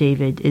and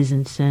David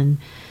Isenson.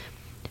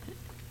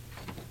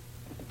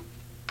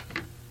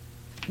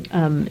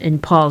 In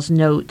Paul's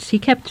notes, he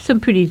kept some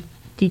pretty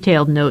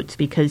detailed notes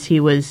because he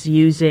was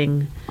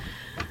using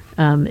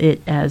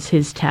it as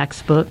his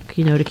tax book,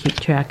 to keep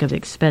track of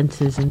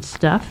expenses and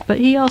stuff. But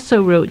he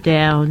also wrote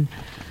down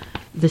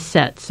the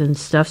sets and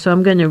stuff. So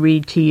I'm going to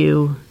read to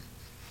you.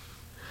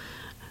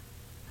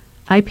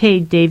 I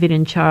paid David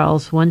and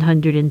Charles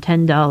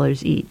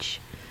 $110 each.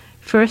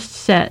 First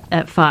set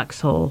at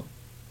Foxhole,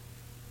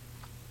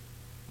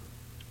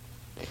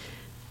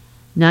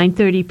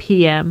 9:30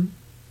 p.m.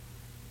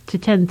 to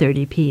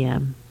 10:30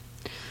 p.m.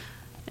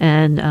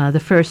 And the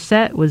first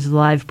set was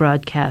live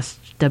broadcast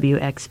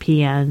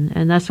WXPN,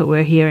 and that's what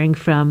we're hearing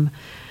from.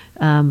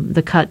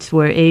 The cuts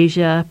were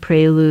Asia,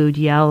 Prelude,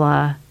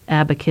 Yala,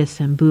 Abacus,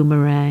 and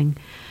Boomerang.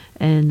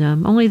 And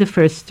only the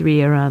first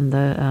three are on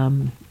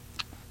the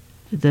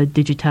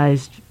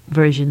digitized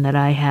version that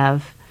I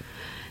have.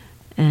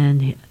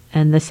 And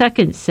the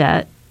second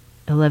set,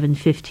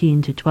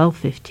 11:15 to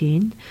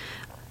 12:15,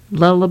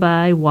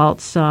 Lullaby,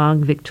 Waltz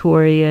Song,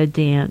 Victoria,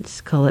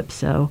 Dance,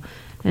 Calypso.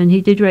 And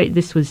he did write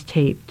this was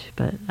taped,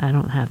 but I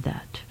don't have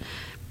that.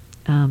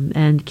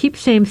 And keep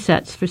same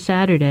sets for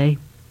Saturday.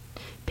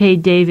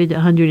 Paid David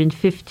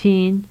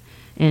 $115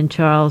 and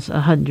Charles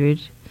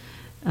 $100.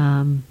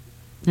 And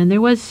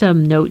there was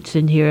some notes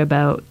in here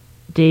about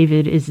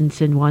David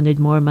Isenson wanted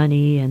more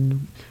money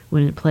and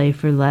wouldn't play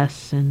for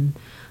less and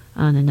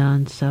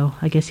on. So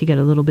I guess he got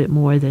a little bit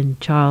more than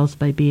Charles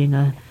by being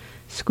a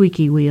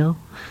squeaky wheel.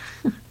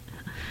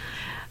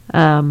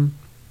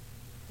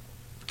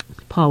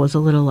 Paul was a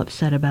little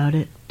upset about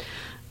it.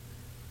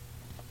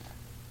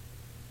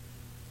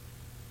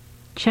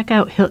 Check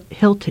out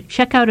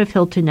of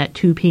Hilton at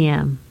 2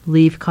 p.m.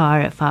 Leave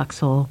car at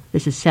Foxhole.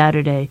 This is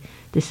Saturday,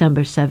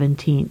 December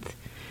 17th.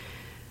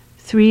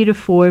 3 to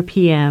 4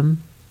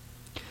 p.m.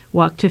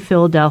 Walk to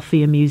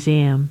Philadelphia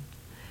Museum.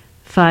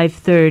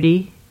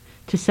 5:30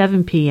 to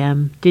 7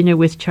 p.m. Dinner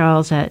with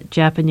Charles at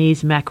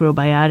Japanese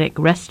Macrobiotic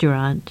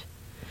Restaurant.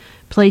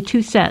 Play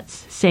 2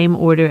 sets, same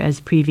order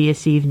as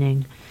previous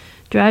evening.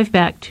 Drive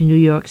back to New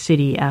York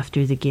City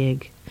after the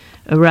gig.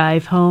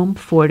 Arrive home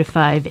 4 to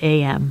 5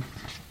 a.m.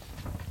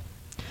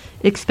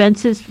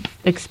 Expenses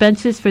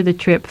for the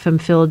trip from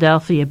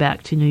Philadelphia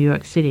back to New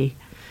York City.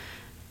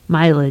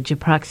 Mileage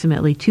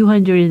approximately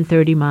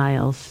 230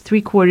 miles,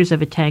 3/4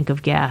 of a tank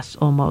of gas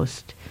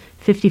almost.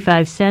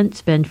 55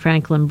 cents Ben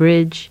Franklin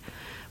Bridge,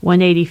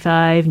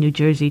 185 New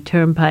Jersey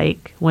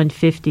Turnpike,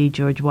 150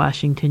 George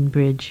Washington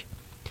Bridge.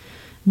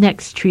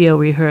 Next trio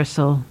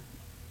rehearsal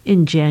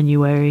in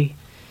January.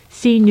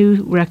 See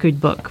new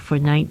record book for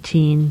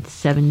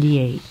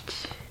 1978.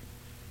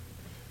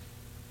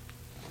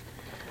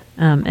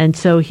 And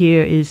so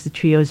here is the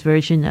trio's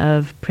version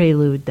of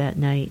Prelude that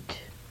night.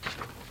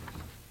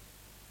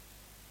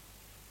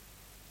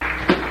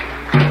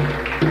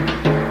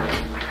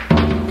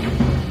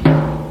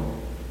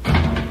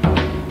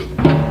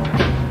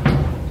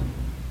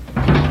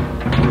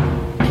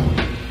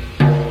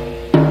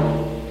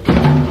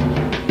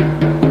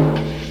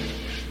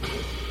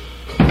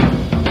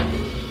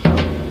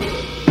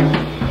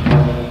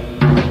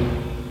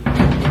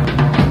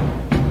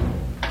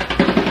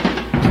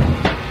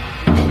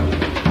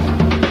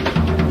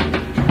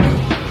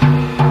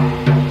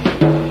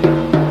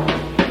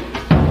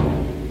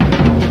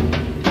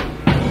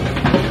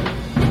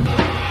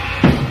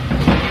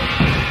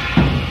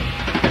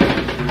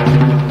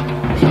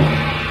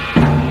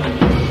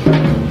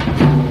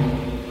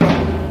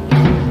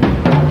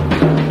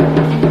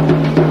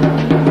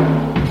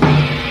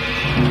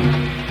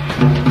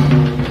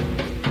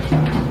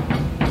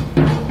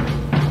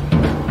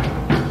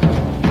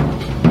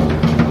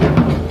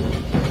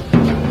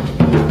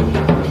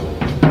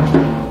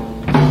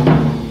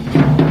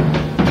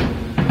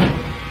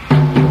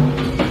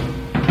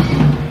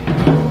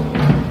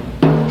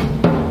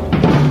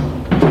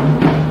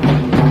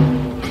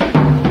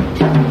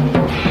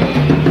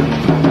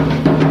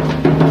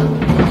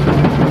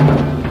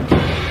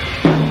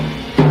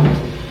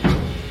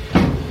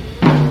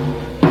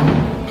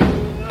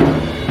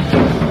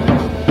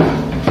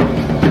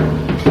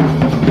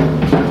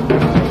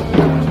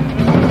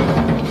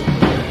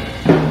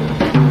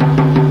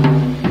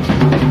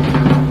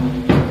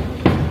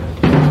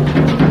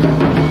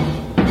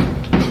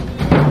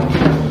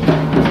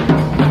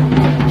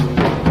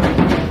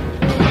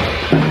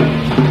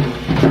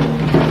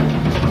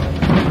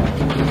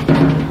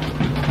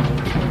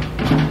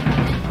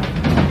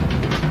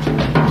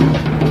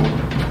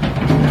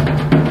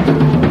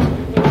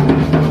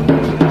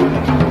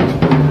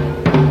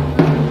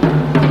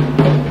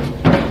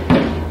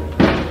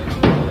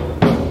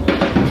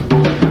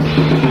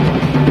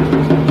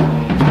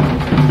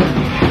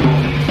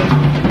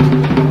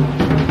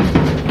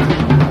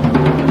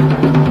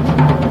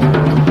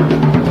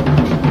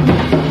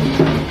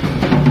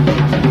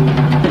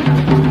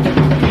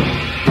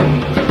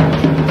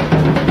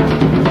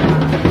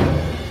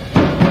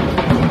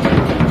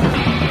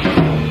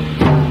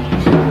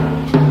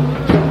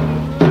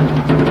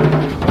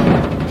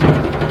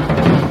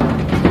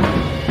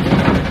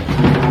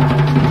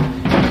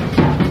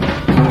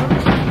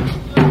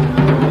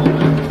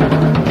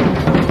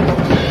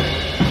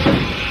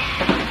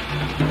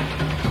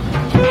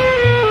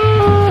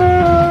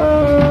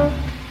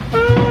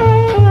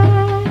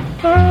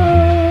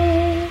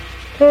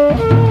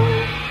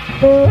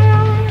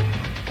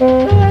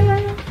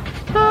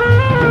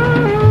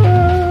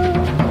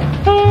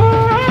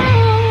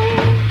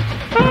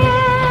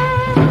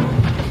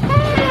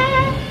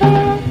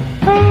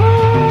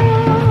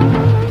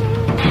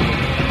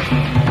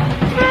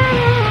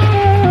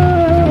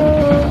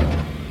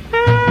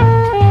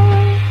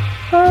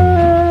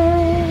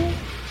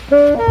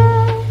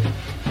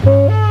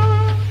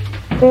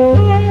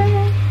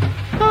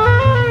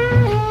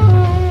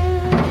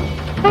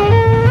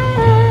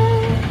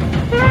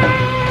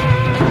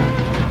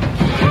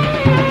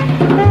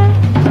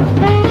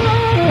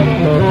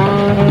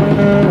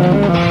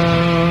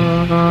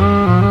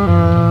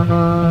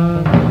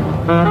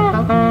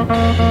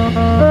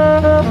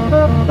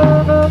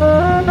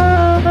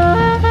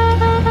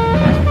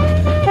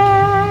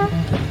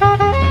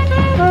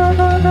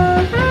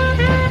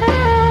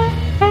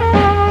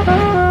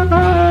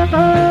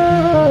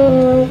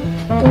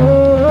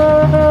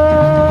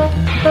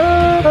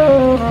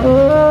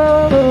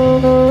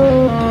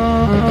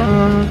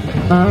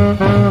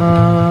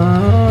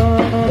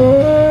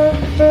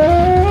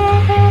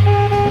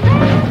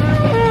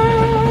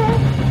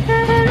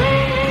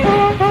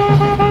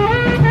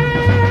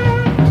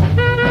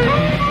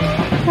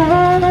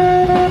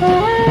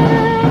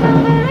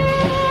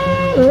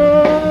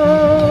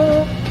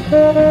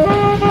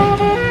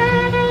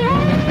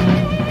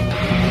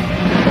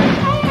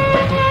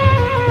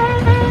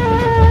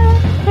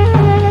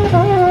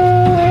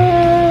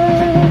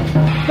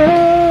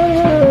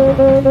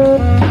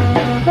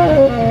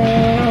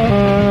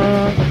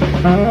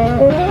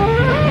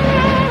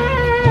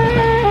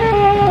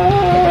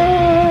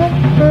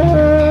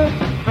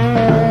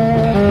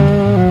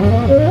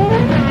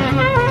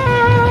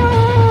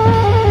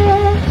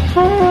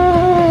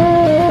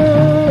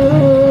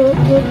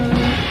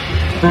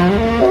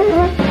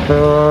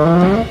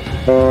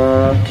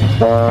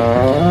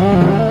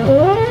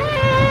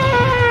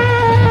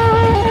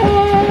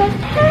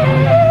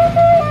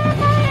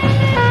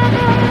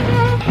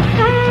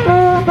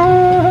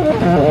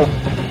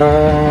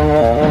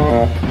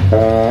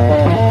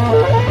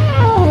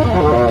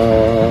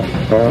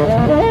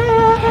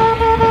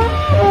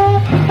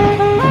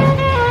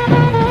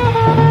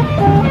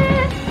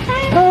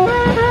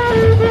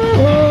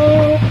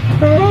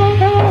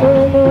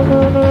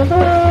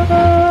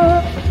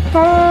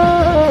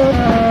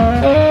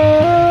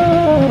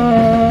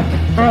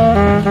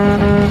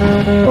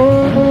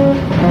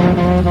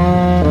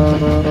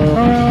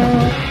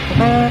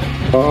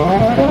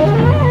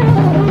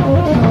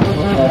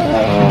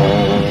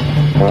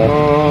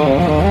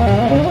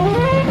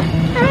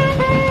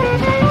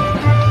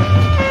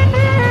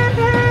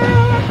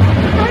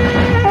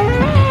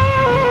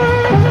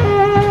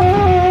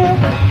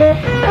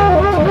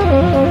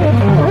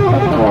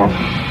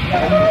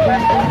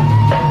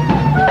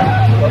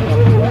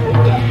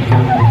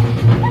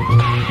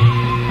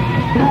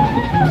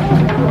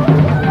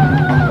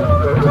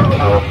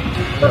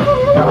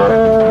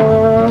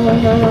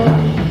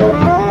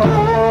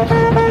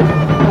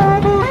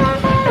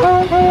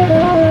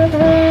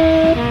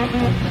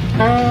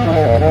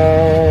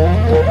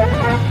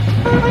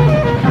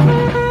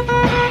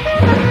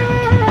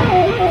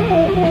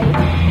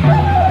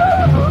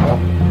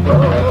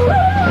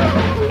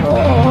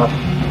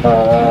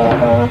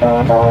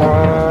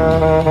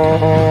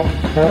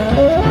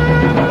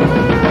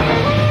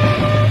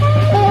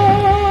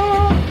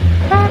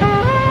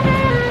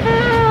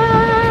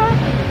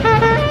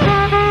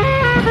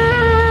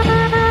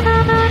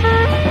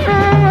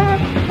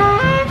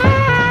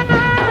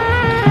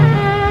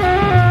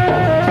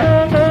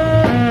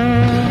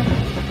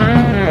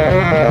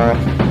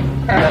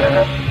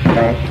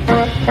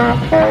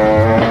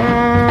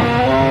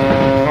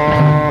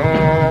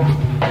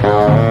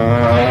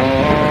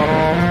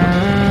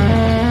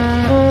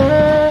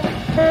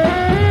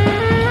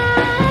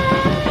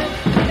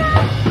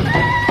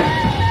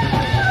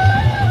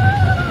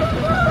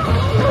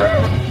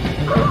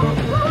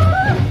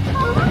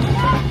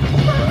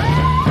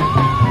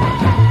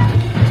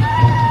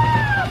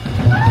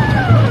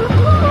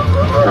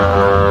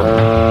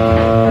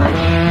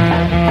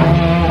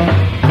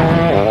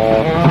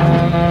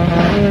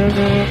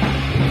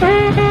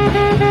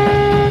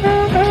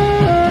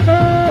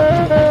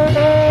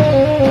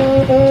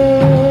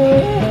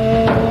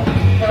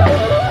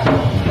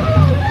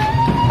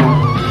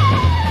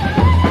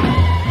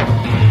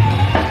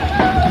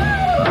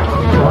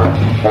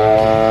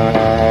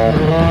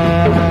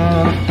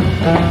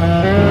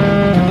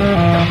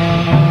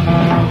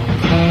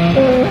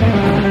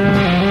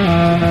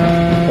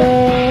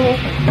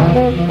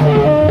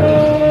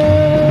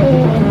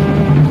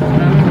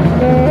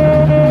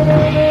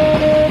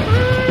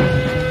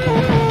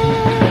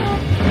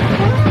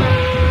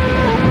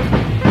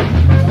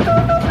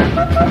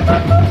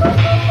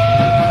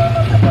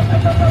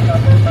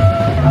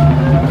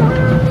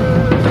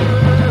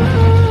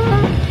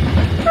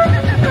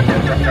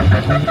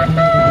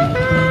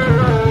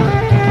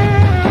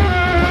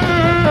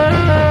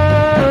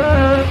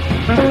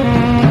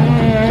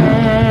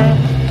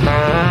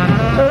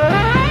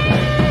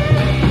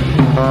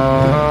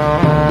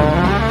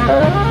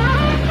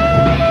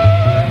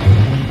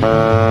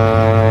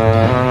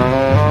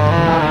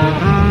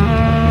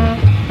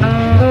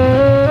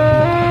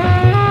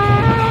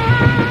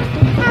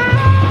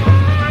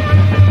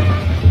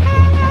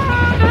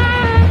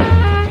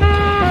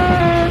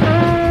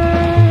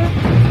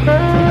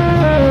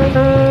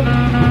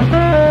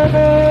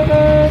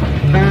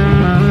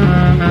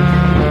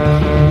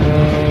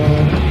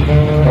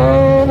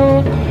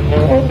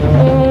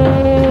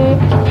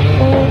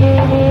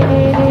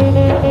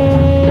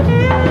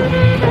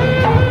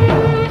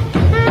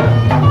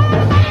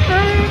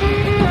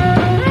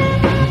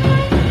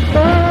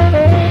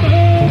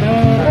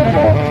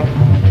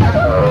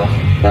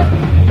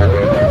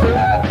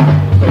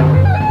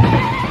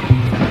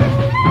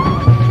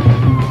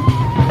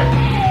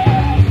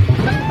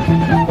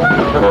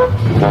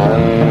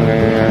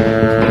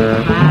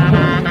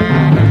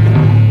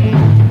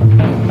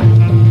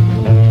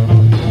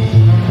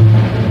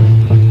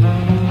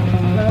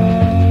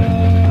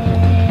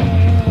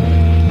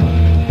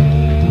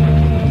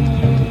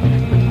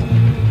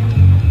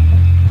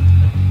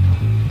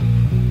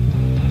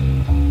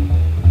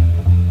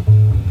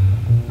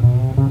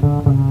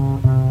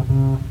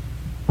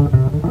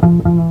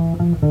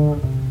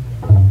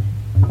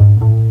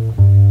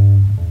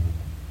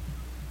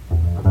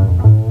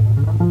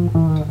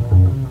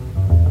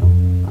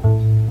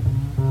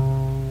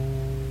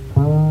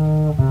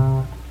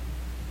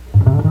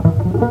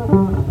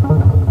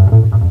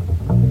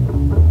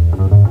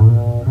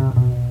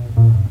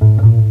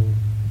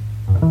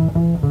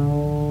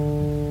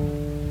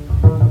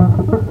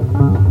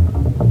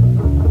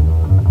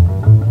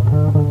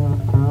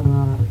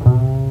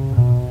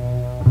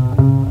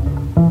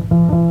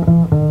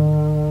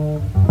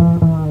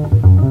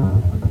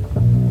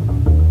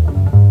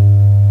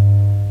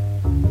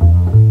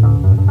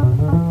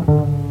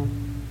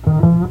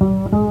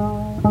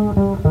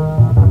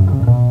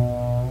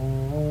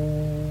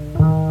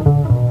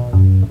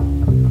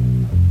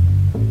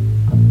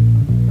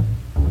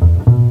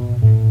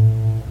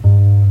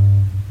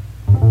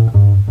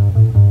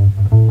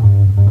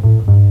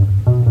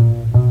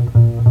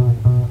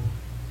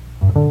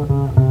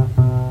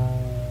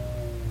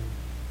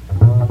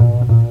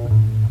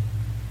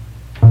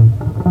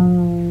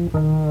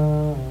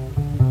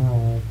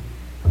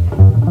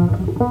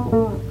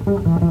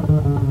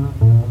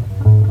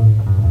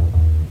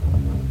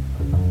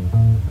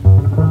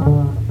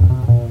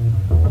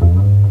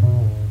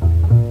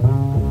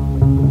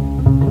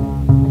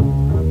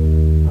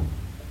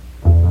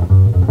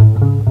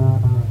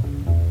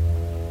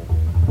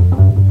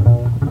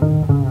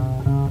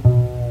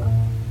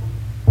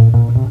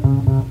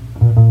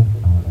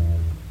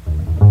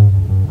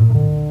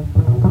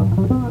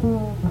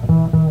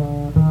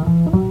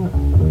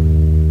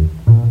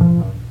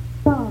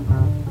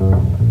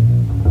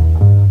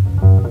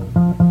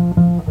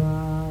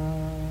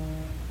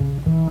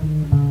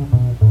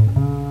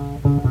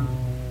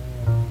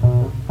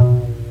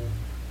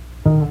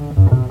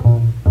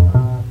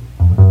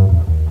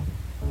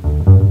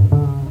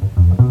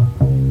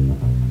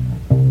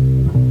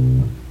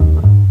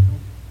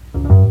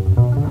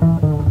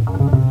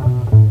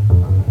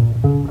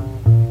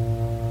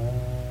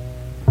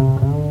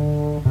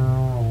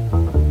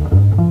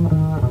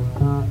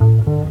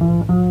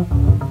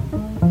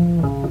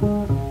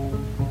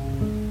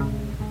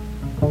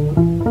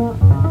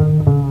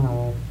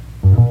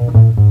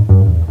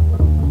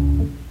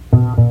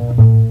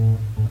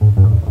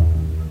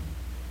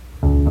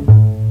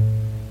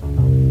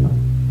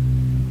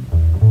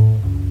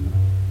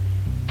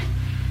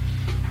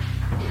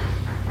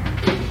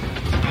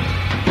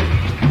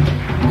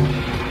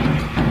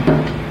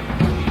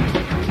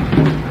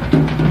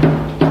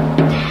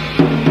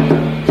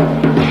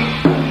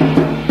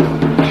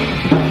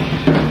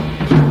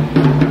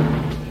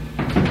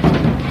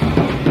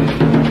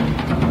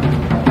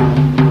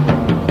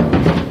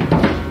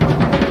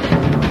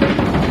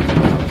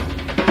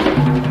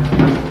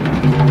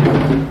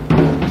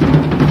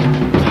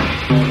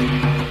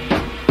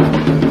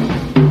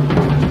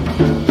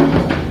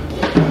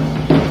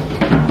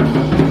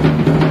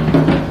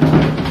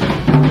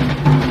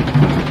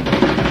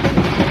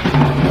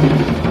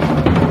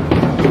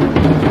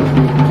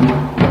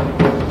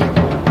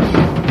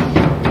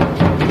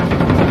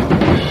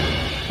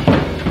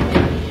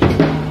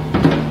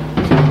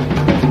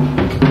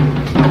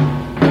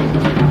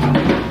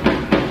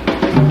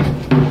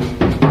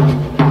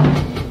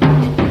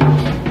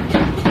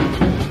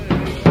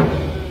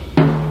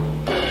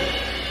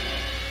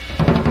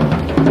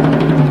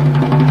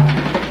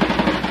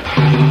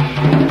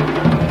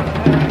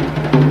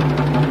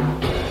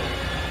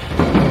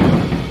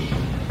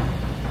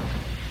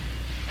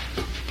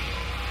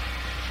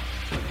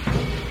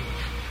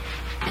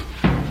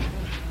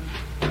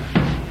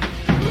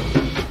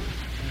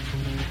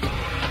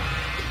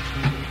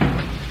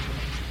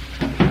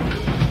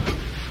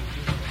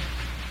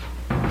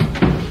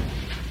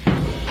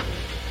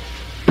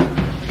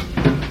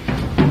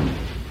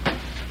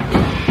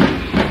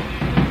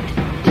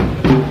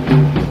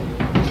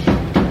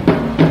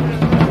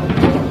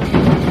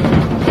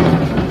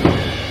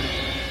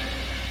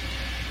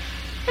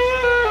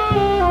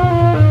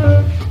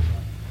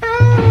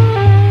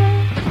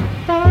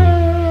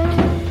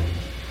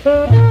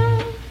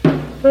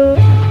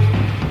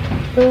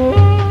 Bye.